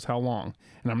God knows how long.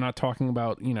 And I'm not talking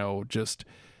about, just,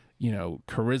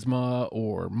 charisma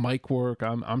or mic work.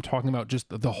 I'm talking about just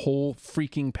the whole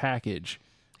freaking package.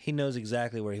 He knows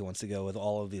exactly where he wants to go with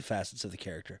all of the facets of the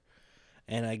character.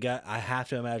 And I have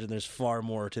to imagine there's far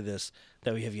more to this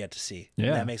that we have yet to see. Yeah.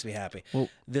 And that makes me happy. Well,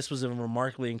 this was a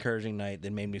remarkably encouraging night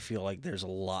that made me feel like there's a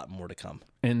lot more to come.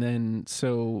 And then,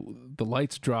 so the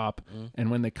lights drop,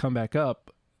 and when they come back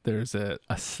up, there's a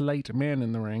slight man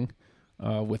in the ring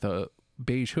with a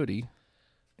beige hoodie.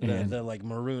 The like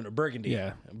maroon or burgundy.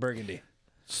 Yeah. Burgundy.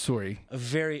 Sorry. A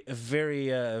very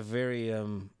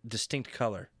distinct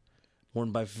color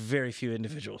worn by very few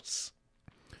individuals.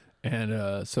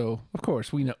 And so, of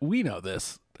course, we know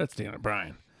this. That's Daniel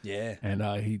Bryan. Yeah. And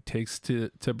he takes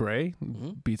to Bray,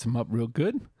 beats him up real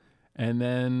good. And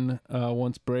then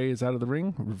once Bray is out of the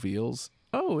ring, reveals,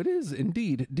 oh, it is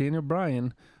indeed Daniel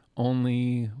Bryan,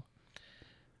 only...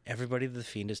 Everybody that the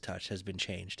Fiend has touched has been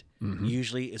changed.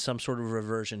 Usually it's some sort of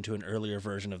reversion to an earlier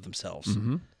version of themselves.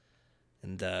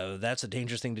 And that's a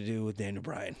dangerous thing to do with Daniel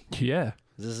Bryan. Yeah.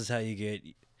 This is how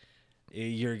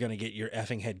you're going to get your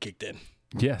effing head kicked in.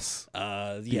 Yes.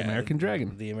 The American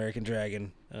Dragon. The American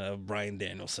Dragon, Bryan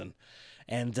Danielson.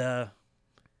 And I'm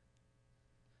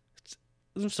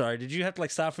sorry, did you have to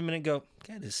stop for a minute and go,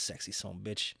 God, this sexy son of a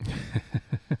bitch.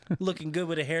 Looking good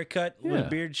with a haircut, with a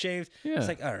beard shaved. Yeah. It's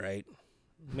like, all right,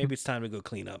 maybe it's time to go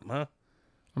clean up, huh?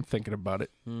 I'm thinking about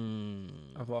it.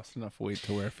 I've lost enough weight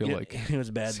to where I feel like it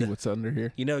was bad. See what's under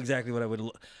here. You know exactly what I would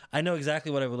I know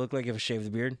exactly what I would look like if I shaved the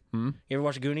beard. You ever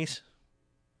watch Goonies?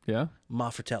 Yeah? Ma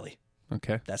Fratelli.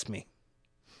 Okay. That's me.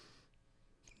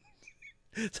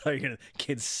 Sorry,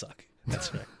 kids suck.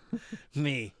 That's right.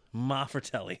 Me, Ma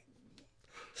Fratelli.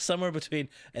 Somewhere between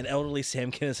an elderly Sam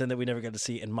Kinison that we never got to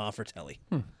see and Ma Fratelli.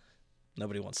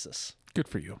 Nobody wants this. Good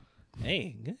for you.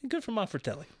 Hey, good for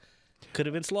Monfratelli. Could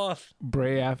have been Sloth.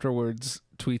 Bray afterwards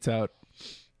tweets out,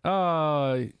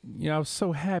 I was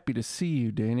so happy to see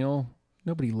you, Daniel.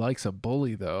 Nobody likes a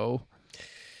bully, though.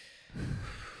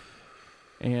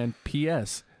 And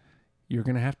P.S., you're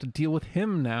going to have to deal with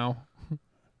him now.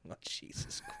 Oh,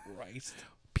 Jesus Christ.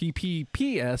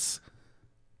 P.P.P.S.,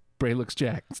 Bray looks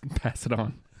jacked. Pass it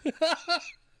on.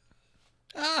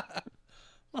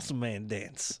 Muscle Man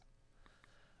dance.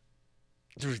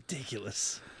 It's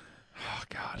ridiculous. Oh,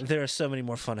 God. There are so many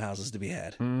more fun houses to be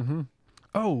had.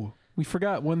 Oh, we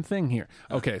forgot one thing here.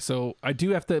 Okay, so I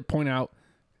do have to point out,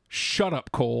 shut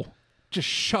up, Cole. Just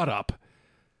shut up.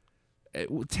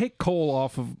 Take Cole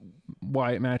off of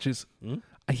Wyatt matches.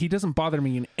 He doesn't bother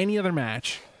me in any other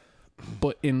match,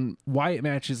 but in Wyatt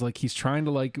matches, like, he's trying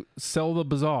to, like, sell the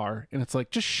bazaar, and it's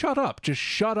like, just shut up. Just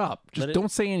shut up. Just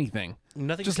don't say anything.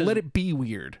 Nothing. Just let it be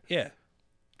weird. Yeah.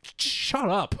 Just shut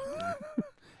up.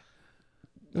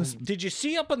 Did you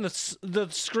see up on the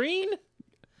screen?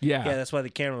 Yeah. Yeah, that's why the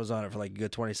camera was on it for like a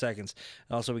good 20 seconds.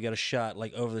 Also, we got a shot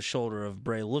like over the shoulder of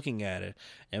Bray looking at it,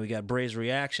 and we got Bray's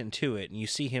reaction to it, and you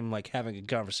see him like having a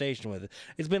conversation with it.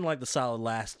 It's been like the solid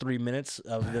last 3 minutes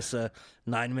of this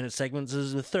 9-minute segment. This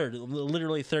is the third.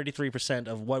 Literally 33%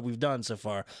 of what we've done so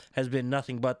far has been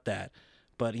nothing but that.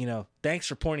 But, thanks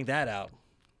for pointing that out.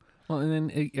 Well,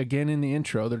 and then again in the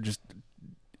intro, they're just...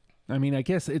 I mean, I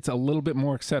guess it's a little bit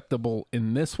more acceptable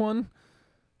in this one.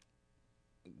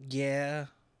 Yeah.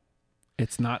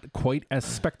 It's not quite as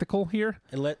spectacle here.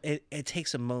 It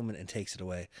takes a moment and takes it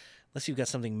away. Unless you've got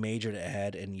something major to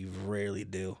add, and you rarely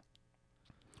do.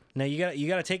 Now, you got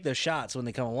to take those shots when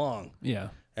they come along. Yeah.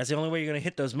 That's the only way you're going to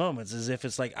hit those moments, is if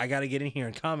it's like, I got to get in here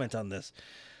and comment on this.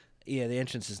 Yeah, the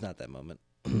entrance is not that moment.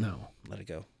 No. Let it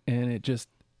go. And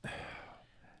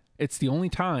it's the only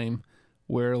time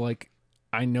where, like,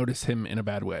 I notice him in a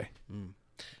bad way. You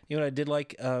know what I did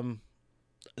like?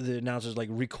 The announcers like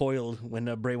recoiled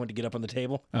when Bray went to get up on the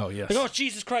table. Oh, yes. Like, oh,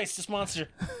 Jesus Christ, this monster.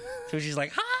 So she's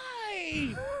like,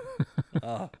 hi.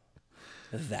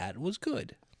 That was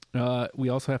good. We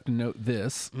also have to note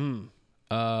this.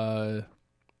 I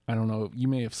don't know. You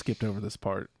may have skipped over this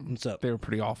part. What's up? They were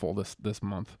pretty awful this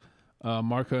month.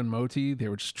 Marco and Moti, they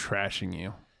were just trashing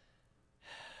you.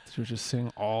 They were just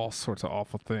saying all sorts of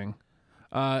awful thing.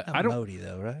 I don't. Modi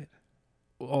though, right?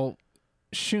 Well,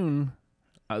 Shun.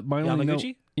 My only note,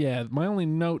 Yamaguchi? yeah, my only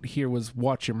note here was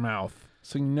watch your mouth,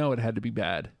 so you know it had to be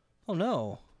bad. Oh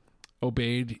no.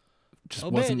 Obeyed just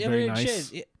wasn't very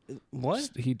nice. What?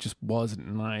 He just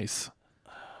wasn't nice.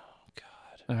 Oh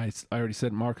God. I already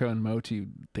said Marco and Moti,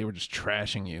 they were just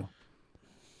trashing you.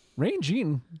 Ray and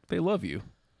Gene, they love you.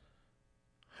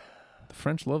 The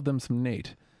French love them some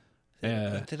Nate.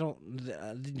 They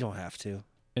don't have to.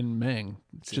 And Meng,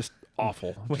 just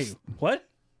awful. Wait, Just- what?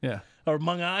 yeah, Or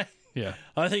Meng Ai? yeah,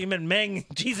 Oh, I thought you meant Meng.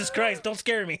 Jesus Christ, don't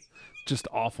scare me. just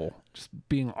awful. Just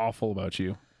being awful about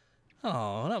you.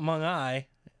 Oh, not Meng Ai.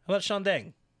 How about Sean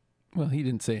Deng? Well, he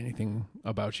didn't say anything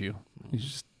about you. He's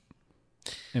just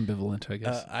ambivalent, I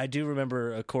guess. I do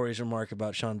remember Corey's remark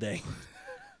about Sean Deng.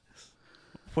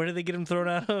 Where did they get him thrown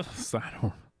out of? So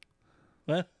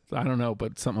What? I don't know,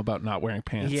 but something about not wearing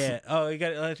pants. Yeah. Oh, I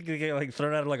think they get like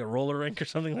thrown out of like a roller rink or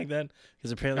something like that.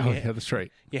 Because apparently Oh, yeah, that's right.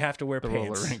 you have to wear The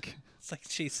pants. roller rink. It's like,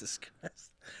 Jesus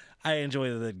Christ. I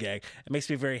enjoy the gag. It makes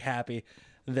me very happy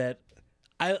that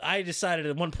I decided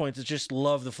at one point to just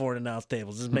love the foreign announce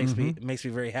tables. This makes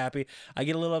me very happy. I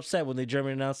get a little upset when the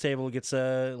German announce table gets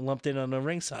lumped in on the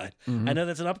ringside. I know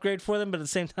that's an upgrade for them, but at the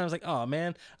same time, it's like, oh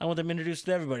man, I want them introduced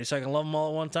to everybody so I can love them all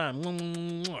at one time.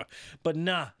 But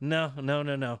no.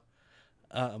 The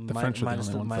French are the only ones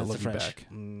that love you French. back.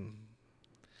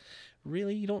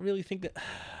 Really? You don't really think that?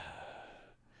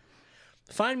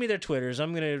 Find me their Twitters.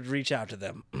 I'm going to reach out to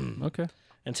them Okay.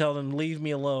 and tell them, leave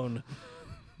me alone.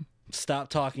 Stop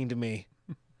talking to me.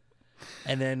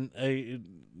 And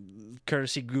then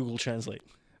courtesy Google Translate.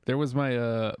 There was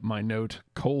my my note,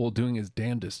 Cole doing his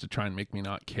damnedest to try and make me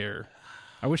not care.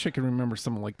 I wish I could remember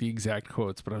some of like the exact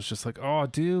quotes, but I was just like, oh,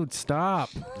 dude, stop.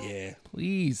 Yeah.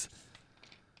 Please.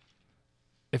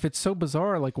 If it's so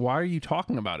bizarre, like, why are you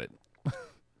talking about it?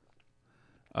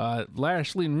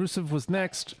 Lashley and Rusev was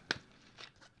next. I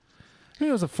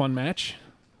mean, it was a fun match.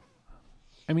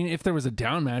 I mean, if there was a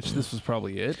down match, this was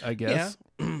probably it, I guess.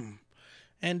 Yeah.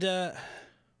 And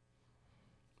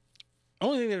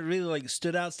only thing that really like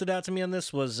stood out to me on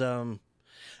this was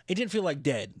it didn't feel like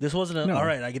dead. This wasn't a, No. all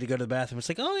right, I get to go to the bathroom. It's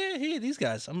like, oh yeah, hey, these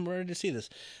guys, I'm ready to see this.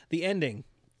 The ending.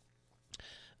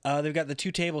 They've got the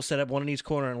two tables set up, one in each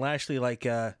corner, and Lashley like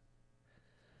I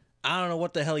don't know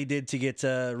what the hell he did to get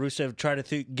Rusev try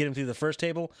to get him through the first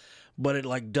table, but it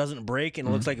like doesn't break and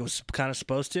it looks like it was kind of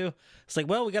supposed to. It's like,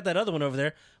 well, we got that other one over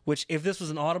there, which if this was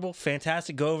an audible,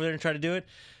 fantastic. Go over there and try to do it.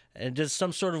 And does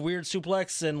some sort of weird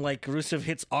suplex, and like Rusev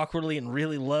hits awkwardly and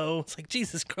really low. It's like,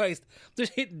 Jesus Christ, they're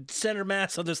hitting center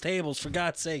mass on those tables, for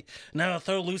God's sake. Now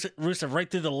throw Rusev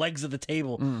right through the legs of the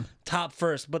table, top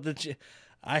first. But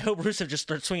I hope Rusev just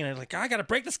starts swinging. I'm like, I gotta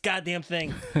break this goddamn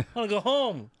thing. I wanna go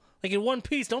home. Like in one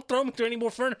piece. Don't throw me through any more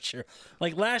furniture.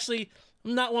 Like Lashley,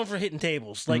 I'm not one for hitting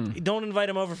tables. Like, don't invite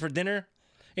him over for dinner.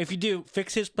 If you do,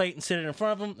 fix his plate and sit it in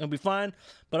front of him. It'll be fine.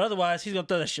 But otherwise, he's going to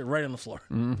throw that shit right on the floor.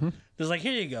 Mm-hmm. It's like,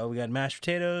 here you go. We got mashed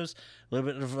potatoes, a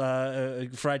little bit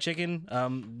of fried chicken.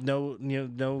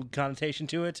 No connotation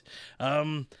to it.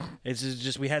 It's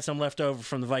just we had some left over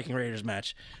from the Viking Raiders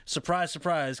match. Surprise,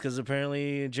 surprise, because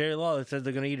apparently Jerry Lawler said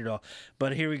they're going to eat it all.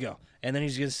 But here we go. And then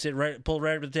he's going to pull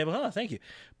right up to the table. Oh, thank you.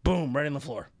 Boom, right on the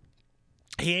floor.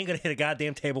 He ain't going to hit a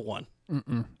goddamn table one.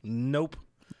 Nope.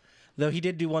 Though he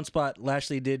did do one spot.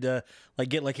 Lashley did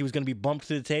get like he was going to be bumped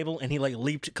through the table, and he like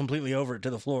leaped completely over it to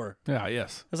the floor. Yeah,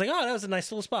 yes. I was like, oh, that was a nice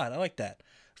little spot. I like that.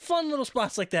 Fun little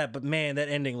spots like that. But man, that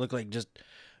ending looked like just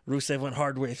Rusev went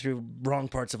hard way through wrong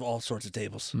parts of all sorts of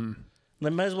tables. They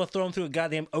might as well throw him through a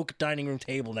goddamn oak dining room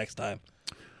table next time.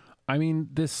 I mean,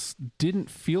 this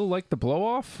didn't feel like the blow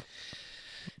off,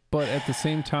 but at the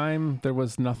same time, there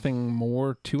was nothing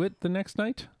more to it the next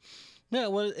night. Yeah,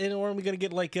 well, and aren't we going to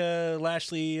get like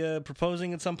Lashley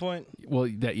proposing at some point? Well,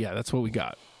 that's what we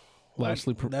got.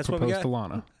 Lashley That's what we proposed got? to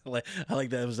Lana. I like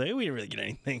that. I was like, we didn't really get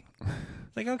anything.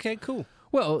 It's like, okay, cool.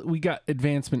 Well, we got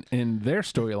advancement in their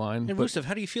storyline. And Rusev,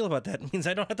 how do you feel about that? It means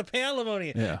I don't have to pay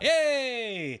alimony. Yeah.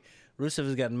 Yay! Rusev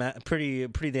has gotten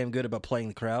pretty damn good about playing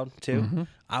the crowd, too.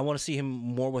 I want to see him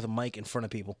more with a mic in front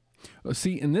of people.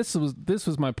 See, and this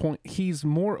was my point. He's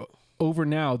more over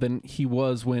now than he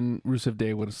was when Rusev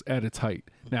Day was at its height.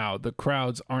 Now, the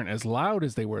crowds aren't as loud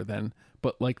as they were then,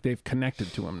 but like they've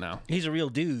connected to him now. He's a real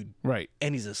dude. Right.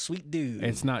 And he's a sweet dude.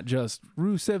 It's not just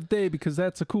Rusev Day because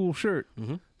that's a cool shirt.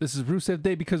 This is Rusev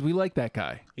Day because we like that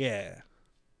guy. Yeah.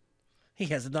 He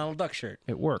has a Donald Duck shirt.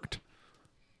 It worked.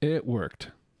 It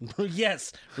worked.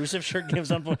 Yes. Rusev shirt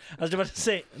gives on point. I was about to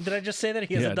say, did I just say that?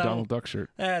 He has a Donald Duck shirt.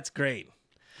 That's great.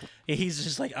 He's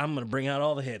just like, I'm going to bring out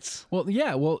all the hits. Well,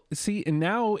 yeah. Well, see, and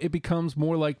now it becomes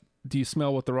more like, do you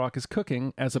smell what The Rock is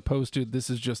cooking, as opposed to this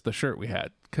is just the shirt we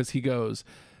had. Because he goes,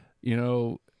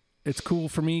 it's cool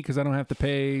for me because I don't have to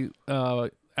pay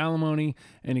alimony.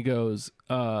 And he goes,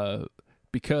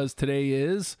 because today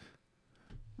is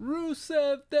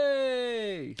Rusev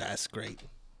Day. That's great.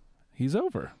 He's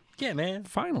over. Yeah, man.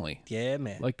 Finally. Yeah,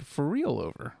 man. Like, for real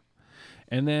over.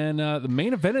 And then the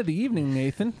main event of the evening,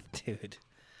 Nathan. Dude.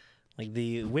 Like,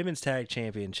 the women's tag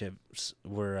championships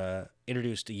were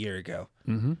introduced a year ago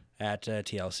at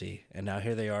TLC. And now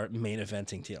here they are main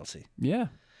eventing TLC. Yeah.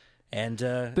 And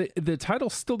the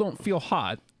titles still don't feel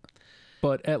hot,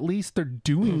 but at least they're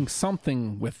doing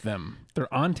something with them.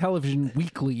 They're on television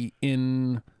weekly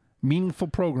in meaningful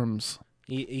programs.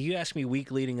 You ask me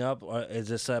week leading up, is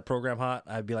this program hot?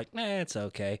 I'd be like, nah, it's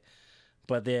okay.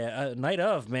 But the night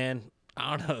of, man,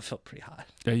 I don't know, it felt pretty hot.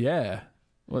 Yeah.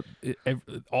 Well,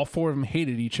 all four of them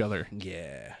hated each other.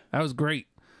 Yeah. That was great.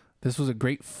 This was a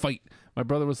great fight. My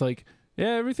brother was like,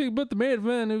 yeah, everything but the main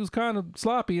event, it was kind of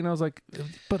sloppy. And I was like,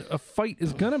 but a fight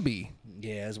is going to be.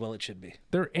 Yeah, as well it should be.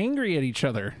 They're angry at each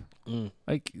other.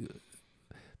 Like,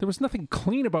 there was nothing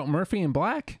clean about Murphy and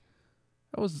Black.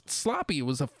 That was sloppy. It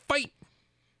was a fight.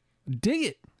 Dig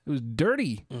it. It was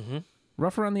dirty.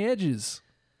 Rough around the edges.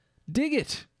 Dig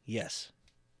it. Yes.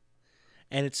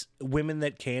 And it's women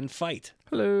that can fight.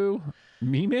 Hello.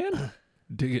 Me man?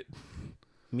 Dig it.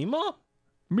 Mima?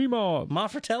 Me-ma. Ma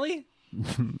Fratelli?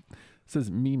 It says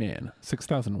me man.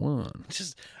 6001.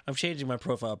 I'm changing my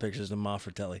profile pictures to Ma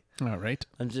Fratelli. All right.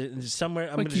 I'm just somewhere.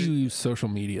 I'm like gonna you use social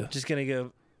media. just gonna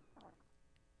go.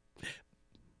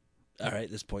 All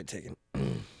right, this point taken.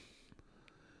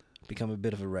 Become a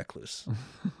bit of a recluse.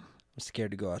 I'm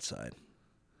scared to go outside.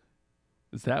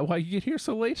 Is that why you get here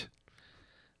so late?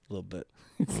 A little bit.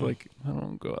 It's like, I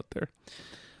don't go out there.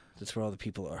 That's where all the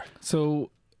people are.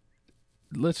 So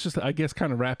let's just, I guess,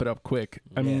 kind of wrap it up quick.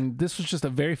 I mean, this was just a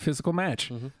very physical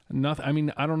match. Nothing. I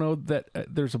mean, I don't know that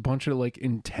there's a bunch of like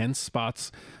intense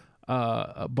spots,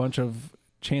 a bunch of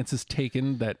chances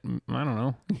taken that, I don't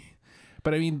know.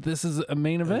 But I mean, this is a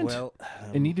main event. Well,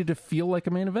 it needed to feel like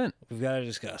a main event. We've got to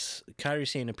discuss. Kairi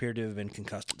Sane appeared to have been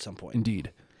concussed at some point.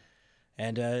 Indeed.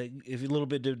 And if a little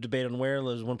bit of debate on where, there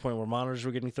was one point where monitors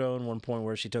were getting thrown, one point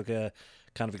where she took a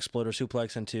kind of exploder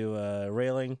suplex into a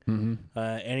railing.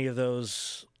 Any of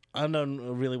those,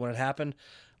 unknown really when it happened.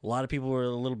 A lot of people were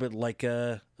a little bit like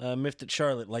miffed at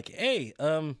Charlotte, like, hey,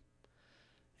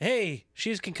 hey,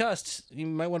 she's concussed. You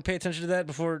might want to pay attention to that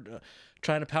before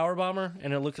trying to powerbomb her.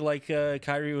 And it looked like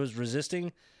Kyrie was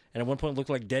resisting. And at one point it looked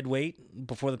like dead weight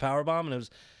before the powerbomb. And it was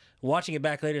watching it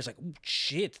back later, it's like, oh,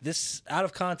 shit, this, out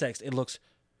of context, it looks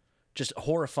just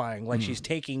horrifying. Like she's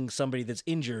taking somebody that's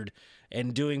injured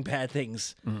and doing bad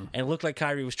things. And it looked like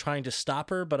Kyrie was trying to stop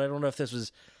her, but I don't know if this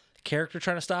was character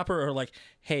trying to stop her or like,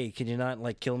 hey, can you not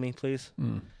like kill me, please?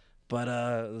 But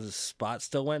the spot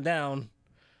still went down.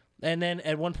 And then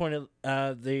at one point,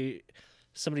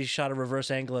 somebody shot a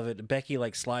reverse angle of it. Becky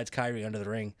like slides Kyrie under the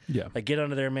ring. Yeah. Like, get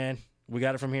under there, man. We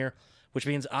got it from here. Which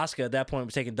means Asuka at that point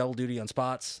was taking double duty on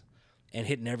spots and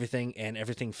hitting everything, and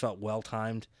everything felt well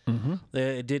timed.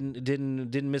 It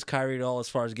didn't miss Kyrie at all as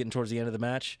far as getting towards the end of the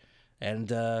match. And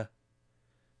the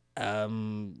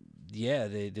Kabuki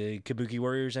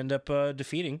Warriors end up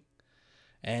defeating.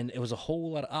 And it was a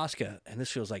whole lot of Asuka, and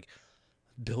this feels like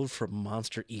build for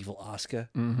monster evil Asuka.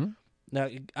 Now,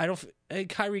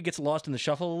 Kyrie gets lost in the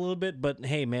shuffle a little bit, but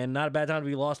hey, man, not a bad time to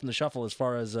be lost in the shuffle as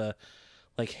far as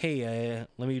hey,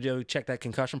 let me go check that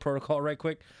concussion protocol right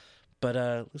quick. But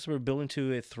looks like we're building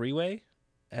to a 3-way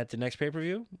at the next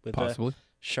pay-per-view with Possibly.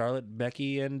 Charlotte,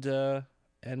 Becky, and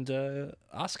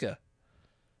Asuka.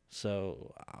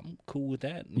 So I'm cool with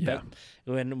that. Yeah.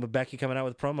 With Becky coming out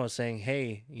with a promo saying,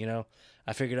 hey,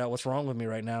 I figured out what's wrong with me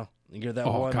right now. You're that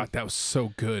one. Oh, God, that was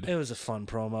so good. It was a fun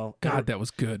promo. God, that was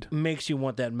good. Makes you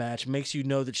want that match. Makes you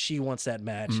know that she wants that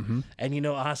match. And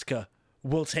Asuka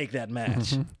will take that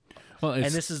match. Well, And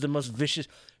this is the most vicious,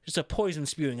 just a poison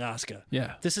spewing Asuka.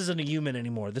 Yeah. This isn't a human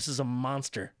anymore. This is a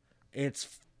monster.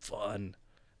 It's fun.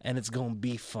 And it's going to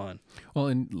be fun. Well,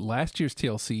 and last year's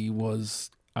TLC was,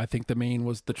 I think the main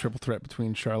was the triple threat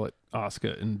between Charlotte,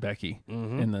 Asuka, and Becky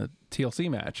in the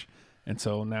TLC match. And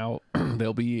so now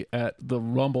they'll be at the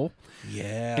Rumble.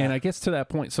 Yeah. And I guess to that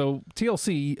point, so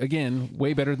TLC, again,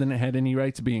 way better than it had any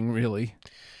rights being, really.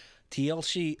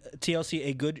 TLC,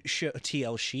 a good show.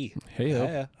 TLC.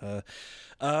 Hey,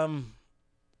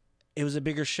 it was a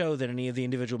bigger show than any of the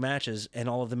individual matches, and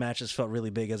all of the matches felt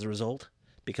really big as a result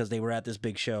because they were at this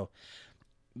big show.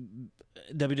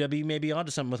 WWE may be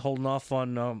onto something with holding off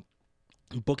on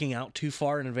booking out too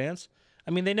far in advance.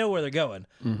 I mean, they know where they're going,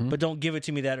 but don't give it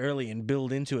to me that early and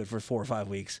build into it for 4 or 5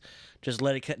 weeks. Just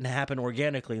let it happen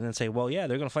organically and then say, well, yeah,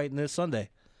 they're going to fight in this Sunday.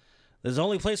 There's the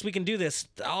only place we can do this.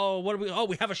 Oh,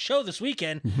 we have a show this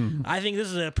weekend. I think this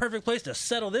is a perfect place to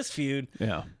settle this feud.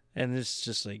 Yeah. And it's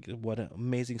just like, what an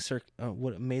amazing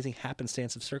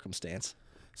happenstance of circumstance.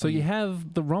 So you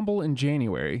have the Rumble in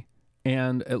January,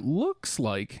 and it looks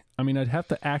like, I mean, I'd have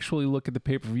to actually look at the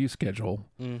pay-per-view schedule,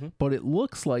 but it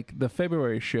looks like the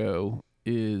February show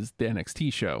is the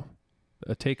NXT show,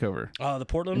 a takeover Oh, the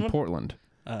Portland in one? Portland,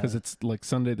 because it's like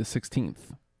Sunday the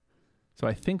 16th. So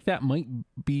I think that might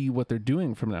be what they're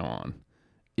doing from now on,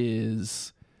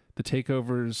 is the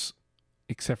takeovers,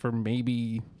 except for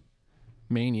maybe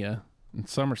Mania and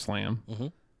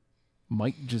SummerSlam,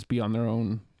 might just be on their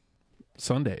own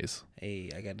Sundays.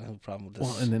 Hey, I got no problem with this.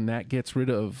 Well, and then that gets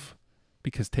rid of,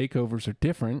 because takeovers are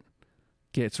different,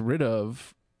 gets rid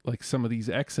of like some of these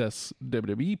excess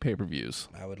WWE pay-per-views.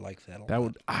 I would like that a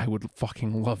lot. I would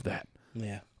fucking love that.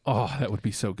 Yeah. Oh, that would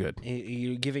be so good.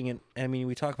 You're giving it, I mean,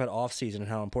 we talk about off-season and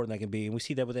how important that can be, and we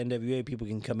see that with NWA. People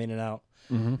can come in and out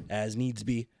as needs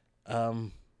be.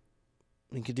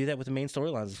 You could do that with the main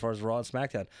storylines as far as Raw and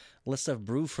SmackDown. Let stuff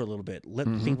brew for a little bit. Let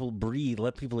people breathe.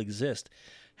 Let people exist.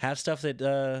 Have stuff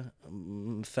that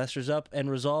festers up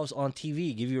and resolves on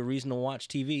TV. Give you a reason to watch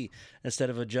TV instead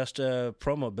of just a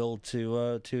promo build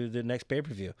to the next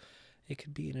pay-per-view. It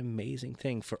could be an amazing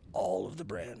thing for all of the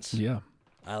brands. Yeah.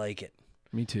 I like it.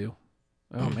 Me too.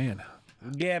 Oh, man.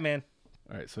 Yeah, man.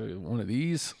 All right, so one of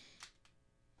these.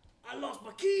 I lost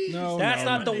my keys. No, That's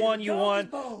not the one you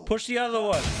want. Push the other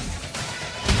one.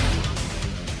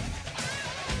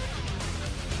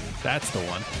 That's the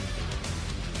one.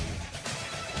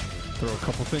 Throw a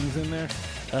couple things in there.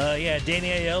 Yeah, Danny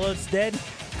Aiello's dead.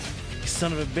 You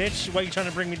son of a bitch. Why are you trying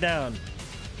to bring me down?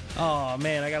 Oh,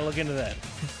 man, I gotta look into that.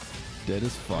 Dead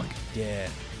as fuck. Yeah.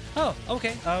 Oh,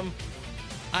 okay.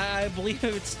 I believe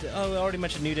it's. Oh, I already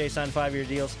mentioned New Day signed 5-year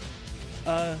deals.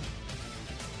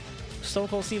 Stone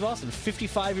Cold Steve Austin,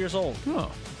 55 years old.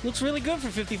 Oh, Looks really good for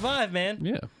 55, man.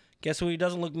 yeah. Guess who he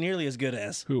doesn't look nearly as good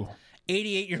as? Who?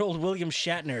 88-year-old William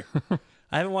Shatner.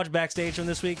 I haven't watched Backstage from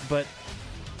this week, but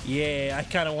yeah, I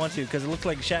kind of want to because it looked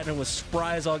like Shatner was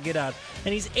spry as all get out.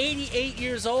 And he's 88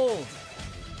 years old.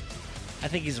 I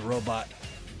think he's a robot.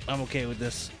 I'm okay with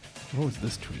this. What was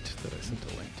this tweet that I sent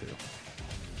a link to?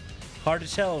 Hard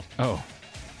to tell. Oh.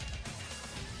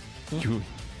 You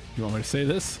want me to say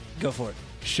this? Go for it.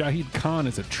 Shahid Khan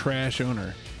is a trash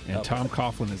owner. And Tom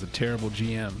Coughlin is a terrible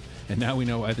GM. And now we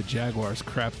know why the Jaguars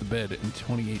crapped the bed in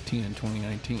 2018 and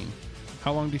 2019.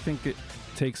 How long do you think it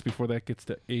takes before that gets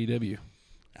to AEW?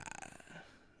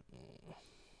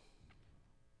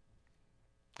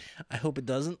 I hope it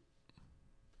doesn't.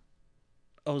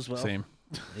 Oh, as well. Same.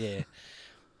 Yeah.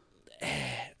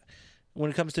 When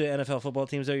it comes to NFL football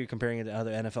teams, though, you're comparing it to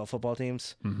other NFL football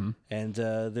teams. Mm-hmm. And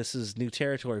this is new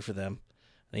territory for them.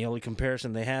 The only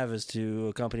comparison they have is to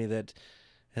a company that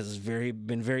has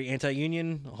been very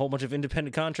anti-union, a whole bunch of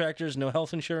independent contractors, no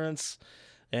health insurance,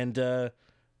 and it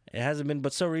hasn't been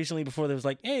but so recently before there was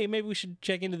like, hey, maybe we should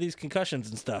check into these concussions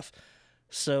and stuff.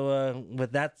 So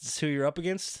with that's who you're up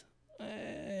against,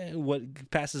 what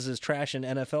passes as trash in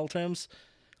NFL terms,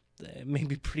 may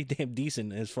be pretty damn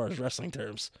decent as far as wrestling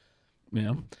terms.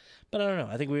 Yeah. But I don't know.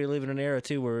 I think we live in an era,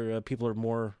 too, where people are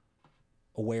more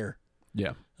aware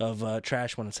of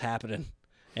trash when it's happening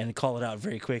and call it out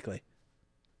very quickly.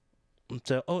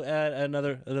 So,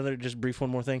 another just brief one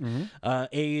more thing.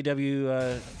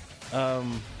 AEW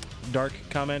Dark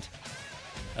comment.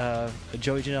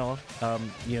 Joey Janela,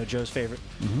 Joe's favorite,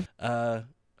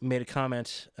 made a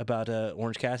comment about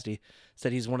Orange Cassidy.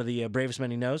 Said he's one of the bravest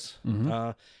men he knows.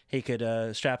 He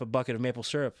could strap a bucket of maple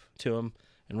syrup to him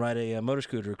and ride a motor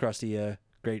scooter across the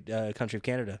great country of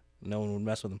Canada. No one would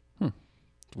mess with him.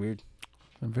 It's weird.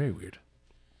 Very weird.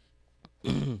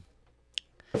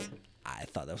 I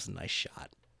thought that was a nice shot.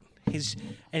 And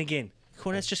again,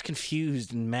 Cornette's just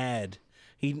confused and mad.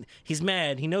 He's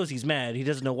mad. He knows he's mad. He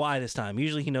doesn't know why this time.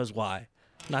 Usually he knows why.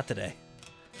 Not today.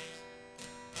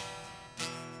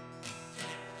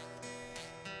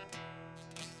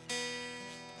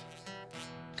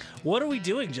 What are we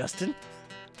doing, Justin?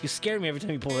 You scare me every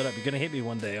time you pull it up. You're going to hit me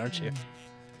one day, aren't you?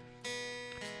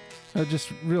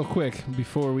 Just real quick,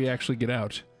 before we actually get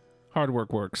out, Hard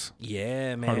Work Works.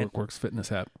 Yeah, man. Hard Work Works fitness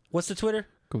app. What's the Twitter?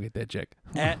 Go get that check.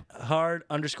 At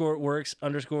hard_works_.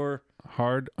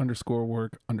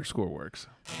 Hard_work_works.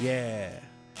 Yeah.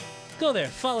 Go there.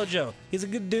 Follow Joe. He's a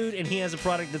good dude, and he has a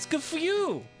product that's good for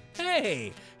you.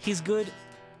 Hey, he's good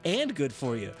and good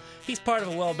for you. He's part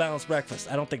of a well-balanced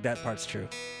breakfast. I don't think that part's true.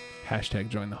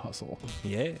 #join the hustle.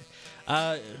 Yeah.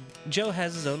 Joe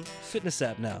has his own fitness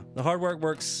app now. The Hard Work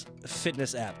Works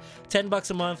fitness app. $10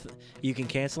 a month. You can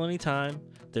cancel anytime.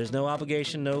 There's no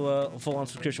obligation, no full-on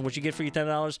subscription. What you get for your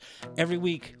 $10, every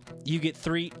week you get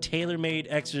 3 tailor-made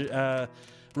extra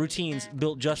routines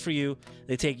built just for you.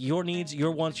 They take your needs,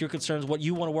 your wants, your concerns, what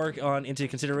you want to work on into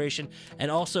consideration, and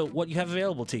also what you have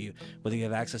available to you. Whether you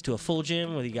have access to a full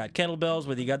gym, whether you got kettlebells,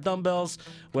 whether you got dumbbells,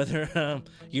 whether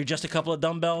you're just a couple of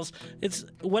dumbbells. It's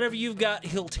whatever you've got,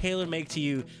 he'll tailor-make to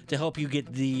you to help you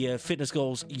get the fitness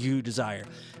goals you desire.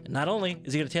 And not only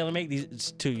is he going to tailor-make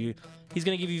these to you, he's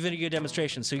going to give you video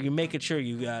demonstrations, so you're making sure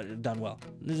you got it done well.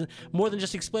 More than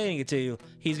just explaining it to you,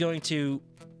 he's going to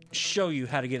show you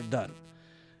how to get it done.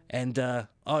 And,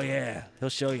 oh yeah, he'll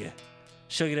show you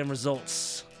them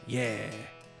results. Yeah.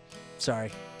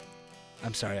 Sorry.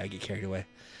 I'm sorry, I get carried away.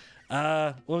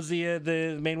 What was the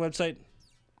main website?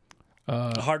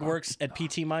 Hardworks at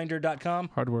ptminder.com.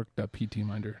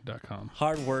 Hardwork.ptminder.com.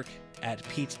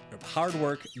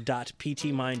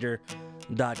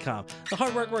 Hardwork.ptminder.com. The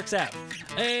Hard Work Works app.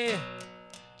 Hey,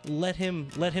 let him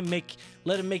make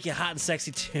you hot and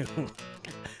sexy too.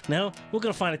 No, we're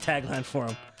gonna find a tagline for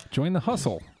him. Join the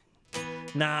hustle.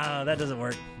 Nah, that doesn't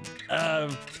work.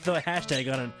 Throw a hashtag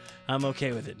on it. I'm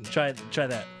okay with it. Try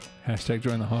that.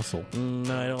 #join the hustle.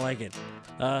 No, I don't like it.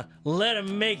 Let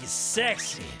him make you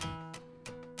sexy.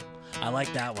 I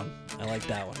like that one.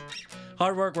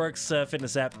 Hard Work Works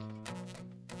fitness app.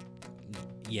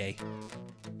 Yay.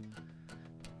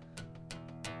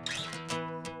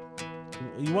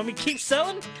 You want me to keep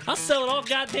selling? I'll sell it all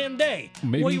goddamn day.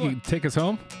 Maybe you can take us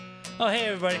home? Oh, hey,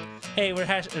 everybody. Hey, we're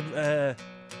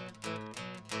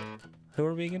who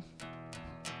are we again?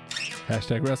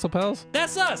 #WrestlePals.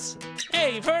 That's us.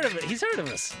 Hey, you've heard of it. He's heard of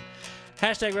us.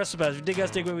 #WrestlePals. If you dig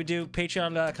us, dig what we do.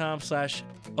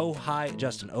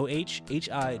 Patreon.com/OHIJustin.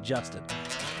 OHHI Justin.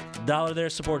 $1 there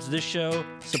supports this show,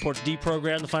 supports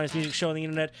Deprogram, the finest music show on the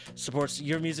internet, supports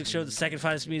your music show, the second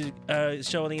finest music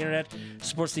show on the internet,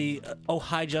 supports the Oh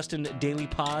Hi Justin Daily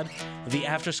Pod, the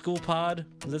After School Pod.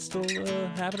 Is that still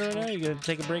happening right now? You gonna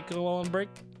take a break while on break?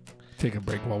 Take a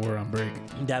break while we're on break.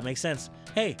 That makes sense.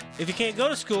 Hey, if you can't go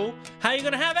to school, how are you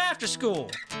gonna have after school?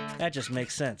 That just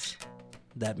makes sense.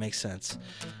 That makes sense.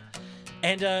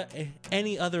 And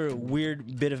any other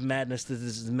weird bit of madness that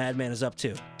this madman is up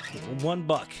to,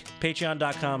 $1.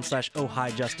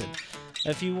 Patreon.com/OHiJustin.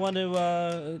 If you want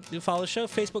to follow the show,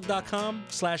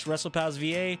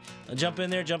 Facebook.com/WrestlePalsVA. Jump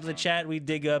in there, jump in the chat. We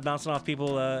dig bouncing off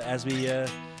people as we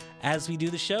as we do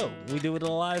the show. We do it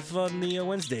live on the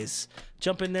Wednesdays.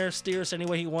 Jump in there, steer us any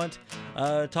way you want.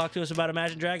 Talk to us about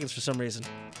Imagine Dragons for some reason.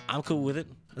 I'm cool with it.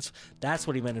 That's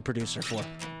what he meant a producer for.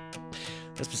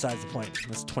 That's besides the point.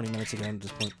 That's 20 minutes ago at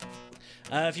this point.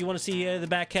 If you want to see the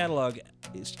back catalog,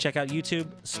 check out YouTube.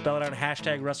 Spell it out,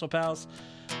 #WrestlePals.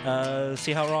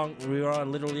 See how wrong we are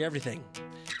on literally everything.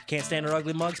 Can't stand our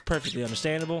ugly mugs? Perfectly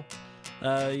understandable.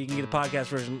 You can get a podcast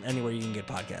version anywhere you can get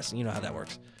podcasts. You know how that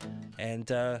works. And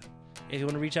if you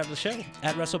want to reach out to the show,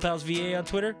 at WrestlePalsVA on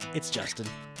Twitter, it's Justin.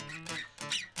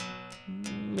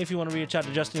 If you want to reach out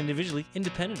to Justin individually,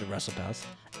 independent of WrestlePals,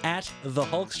 at The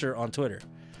Hulkster on Twitter.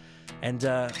 And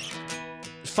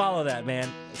follow that, man.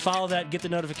 Follow that, get the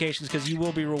notifications, because you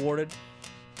will be rewarded.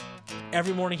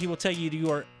 Every morning he will tell you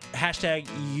your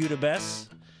 #YouTheBest.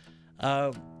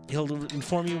 He'll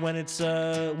inform you when it's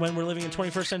when we're living in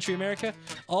 21st century America.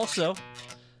 Also,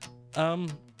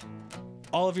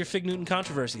 all of your Fig Newton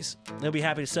controversies. They'll be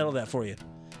happy to settle that for you.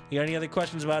 You got any other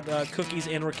questions about cookies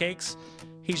and/or cakes?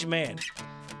 He's your man.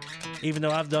 Even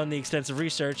though I've done the extensive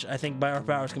research, I think by our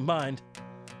powers combined,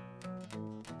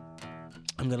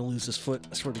 I'm going to lose this foot.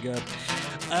 I swear to God.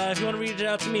 If you want to reach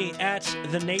out to me, at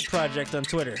The Nate Project on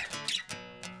Twitter.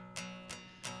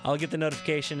 I'll get the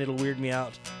notification. It'll weird me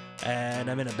out. And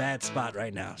I'm in a bad spot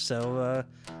right now. So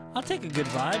I'll take a good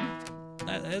vibe.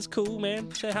 That's cool,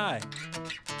 man. Say hi.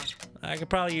 I could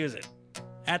probably use it.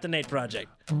 At The Nate Project.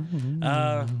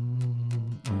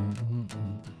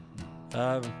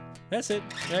 That's it,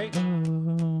 right?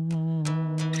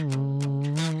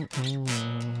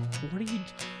 What are you...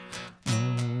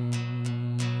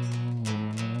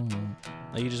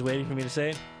 Are you just waiting for me to say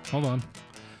it? Hold on.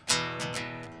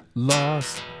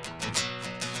 Lost.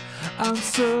 I'm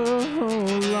so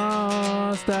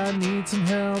lost. I need some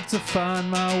help to find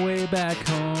my way back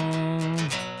home.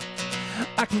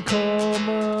 I can call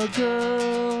my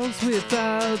girls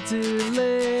without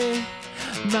delay.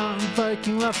 Mountain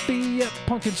Viking, Lafayette,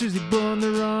 Punk and Jersey Bone,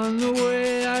 they're on the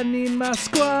way. I need my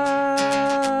squad.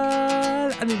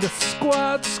 I need the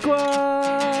squad.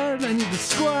 I need the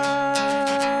squad.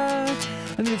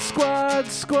 I need squad.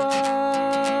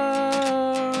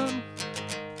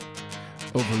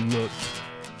 Overlooked.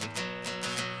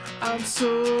 I'm so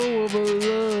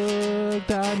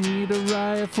overlooked. I need a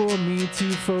riot for me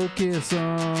to focus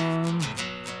on.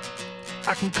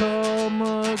 I can call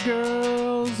my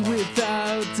girls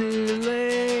without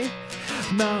delay.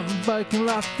 Mountain Viking,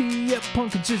 Lafayette,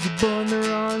 Punk and Jersey Bone,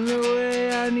 they're on the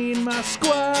way. I need my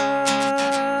squad.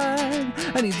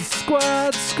 I need the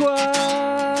squad.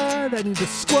 I need the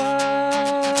squad.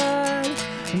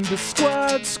 I need the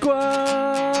squad.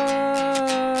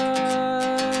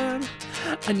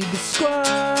 I need the squad.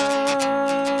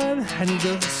 I need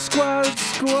the squad.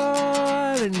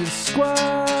 I need the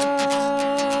squad.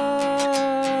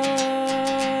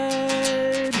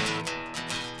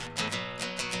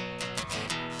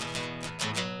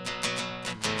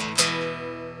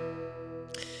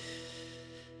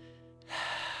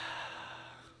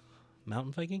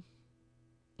 Mountain Viking?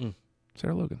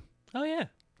 Sarah Logan. Oh, yeah.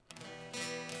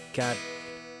 God.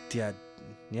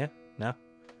 Yeah? No?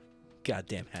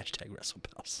 Goddamn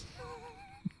 #WrestlePals.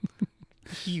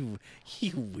 You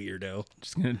weirdo.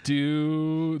 Just gonna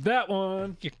do that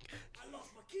one. I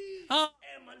lost my keys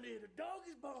and my little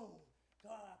doggy's bone. So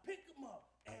I pick him up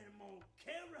and I'm gonna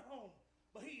carry home.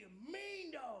 But he a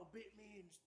mean dog bit me in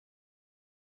the